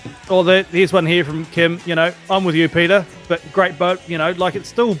 Oh, here's one here from Kim. You know, I'm with you, Peter, but great boat. You know, like it's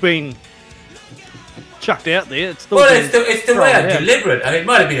still been chucked out there. It's still. Well, been it's the way thrown I out. deliver it. I mean, it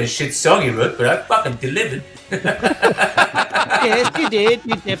might have been a shit song he wrote, but I fucking delivered. Yes, you did.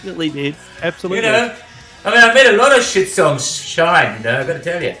 You definitely did. Absolutely. You know, I mean, I made a lot of shit songs shine. You know, I got to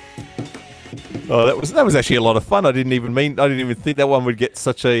tell you. Oh, that was actually a lot of fun. I didn't even think that one would get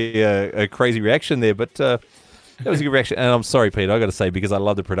such a crazy reaction there, but that was a good reaction. And I'm sorry, Peter, I got to say because I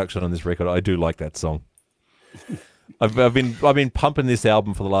love the production on this record. I do like that song. I've been pumping this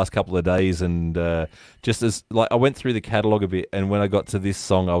album for the last couple of days, and just as like I went through the catalog a bit, and when I got to this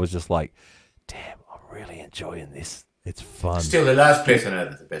song, I was just like, "Damn, I'm really enjoying this. It's fun." Still, the last place on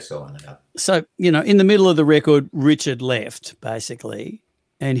earth is the best song on the album. So, you know, in the middle of the record, Richard left basically,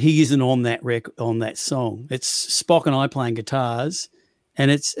 and he isn't on that on that song. It's Spock and I playing guitars, and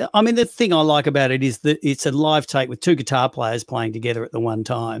the thing I like about it is that it's a live take with two guitar players playing together at the one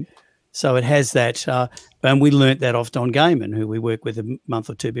time. So it has that, and we learnt that off Don Gayman, who we worked with a month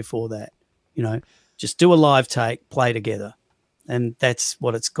or two before that. You know, just do a live take, play together, and that's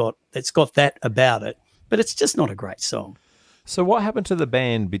what it's got. It's got that about it, but it's just not a great song. So what happened to the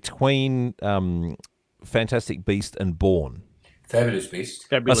band between Fantastic Beast and Born? Fabulous Beast.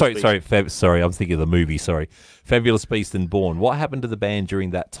 Fabulous Beast. Sorry, I'm thinking of the movie. Sorry, Fabulous Beast and Born. What happened to the band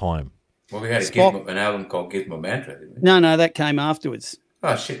during that time? Well, we had Spock. an album called Gizmo Mantra, didn't we? No, that came afterwards.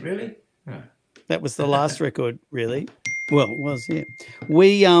 Oh, shit, really? Oh. That was the last record, really. Well, it was, yeah.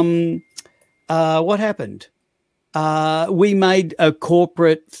 We, what happened? We made a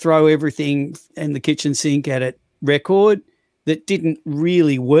corporate throw everything in the kitchen sink at it record that didn't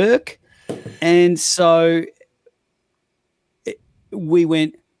really work. And so we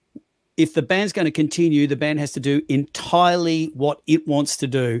went, if the band's going to continue, the band has to do entirely what it wants to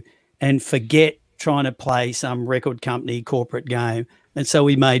do and forget trying to play some record company corporate game. And so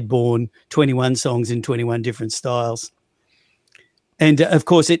we made Born 21 songs in 21 different styles. And of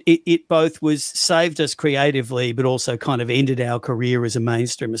course, it both was saved us creatively, but also kind of ended our career as a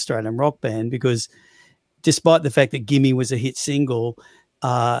mainstream Australian rock band, because despite the fact that Gimme was a hit single,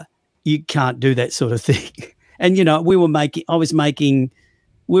 you can't do that sort of thing. And, you know, we were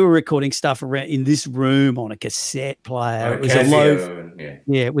recording stuff around in this room on a cassette player. It was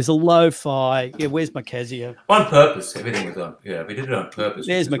it was a lo-fi. Yeah, where's my Casio? On purpose, everything was on. Yeah, we did it on purpose.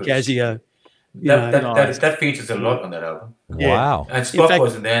 There's my Casio. That features a lot on that album. Wow. And Spock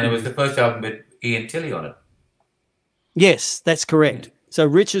wasn't there, and it was the first album with Ian Tilley on it. Yes, that's correct. So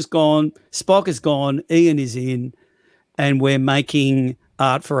Rich is gone, Spock is gone, Ian is in, and we're making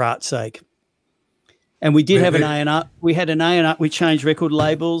Art for Art's Sake. And we did have an A&R. We had an A&R. We changed record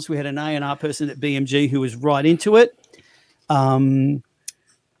labels. We had an A&R person at BMG who was right into it. But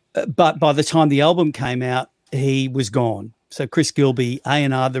by the time the album came out, he was gone. So Chris Gilby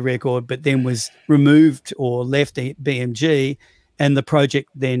A&R'd the record, but then was removed or left at BMG, and the project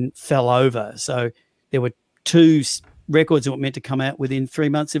then fell over. So there were two records that were meant to come out within 3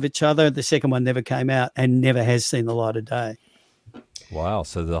 months of each other. The second one never came out and never has seen the light of day. Wow.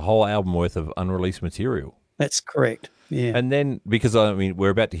 So the whole album worth of unreleased material. That's correct. Yeah. And then, because I mean, we're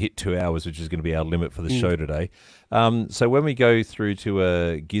about to hit 2 hours, which is going to be our limit for the show today. So when we go through to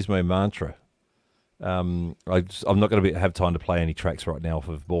a Gizmo Mantra, I'm not going to have time to play any tracks right now off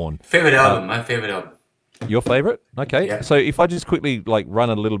of Born. Favorite album, my favorite album. Your favorite? Okay. Yeah. So if I just quickly run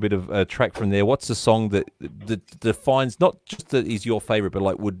a little bit of a track from there, what's the song that defines not just that is your favorite,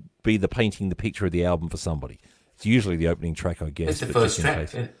 but would be the painting the picture of the album for somebody? It's usually the opening track, I guess. It's the first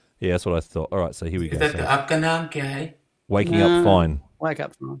track. Yeah, that's what I thought. All right, so here we go. Is that the Aapka Naam Kya Hai? Waking Up Fine. Wake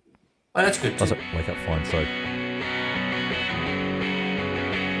Up Fine. Oh, that's good too. Wake Up Fine, sorry.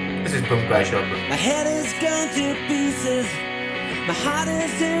 This is Boom Crash Opera. My head is gone to pieces. My heart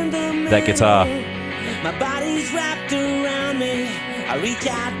is in the middle. That guitar. My body's wrapped around me. I reach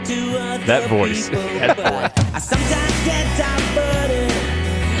out to other That voice. people, but I sometimes get diverted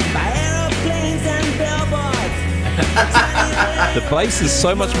by aeroplanes and billboards. The bass is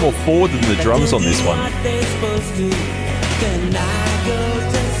so much more forward than the drums on this one. What they're supposed to. Then I go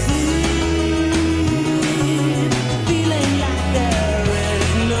to sleep, feeling like there is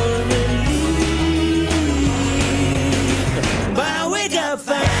no relief. But I wake up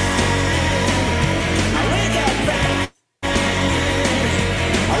fine. I wake up fine.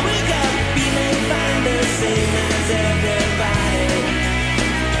 I wake up feeling fine, the same as everybody.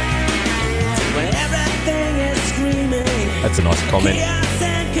 When everything is screaming. That's a nice comment. Chaos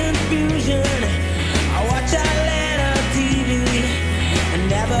and confusion. I watch a little TV and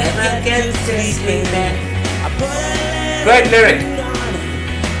never get to sleep. I put a Great lyric. food on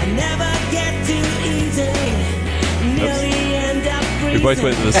and never get to eating. Nearly end up We both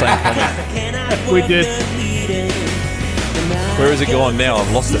went to the same comment. We did. Where is it gone now?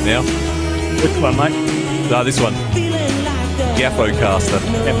 I've lost it now. Which one, mate? No, this one. Gaffo Caster.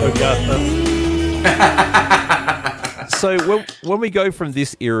 So when we go from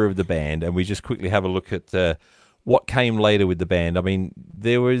this era of the band and we just quickly have a look at what came later with the band, I mean,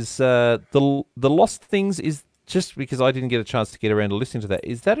 there was the Lost Things is just because I didn't get a chance to get around to listening to that.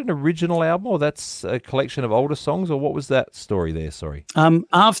 Is that an original album or that's a collection of older songs or what was that story there? Sorry.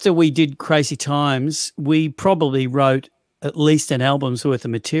 After we did Crazy Times, we probably wrote at least an album's worth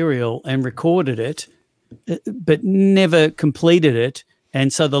of material and recorded it, but never completed it.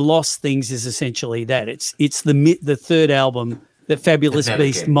 And so the Lost Things is essentially that. It's the third album that Fabulous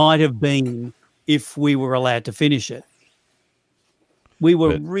Beast might have been if we were allowed to finish it. We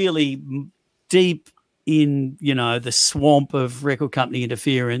were really deep in, the swamp of record company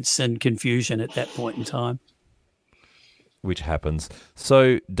interference and confusion at that point in time. Which happens.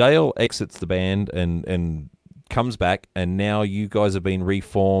 So Dale exits the band and comes back, and now you guys have been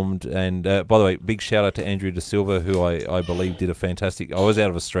reformed. And by the way, big shout out to Andrew De Silva, who I believe did a fantastic. I was out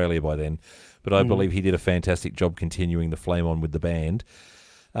of Australia by then, but I believe he did a fantastic job continuing the flame on with the band.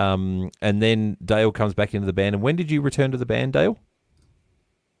 And then Dale comes back into the band. And when did you return to the band, Dale?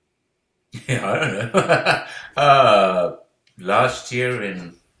 Yeah, I don't know. Last year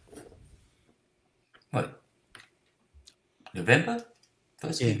in November.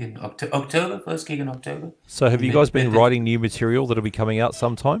 First gig in October. First gig in October. So have you guys been writing new material that'll be coming out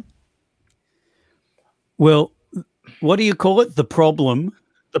sometime? Well, what do you call it? The problem.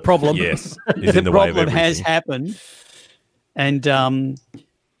 The problem. Yes. Is in the way of problem has everything. happened. And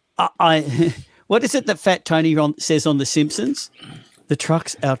I what is it that Fat Tony says on The Simpsons?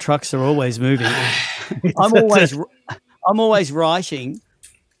 Our trucks are always moving. I'm always writing,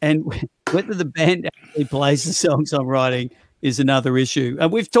 and Whether the band actually plays the songs I'm writing is another issue.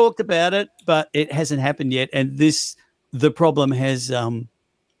 And we've talked about it, but it hasn't happened yet. And the problem has kind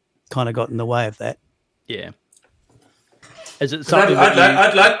of got in the way of that. Yeah. Is it 'Cause something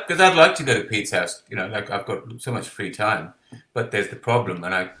I'd like to go to Pete's house. You know, like I've got so much free time, but there's the problem,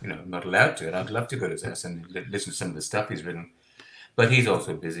 and I'm not allowed to. And I'd love to go to his house and listen to some of the stuff he's written, but he's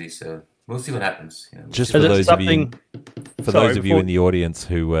also busy, so we'll see what happens. You know, we'll Just see for what Is it those of you, something- for Sorry, those of you before- in the audience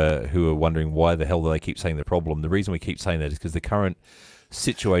who are wondering why the hell do they keep saying the problem, the reason we keep saying that is because the current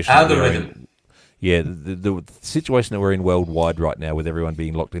situation that we're in- algorithm. yeah, the situation that we're in worldwide right now, with everyone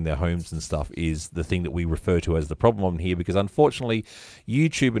being locked in their homes and stuff, is the thing that we refer to as the problem on here. Because unfortunately,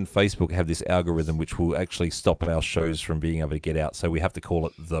 YouTube and Facebook have this algorithm which will actually stop our shows from being able to get out. So we have to call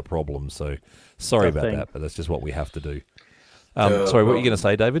it the problem. So sorry about thing. that, but that's just what we have to do. Sorry, what were you going to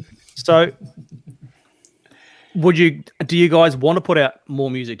say, David? So, do you guys want to put out more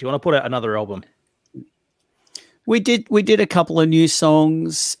music? Do you want to put out another album? We did a couple of new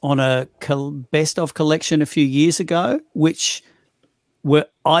songs on a best of collection a few years ago, which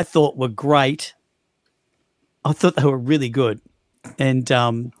I thought were great. I thought they were really good, and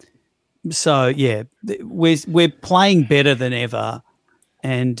so yeah, we're playing better than ever,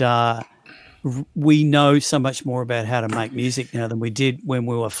 and we know so much more about how to make music now than we did when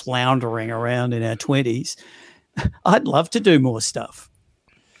we were floundering around in our 20s. I'd love to do more stuff.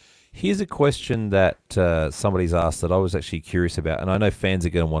 Here's a question that somebody's asked that I was actually curious about, and I know fans are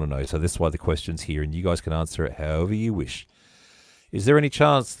going to want to know, so this is why the question's here, and you guys can answer it however you wish. Is there any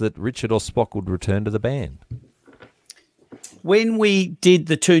chance that Richard or Spock would return to the band? When we did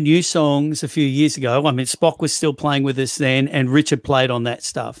the two new songs a few years ago, I mean, Spock was still playing with us then, and Richard played on that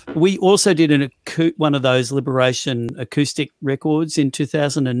stuff. We also did one of those Liberation acoustic records in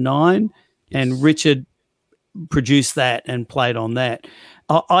 2009, and Richard produced that and played on that.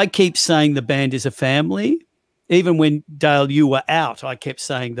 I keep saying the band is a family. Even when, Dale, you were out, I kept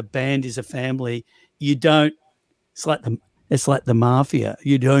saying the band is a family. You don't, it's like the mafia.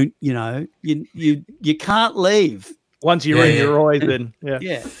 You don't, you can't leave. Once you're in, you're always in.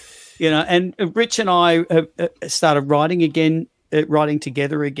 Yeah. Yeah. And Rich and I started writing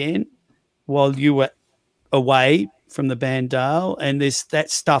together again while you were away from the band, Dale. And that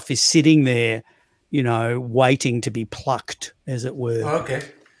stuff is sitting there, waiting to be plucked, as it were. Oh, okay.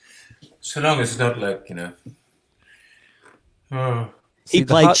 So long as it's not like, He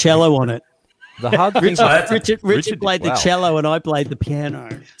played cello on it. The hard thing, Richard played the cello and I played the piano.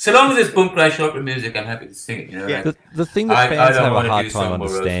 So long as it's boom crash opera music, I'm happy to sing it. Yeah. Like, the thing that I fans don't have a want to hard do time some more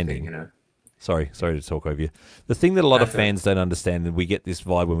understanding. roasting, Sorry to talk over you. The thing that a lot of That's all right. fans don't understand, and we get this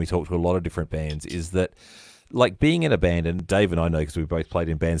vibe when we talk to a lot of different bands, is that like being in a band, and Dave and I know because we both played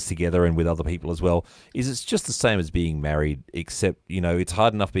in bands together and with other people as well, is it's just the same as being married, except, it's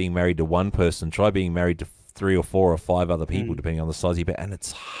hard enough being married to one person. Try being married to 3 or 4 or 5 other people, depending on the size of your band, and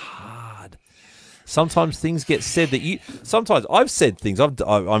it's hard. Sometimes things get said that sometimes I've said things,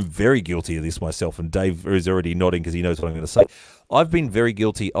 I'm very guilty of this myself, and Dave is already nodding because he knows what I'm going to say. I've been very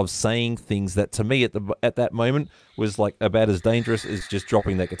guilty of saying things that to me at that moment was like about as dangerous as just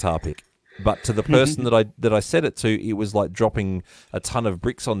dropping that guitar pick. But to the person that I said it to, it was like dropping a ton of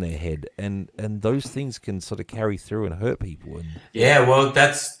bricks on their head, and those things can sort of carry through and hurt people. And Yeah, well,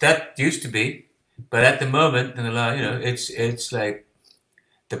 that used to be, but at the moment, it's like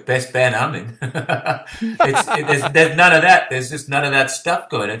the best band I'm in. There's none of that. There's just none of that stuff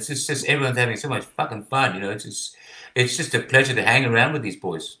going. It's just everyone's having so much fucking fun. It's just a pleasure to hang around with these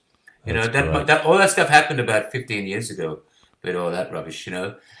boys. That's That all that stuff happened about 15 years ago, with all that rubbish,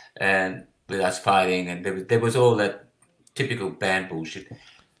 and with us fighting, and there was all that typical band bullshit.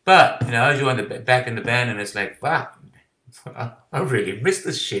 But I joined back in the band, and it's like, fuck, I really miss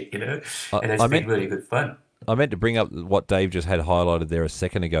this shit, and it's been really good fun. I meant to bring up what Dave just had highlighted there a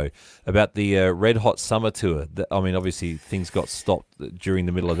second ago about the Red Hot Summer Tour. Obviously things got stopped during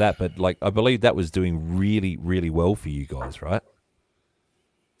the middle of that, but I believe that was doing really, really well for you guys, right?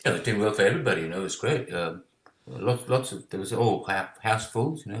 Yeah, it was doing well for everybody. It was great. Lots of there was all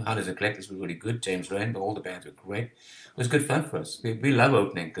housefuls. Hunters and Collectors were really good. James Rain, all the bands were great. It was good fun for us. We love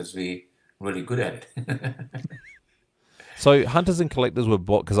opening because we were really good at it. So Hunters and Collectors were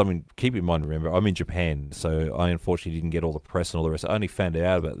bought because keep in mind, remember I'm in Japan, so I unfortunately didn't get all the press and all the rest. I only found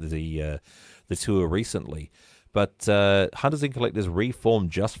out about the tour recently, but Hunters and Collectors reformed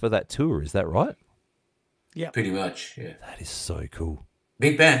just for that tour. Is that right? Yeah, pretty much. Yeah, that is so cool.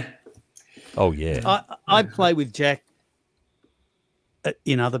 Big band. Oh yeah. I play with Jack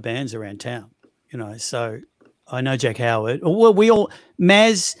in other bands around town, so I know Jack Howard. Well,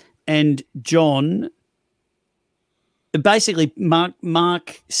 Maz and John basically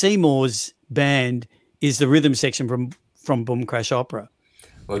Mark Seymour's band is the rhythm section from Boom Crash Opera.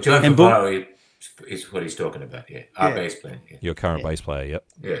 Well, John And Favaro is what he's talking about. Yeah, our bass player. Yeah. Your current bass player, yep.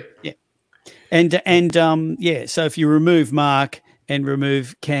 Yeah. And yeah, so if you remove Mark and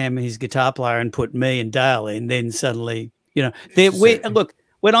remove Cam, his guitar player, and put me and Dale in, then suddenly, you know, look,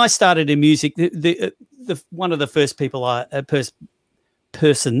 when I started in music, the one of the first people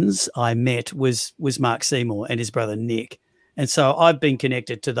persons I met was Mark Seymour and his brother Nick. And so I've been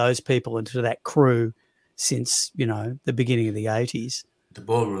connected to those people and to that crew since, you know, the beginning of the 80s. The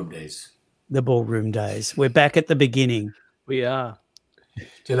ballroom days. The ballroom days. We're back at the beginning. We are. Do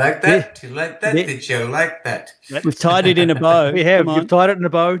you like that? Yeah. Do you like that? Yeah. Did you like that? We've tied it in a bow. We have. Come on. You've tied it in a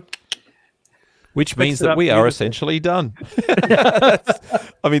bow. Which means it that up we are beautifully. essentially done.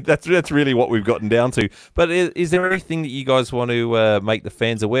 I mean, that's really what we've gotten down to. But is there anything that you guys want to make the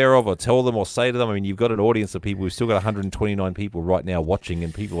fans aware of, or tell them, or say to them? I mean, you've got an audience of people. We've still got 129 people right now watching,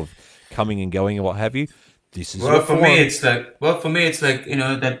 and people are coming and going and what have you. This is For me, it's like you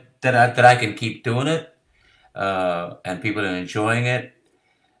know that I can keep doing it, and people are enjoying it.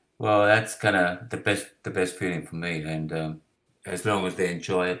 Well, that's kind of the best feeling for me. And as long as they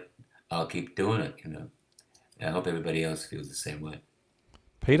enjoy it, I'll keep doing it. You know, and I hope everybody else feels the same way.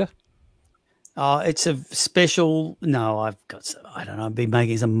 Peter. It's a special. No, I don't know. I've been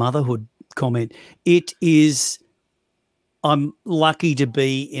making some motherhood comment. It is. I'm lucky to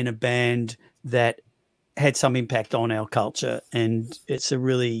be in a band that had some impact on our culture, and it's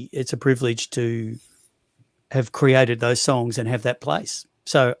a privilege to have created those songs and have that place.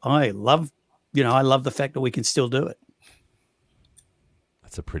 So I love the fact that we can still do it.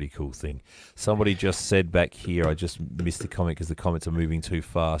 That's a pretty cool thing. Somebody just said back here, I just missed the comment because the comments are moving too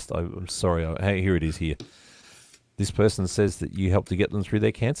fast. I'm sorry. Hey, here it is here. This person says that you helped to get them through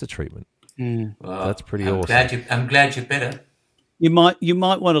their cancer treatment. Mm. Well, That's pretty I'm awesome. I'm glad you're better. You might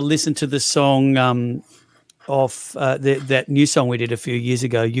want to listen to the song that new song we did a few years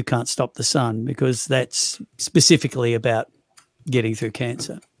ago, "You Can't Stop the Sun," because that's specifically about getting through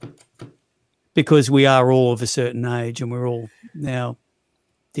cancer. Because we are all of a certain age, and we're all now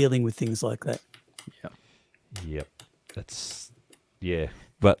dealing with things like that. Yep. That's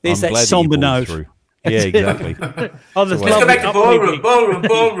But There's I'm that glad somber that you note. pulled through. Yeah, exactly. Oh, there's Let's go back to ballroom.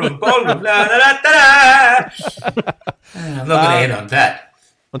 La, la, la, la. I'm not going to end on that.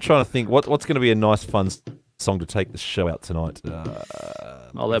 I'm trying to think what's going to be a nice, fun song to take the show out tonight.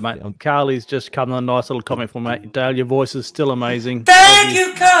 Oh, that mate. Carly's just come on a nice little comment from mate. Dale, your voice is still amazing. Thank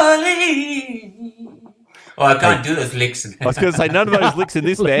you, Carly. Oh, I can't do those licks. I was going to say, none of those licks in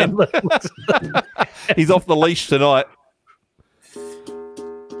this man. He's off the leash tonight.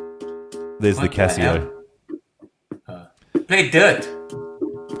 There's the Casio. Play Dirt.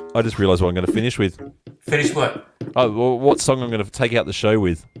 I just realised what I'm going to finish with. Finish what? Oh, well, what song I'm going to take out the show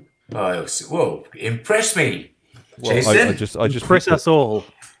with? Oh, whoa! Impress me, Well, Jason. I just Press picked us all.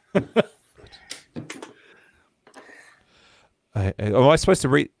 Am I supposed to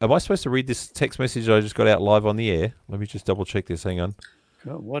read this text message I just got out live on the air? Let me just double check this. Hang on.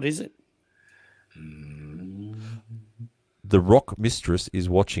 Oh, what is it? The rock mistress is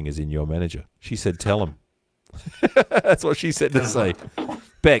watching, as in your manager. She said, "Tell him." That's what she said to say.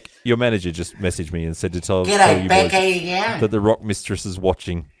 Beck, your manager, just messaged me and said to tell you boys that the rock mistress is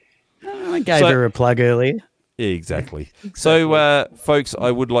watching. I gave her a plug earlier. Exactly. So, folks,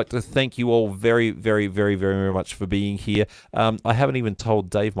 I would like to thank you all very, very, very, very, very much for being here. I haven't even told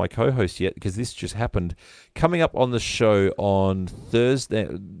Dave, my co-host, yet, because this just happened. Coming up on the show on Thursday,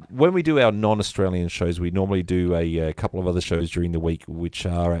 when we do our non-Australian shows, we normally do a couple of other shows during the week, which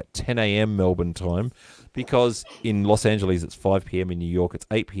are at 10 a.m. Melbourne time, because in Los Angeles it's 5 p.m. in New York it's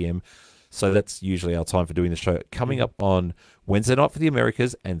 8 p.m. So that's usually our time for doing the show. Coming up on Wednesday night for the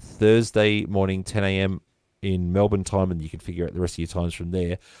Americas and Thursday morning 10 a.m. in Melbourne time, and you can figure out the rest of your times from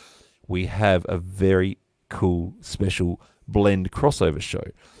there, we have a very cool special blend crossover show.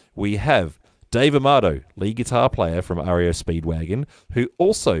 We have Dave Amato, lead guitar player from REO Speedwagon, who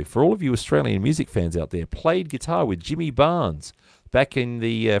also, for all of you Australian music fans out there, played guitar with Jimmy Barnes back in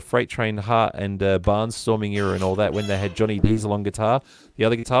the Freight Train Hart and Barnstorming era and all that, when they had Johnny Diesel on guitar. The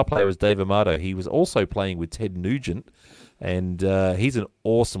other guitar player was Dave Amato. He was also playing with Ted Nugent, and he's an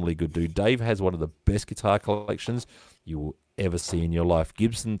awesomely good dude. Dave has one of the best guitar collections you will ever see in your life.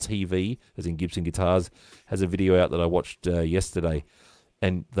 Gibson TV, as in Gibson Guitars, has a video out that I watched yesterday,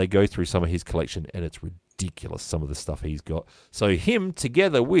 and they go through some of his collection, and it's ridiculous, some of the stuff he's got. So him,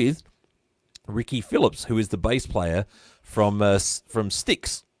 together with Ricky Phillips, who is the bass player from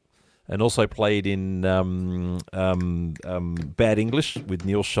Styx, and also played in Bad English with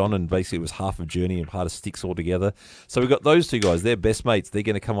Neil Schon, and basically it was half of Journey and part of Styx all together. So we've got those two guys. They're best mates. They're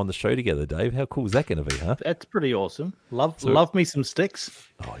going to come on the show together, Dave. How cool is that going to be, huh? That's pretty awesome. Love me some Styx.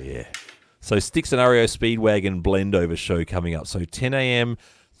 Oh, yeah. So Styx and REO Speedwagon blend over show coming up. So 10 a.m.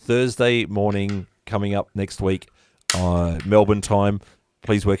 Thursday morning coming up next week, Melbourne time.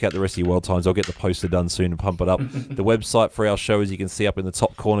 Please work out the rest of your world times. I'll get the poster done soon and pump it up. The website for our show, as you can see up in the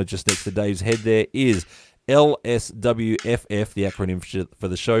top corner just next to Dave's head there, is LSWFF, the acronym for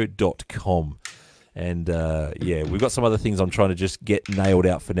the show.com. And, yeah, we've got some other things I'm trying to just get nailed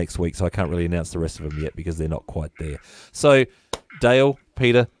out for next week, so I can't really announce the rest of them yet because they're not quite there. So, Dale,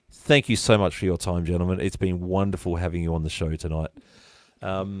 Peter, thank you so much for your time, gentlemen. It's been wonderful having you on the show tonight.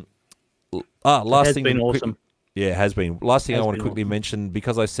 Last thing, been awesome. Yeah, it has been. Last thing I want to quickly mention,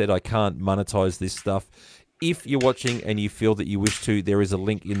 because I said I can't monetize this stuff, if you're watching and you feel that you wish to, there is a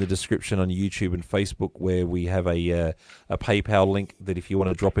link in the description on YouTube and Facebook where we have a PayPal link that if you want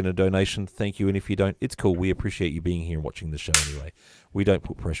to drop in a donation, thank you. And if you don't, it's cool. We appreciate you being here and watching the show anyway. We don't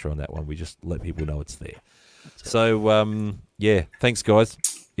put pressure on that one. We just let people know it's there. So, yeah, thanks, guys.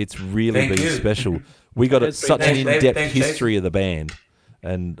 It's really been special. We got such an in-depth history of the band,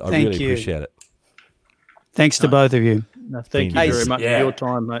 and I really appreciate it. Thanks to both of you. No, thank you very much for your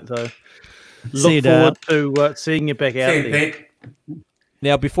time, mate. Though, look forward to seeing you back out there.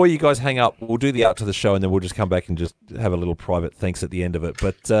 Now, before you guys hang up, we'll do the out to the show, and then we'll just come back and just have a little private thanks at the end of it.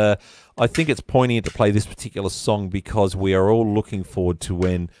 But I think it's poignant to play this particular song because we are all looking forward to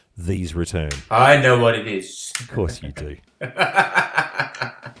when these return. I know what it is. Of course you do.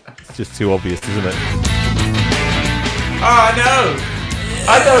 It's just too obvious, isn't it? Oh, no.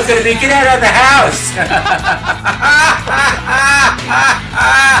 I thought it was going to be get out of the house.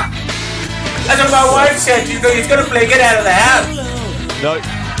 That's what my wife said. He's going to play get out of the house. No.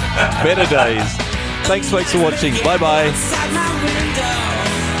 Better days. Thanks, folks, for watching. Bye-bye.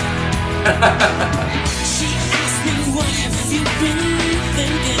 She asked me, what have you been